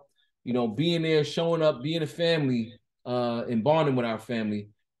about being there, showing up, being a family, and bonding with our family.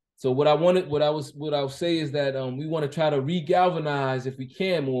 So what I'll say is that we want to try to re-galvanize, if we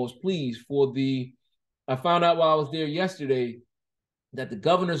can, Moors, please, for the. I found out while I was there yesterday that the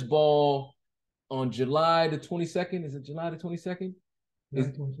governor's ball on July the 22nd, is it July the 22nd?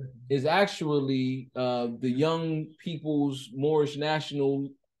 Is actually the Young People's Moorish National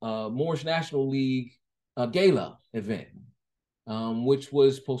League gala event, which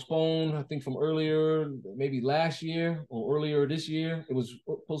was postponed, I think, from earlier, maybe last year or earlier this year. It was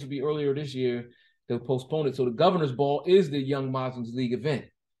supposed to be earlier this year. They postponed it. So the governor's ball is the Young Muslims League event.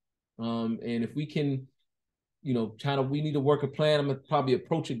 And if we can, we need to work a plan. I'm going to probably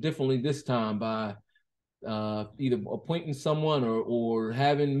approach it differently this time by either appointing someone or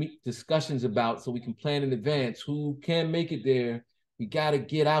having discussions about, so we can plan in advance who can make it there. We got to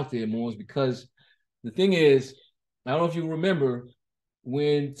get out there, Moors, because the thing is, I don't know if you remember,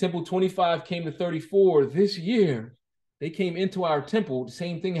 when Temple 25 came to 34 this year, they came into our temple, the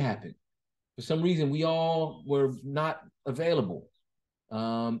same thing happened. For some reason, we all were not available.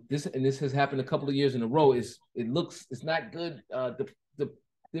 This has happened a couple of years in a row. It's not good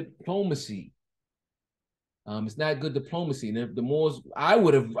diplomacy. It's not good diplomacy. And if the Moors, I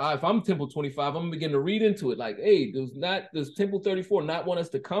would have, if I'm Temple 25, I'm beginning to read into it like, hey, does Temple 34 not want us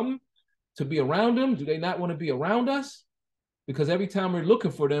to come to be around them? Do they not want to be around us? Because every time we're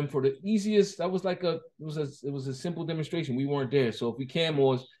looking for them for the easiest, that was like it was a simple demonstration. We weren't there. So if we can,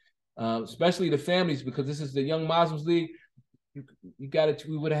 Moors, especially the families, because this is the Young Muslims League,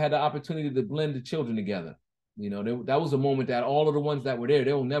 we would have had the opportunity to blend the children together. That was a moment that all of the ones that were there,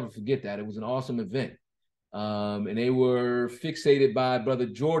 they will never forget that. It was an awesome event. And they were fixated by Brother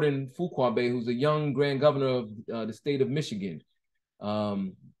Jordan Fuquabe, who's a young Grand Governor of the state of Michigan.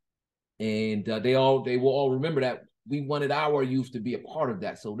 And they will all remember that we wanted our youth to be a part of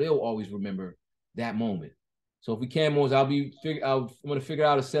that. So they'll always remember that moment. So if we can, Moors, I'm going to figure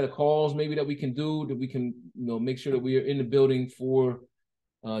out a set of calls maybe that we can do, that we can, make sure that we are in the building for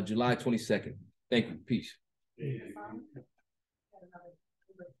July 22nd. Thank you. Peace.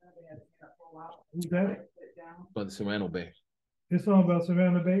 Who's that? Brother Serrano Bay. It's all about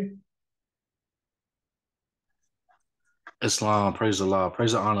Serrano Bay. Islam, praise Allah.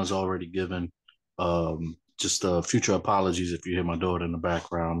 Praise and honor is already given. Just future apologies if you hear my daughter in the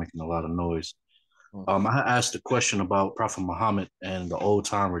background making a lot of noise. I asked a question about Prophet Muhammad and the old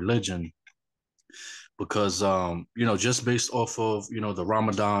time religion because, just based off of, the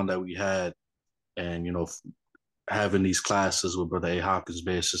Ramadan that we had and, having these classes with Brother A. Hopkins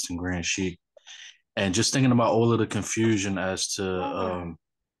Bay, Assistant Grand Sheikh, and just thinking about all of the confusion as to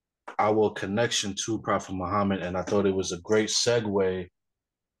our connection to Prophet Muhammad. And I thought it was a great segue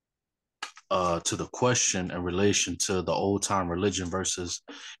to the question in relation to the old time religion versus,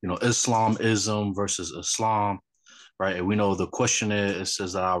 Islamism versus Islam, right? And we know the questionnaire, it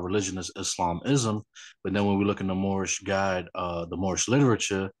says that our religion is Islamism, but then when we look in the Moorish guide, the Moorish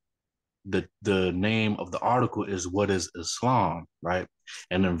literature, the name of the article is what is Islam, right?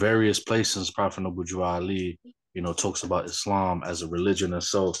 And in various places, Prophet Noble Drew Ali, talks about Islam as a religion. And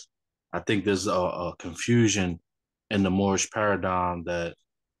so I think there's a confusion in the Moorish paradigm that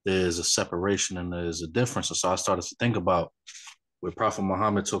there's a separation and there's a difference. And so I started to think about where Prophet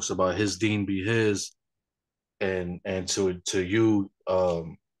Muhammad talks about his deen be his, and to you,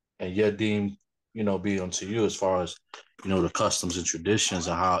 and your deen, you know, be unto you, as far as, you know, the customs and traditions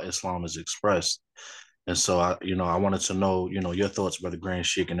and how Islam is expressed. And so I wanted to know, you know, your thoughts, Brother Grand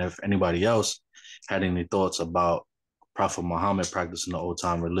Sheik, and if anybody else had any thoughts about Prophet Muhammad practicing the old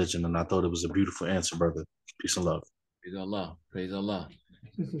time religion. And I thought it was a beautiful answer, brother. Peace and love. Praise Allah. Praise Allah.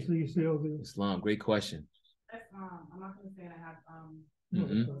 Sister C, Sylvia. Islam, great question. I'm not going to say I have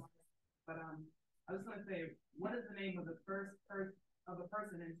but I was going to say, what is the name of the first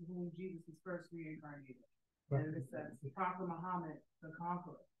person into whom Jesus was first reincarnated? And it says Prophet Muhammad, the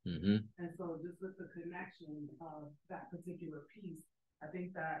conqueror. And so just with the connection of that particular piece, I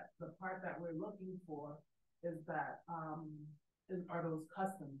think that the part that we're looking for is that are those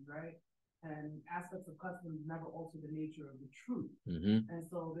customs, right? And aspects of customs never alter the nature of the truth. And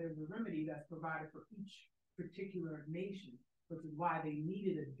so there's a remedy that's provided for each particular nation, which is why they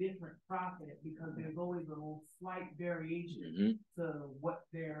needed a different prophet, because there's always a little slight variation to what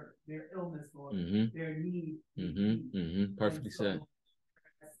their illness or their need. Perfectly said.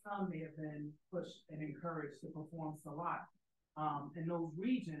 Some may have been pushed and encouraged to perform salat in those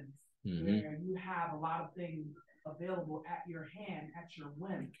regions where you have a lot of things available at your hand, at your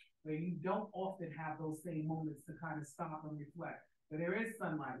whim, where you don't often have those same moments to kind of stop and reflect. Where there is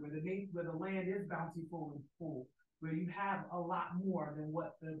sunlight, where the land is bountiful and full, where you have a lot more than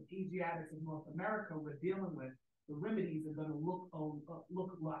what the Asiatics of North America were dealing with. The remedies are going to look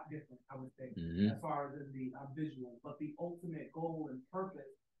a lot different, I would say, as far as in the visual. But the ultimate goal and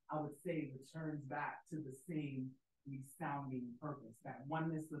purpose, I would say, returns back to the same resounding purpose, that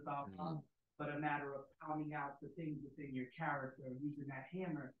oneness without but a matter of pounding out the things within your character, using that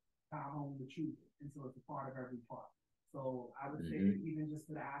hammer to home the truth. And so it's a part of every part. So I would say that even just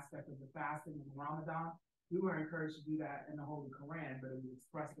to the aspect of the fasting and Ramadan, we were encouraged to do that in the Holy Quran, but it was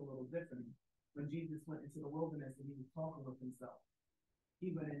expressed a little differently. When Jesus went into the wilderness and he was talking with himself,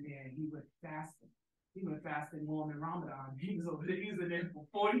 he went in there and he went fasting. He went fasting more than Ramadan. He was over there, he was in there for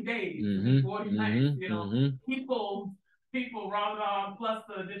 40 days, 40 nights, you know. People Ramadan plus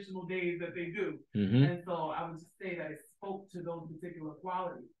the additional days that they do. And so I would just say that it spoke to those particular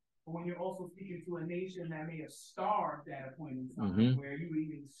qualities. But when you're also speaking to a nation that may have starved at a point in time, where you were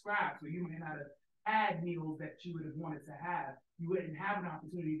eating scraps, where you may not have had meals that you would have wanted to have, you wouldn't have an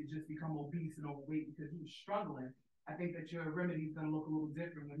opportunity to just become obese and overweight because you were struggling. I think that your remedy is going to look a little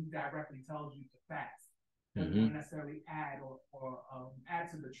different when he directly tells you to fast. Doesn't want to necessarily add or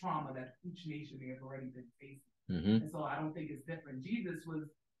add to the trauma that each nation may have already been facing. And so I don't think it's different. Jesus was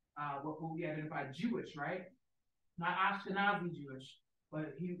what we identify Jewish, right? Not Ashkenazi Jewish,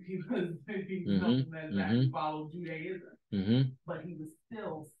 but he was known as that. He followed Judaism, but he was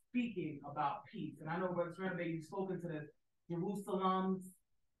still speaking about peace. And I know, Brother Renee, you've spoken to the Jerusalem,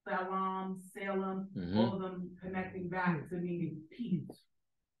 Salem, all of them connecting back to meaning peace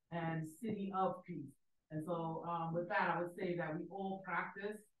and city of peace. And so with that, I would say that we all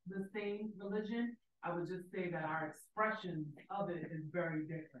practice the same religion. I would just say that our expression of it is very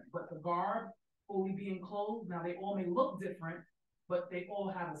different. But the garb, fully being clothed, now they all may look different, but they all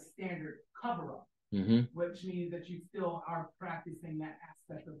have a standard cover-up, which means that you still are practicing that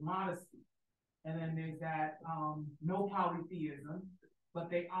aspect of modesty. And then there's that no polytheism, but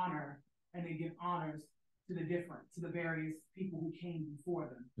they honor and they give honors to the various people who came before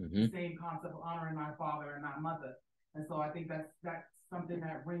them. The same concept of honoring my father and my mother. And so I think that's something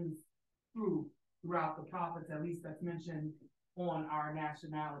that rings throughout the prophets, at least that's mentioned on our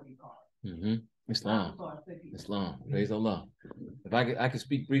nationality card. Islam. Praise Allah. If I could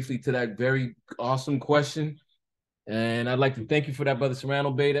speak briefly to that very awesome question, and I'd like to thank you for that, Brother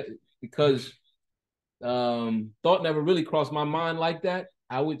Serrano Bey, because thought never really crossed my mind like that.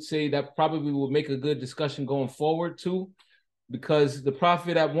 I would say that probably would make a good discussion going forward too, because the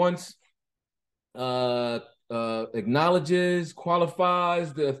Prophet at once acknowledges,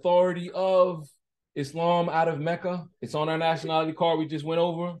 qualifies the authority of Islam out of Mecca. It's on our nationality card we just went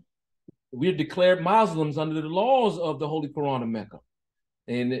over. We're declared Muslims under the laws of the Holy Quran of Mecca.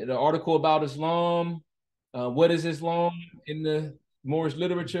 And the article about Islam, what is Islam in the Moorish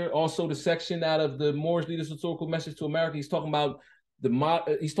literature, also the section out of the Moorish Leaders' Historical Message to America, he's talking about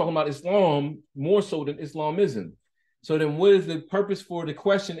Islam more so than Islamism. So then what is the purpose for the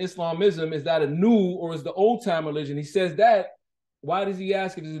question Islamism? Is that a new or is the old time religion? He says that. Why does he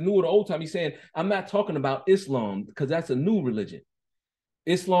ask if it's a new or the old time? He's saying, I'm not talking about Islam because that's a new religion.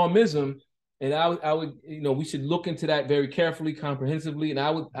 Islamism And I would, we should look into that very carefully, comprehensively.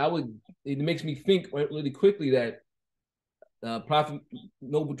 And it makes me think really quickly that Prophet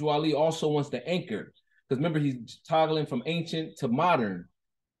Noble Drew Ali also wants to anchor, because remember, he's toggling from ancient to modern.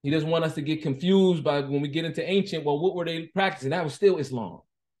 He doesn't want us to get confused by when we get into ancient. Well, what were they practicing? That was still Islam.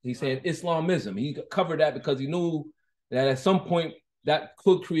 He said Islamism. He covered that because he knew that at some point that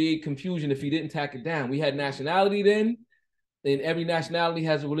could create confusion if he didn't tack it down. We had nationality then, and every nationality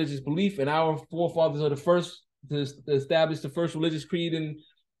has a religious belief, and our forefathers are the first to establish the first religious creed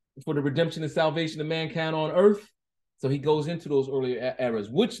for the redemption and salvation of mankind on earth. So he goes into those earlier eras,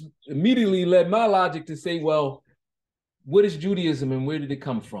 which immediately led my logic to say, well, what is Judaism and where did it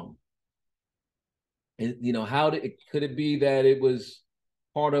come from? And, could it be that it was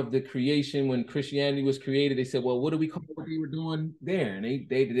part of the creation when Christianity was created? They said, well, what do we call what they were doing there? And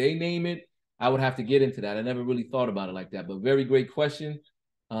they name it. I would have to get into that. I never really thought about it like that, but very great question.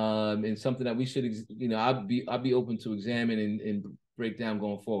 And something that we should, I'd be open to examine and break down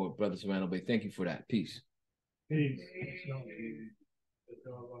going forward, Brother Serrano Bay. Thank you for that. Peace. Peace.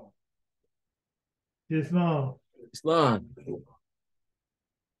 Islam.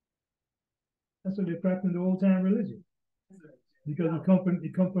 That's what they practice in the old time religion, because it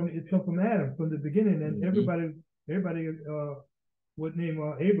come from Adam from the beginning, and everybody, what name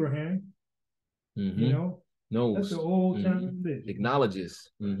Abraham, knows. That's the old time religion.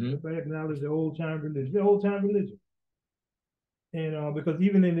 Acknowledges. Everybody acknowledges the old time religion, and because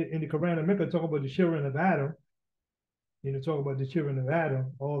even in the Quran of Mecca talk about the children of Adam, talk about the children of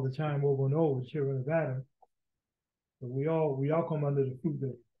Adam all the time over and over, the children of Adam. But we all come under the fruit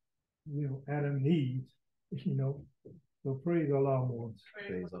of Adam needs, So praise Allah more.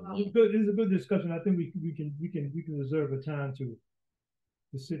 It's good. It's a good discussion. I think we can reserve a time to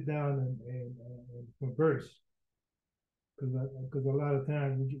sit down and converse, because a lot of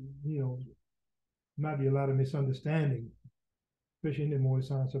times might be a lot of misunderstanding, especially in the more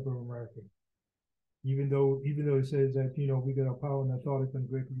science of America. Even though it says that we get our power and authority from the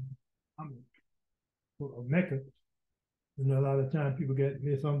great of Mecca. A lot of times people get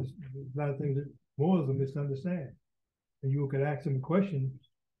misunderstood. A lot of things that Muslims misunderstand. And you could ask them a question,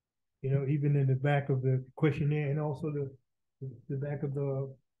 even in the back of the questionnaire, and also the back of the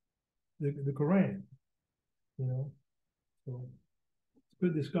Quran. So it's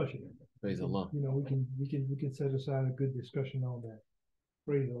good discussion. Praise Allah. We can set aside a good discussion on that.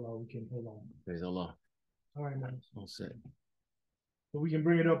 Praise Allah. We can hold on. Praise Allah. All right, man. All set. But we can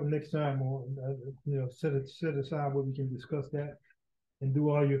bring it up next time, or set aside where we can discuss that, and do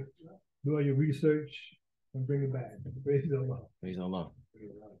all your research and bring it back. Praise Allah. Praise Allah.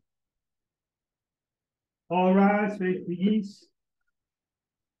 All rise, face the east.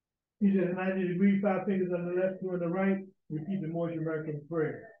 He's at 90 degrees, 5 fingers on the left, 2 on the right. Repeat the Moorish American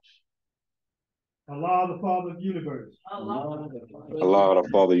prayer. Allah, the Father of the universe. Allah, the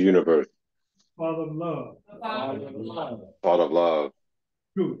Father of the universe. Father of love. Father of love.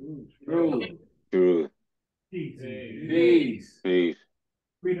 Truth. Peace.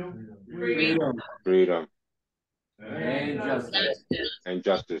 Freedom. And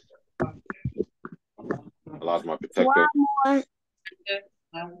justice. Allah is my protector.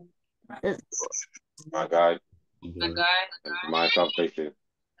 My guide. My salvation.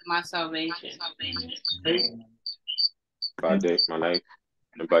 By day, my night,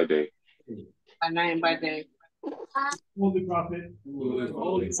 and by day. By night and by day. Holy Prophet. Who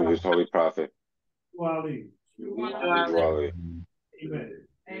is Holy Prophet. Ali.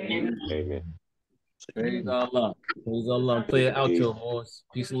 Amen. Amen. Praise Allah. Praise Allah. Play it outro, boys.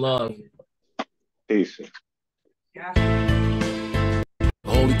 Peace and love. Peace.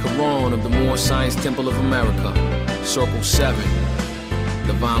 Holy Quran of the Moor Science Temple of America, Circle 7,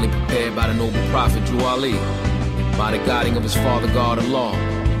 divinely prepared by the noble prophet Drew Ali, by the guiding of his father God Allah,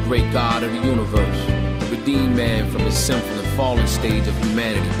 the great God of the universe, to redeem man from his sinful and fallen stage of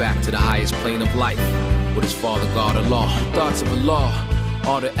humanity back to the highest plane of life, with his father God Allah. Thoughts of Allah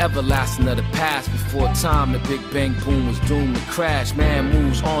are the everlasting of the past. Before time, the Big Bang boom was doomed to crash. Man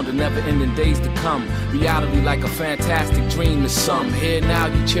moves on to never-ending days to come. Reality like a fantastic dream to some. Here now,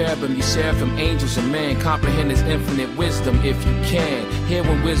 you cherubim, you seraphim, angels, and man. Comprehend his infinite wisdom if you can. Hear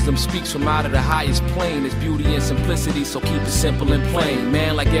when wisdom speaks from out of the highest plane. There's beauty and simplicity, so keep it simple and plain.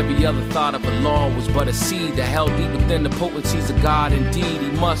 Man, like every other thought of a law, was but a seed that held deep within the potencies of God. Indeed,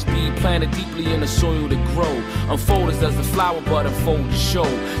 he must be planted deeply in the soil to grow. Unfold as does the flower bud unfold to show.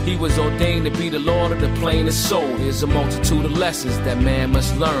 He was ordained to be the Lord of the plainest soul. There's a multitude of lessons that man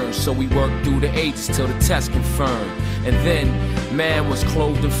must learn, so we work through the ages till the test confirmed. And then man was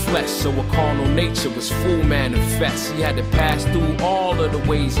clothed in flesh, so a carnal nature was full manifest. He had to pass through all of the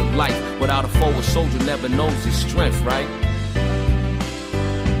ways of life. Without a foe, a soldier never knows his strength, right?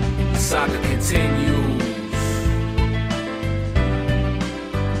 The saga continues.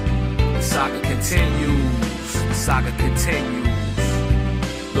 The saga continues. The saga continues.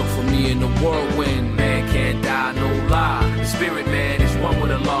 Look for me in the whirlwind, man can't die, no lie. The spirit man is one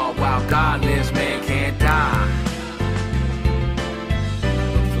with the law, while God lives, man can't die.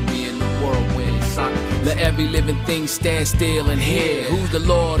 Look for me in the whirlwind, saga. Let every living thing stand still and hear. Who's the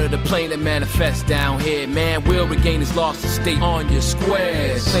Lord of the plane that manifests down here? Man will regain his lost estate on your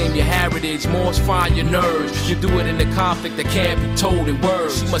squares. Claim your heritage, mortify your nerves. You do it in the conflict that can't be told in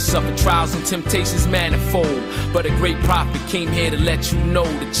words. You must suffer trials and temptations manifold. But a great prophet came here to let you know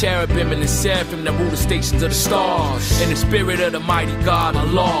the cherubim and the seraphim that rule the stations of the stars. In the spirit of the mighty God,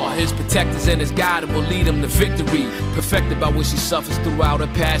 Allah, his protectors and his guide will lead him to victory. Perfected by which he suffers throughout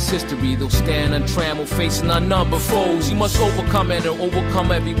her past history. They'll stand untrammeled, facing unnumbered foes. You must overcome and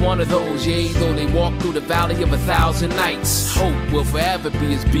overcome every one of those. Yea, though they walk through the valley of 1,000 nights, hope will forever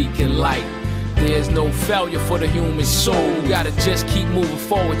be his beacon light. There's no failure for the human soul. You gotta just keep moving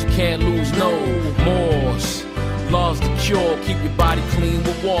forward, you can't lose no more. Law's the cure, keep your body clean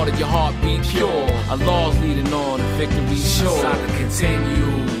with water, your heart beat pure. Allah's leading on, the victory's sure. The saga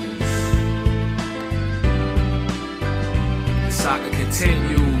continues. The saga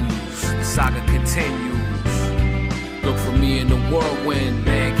continues. The saga continues. Look for me in the whirlwind,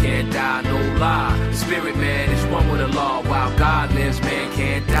 man can't die, no lie. The spirit man is one with the law, while God lives, man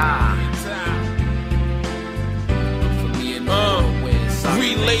can't die. Look for me in the whirlwind.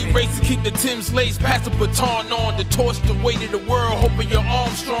 Relay race to keep the Tim's lace, pass the baton on, the torch, the weight of the world, hoping your arm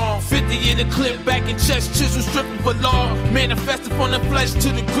strong. 50 in the clip, back in chest, chisel, stripping for law. Manifested from the flesh to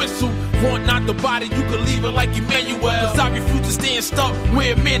the crystal. Want not the body, you can leave it like Emmanuel. Cause I refuse to stand stuck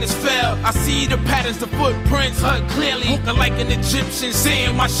where man is fell. I see the patterns, the footprints, clearly. Looking like an Egyptian,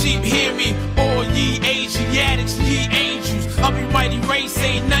 saying my sheep hear me. All ye Asiatics, ye angels. I'll be mighty race,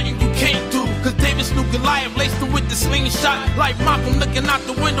 ain't nothing you can't do. Cause David slew Goliath, laced him with the slingshot. Like Malcolm looking out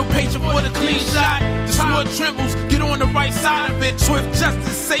the window, patient for the clean shot. The sword trembles, get on the right side of it. Swift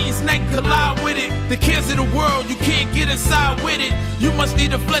justice, Satan's neck collide with it. The cares of the world, you can't get inside with it. You must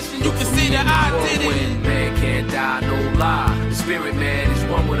need the flesh and you can see that I did it. Man can't die, no lie. The spirit man is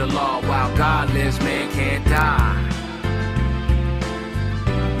one with the law, while God lives, man can't die.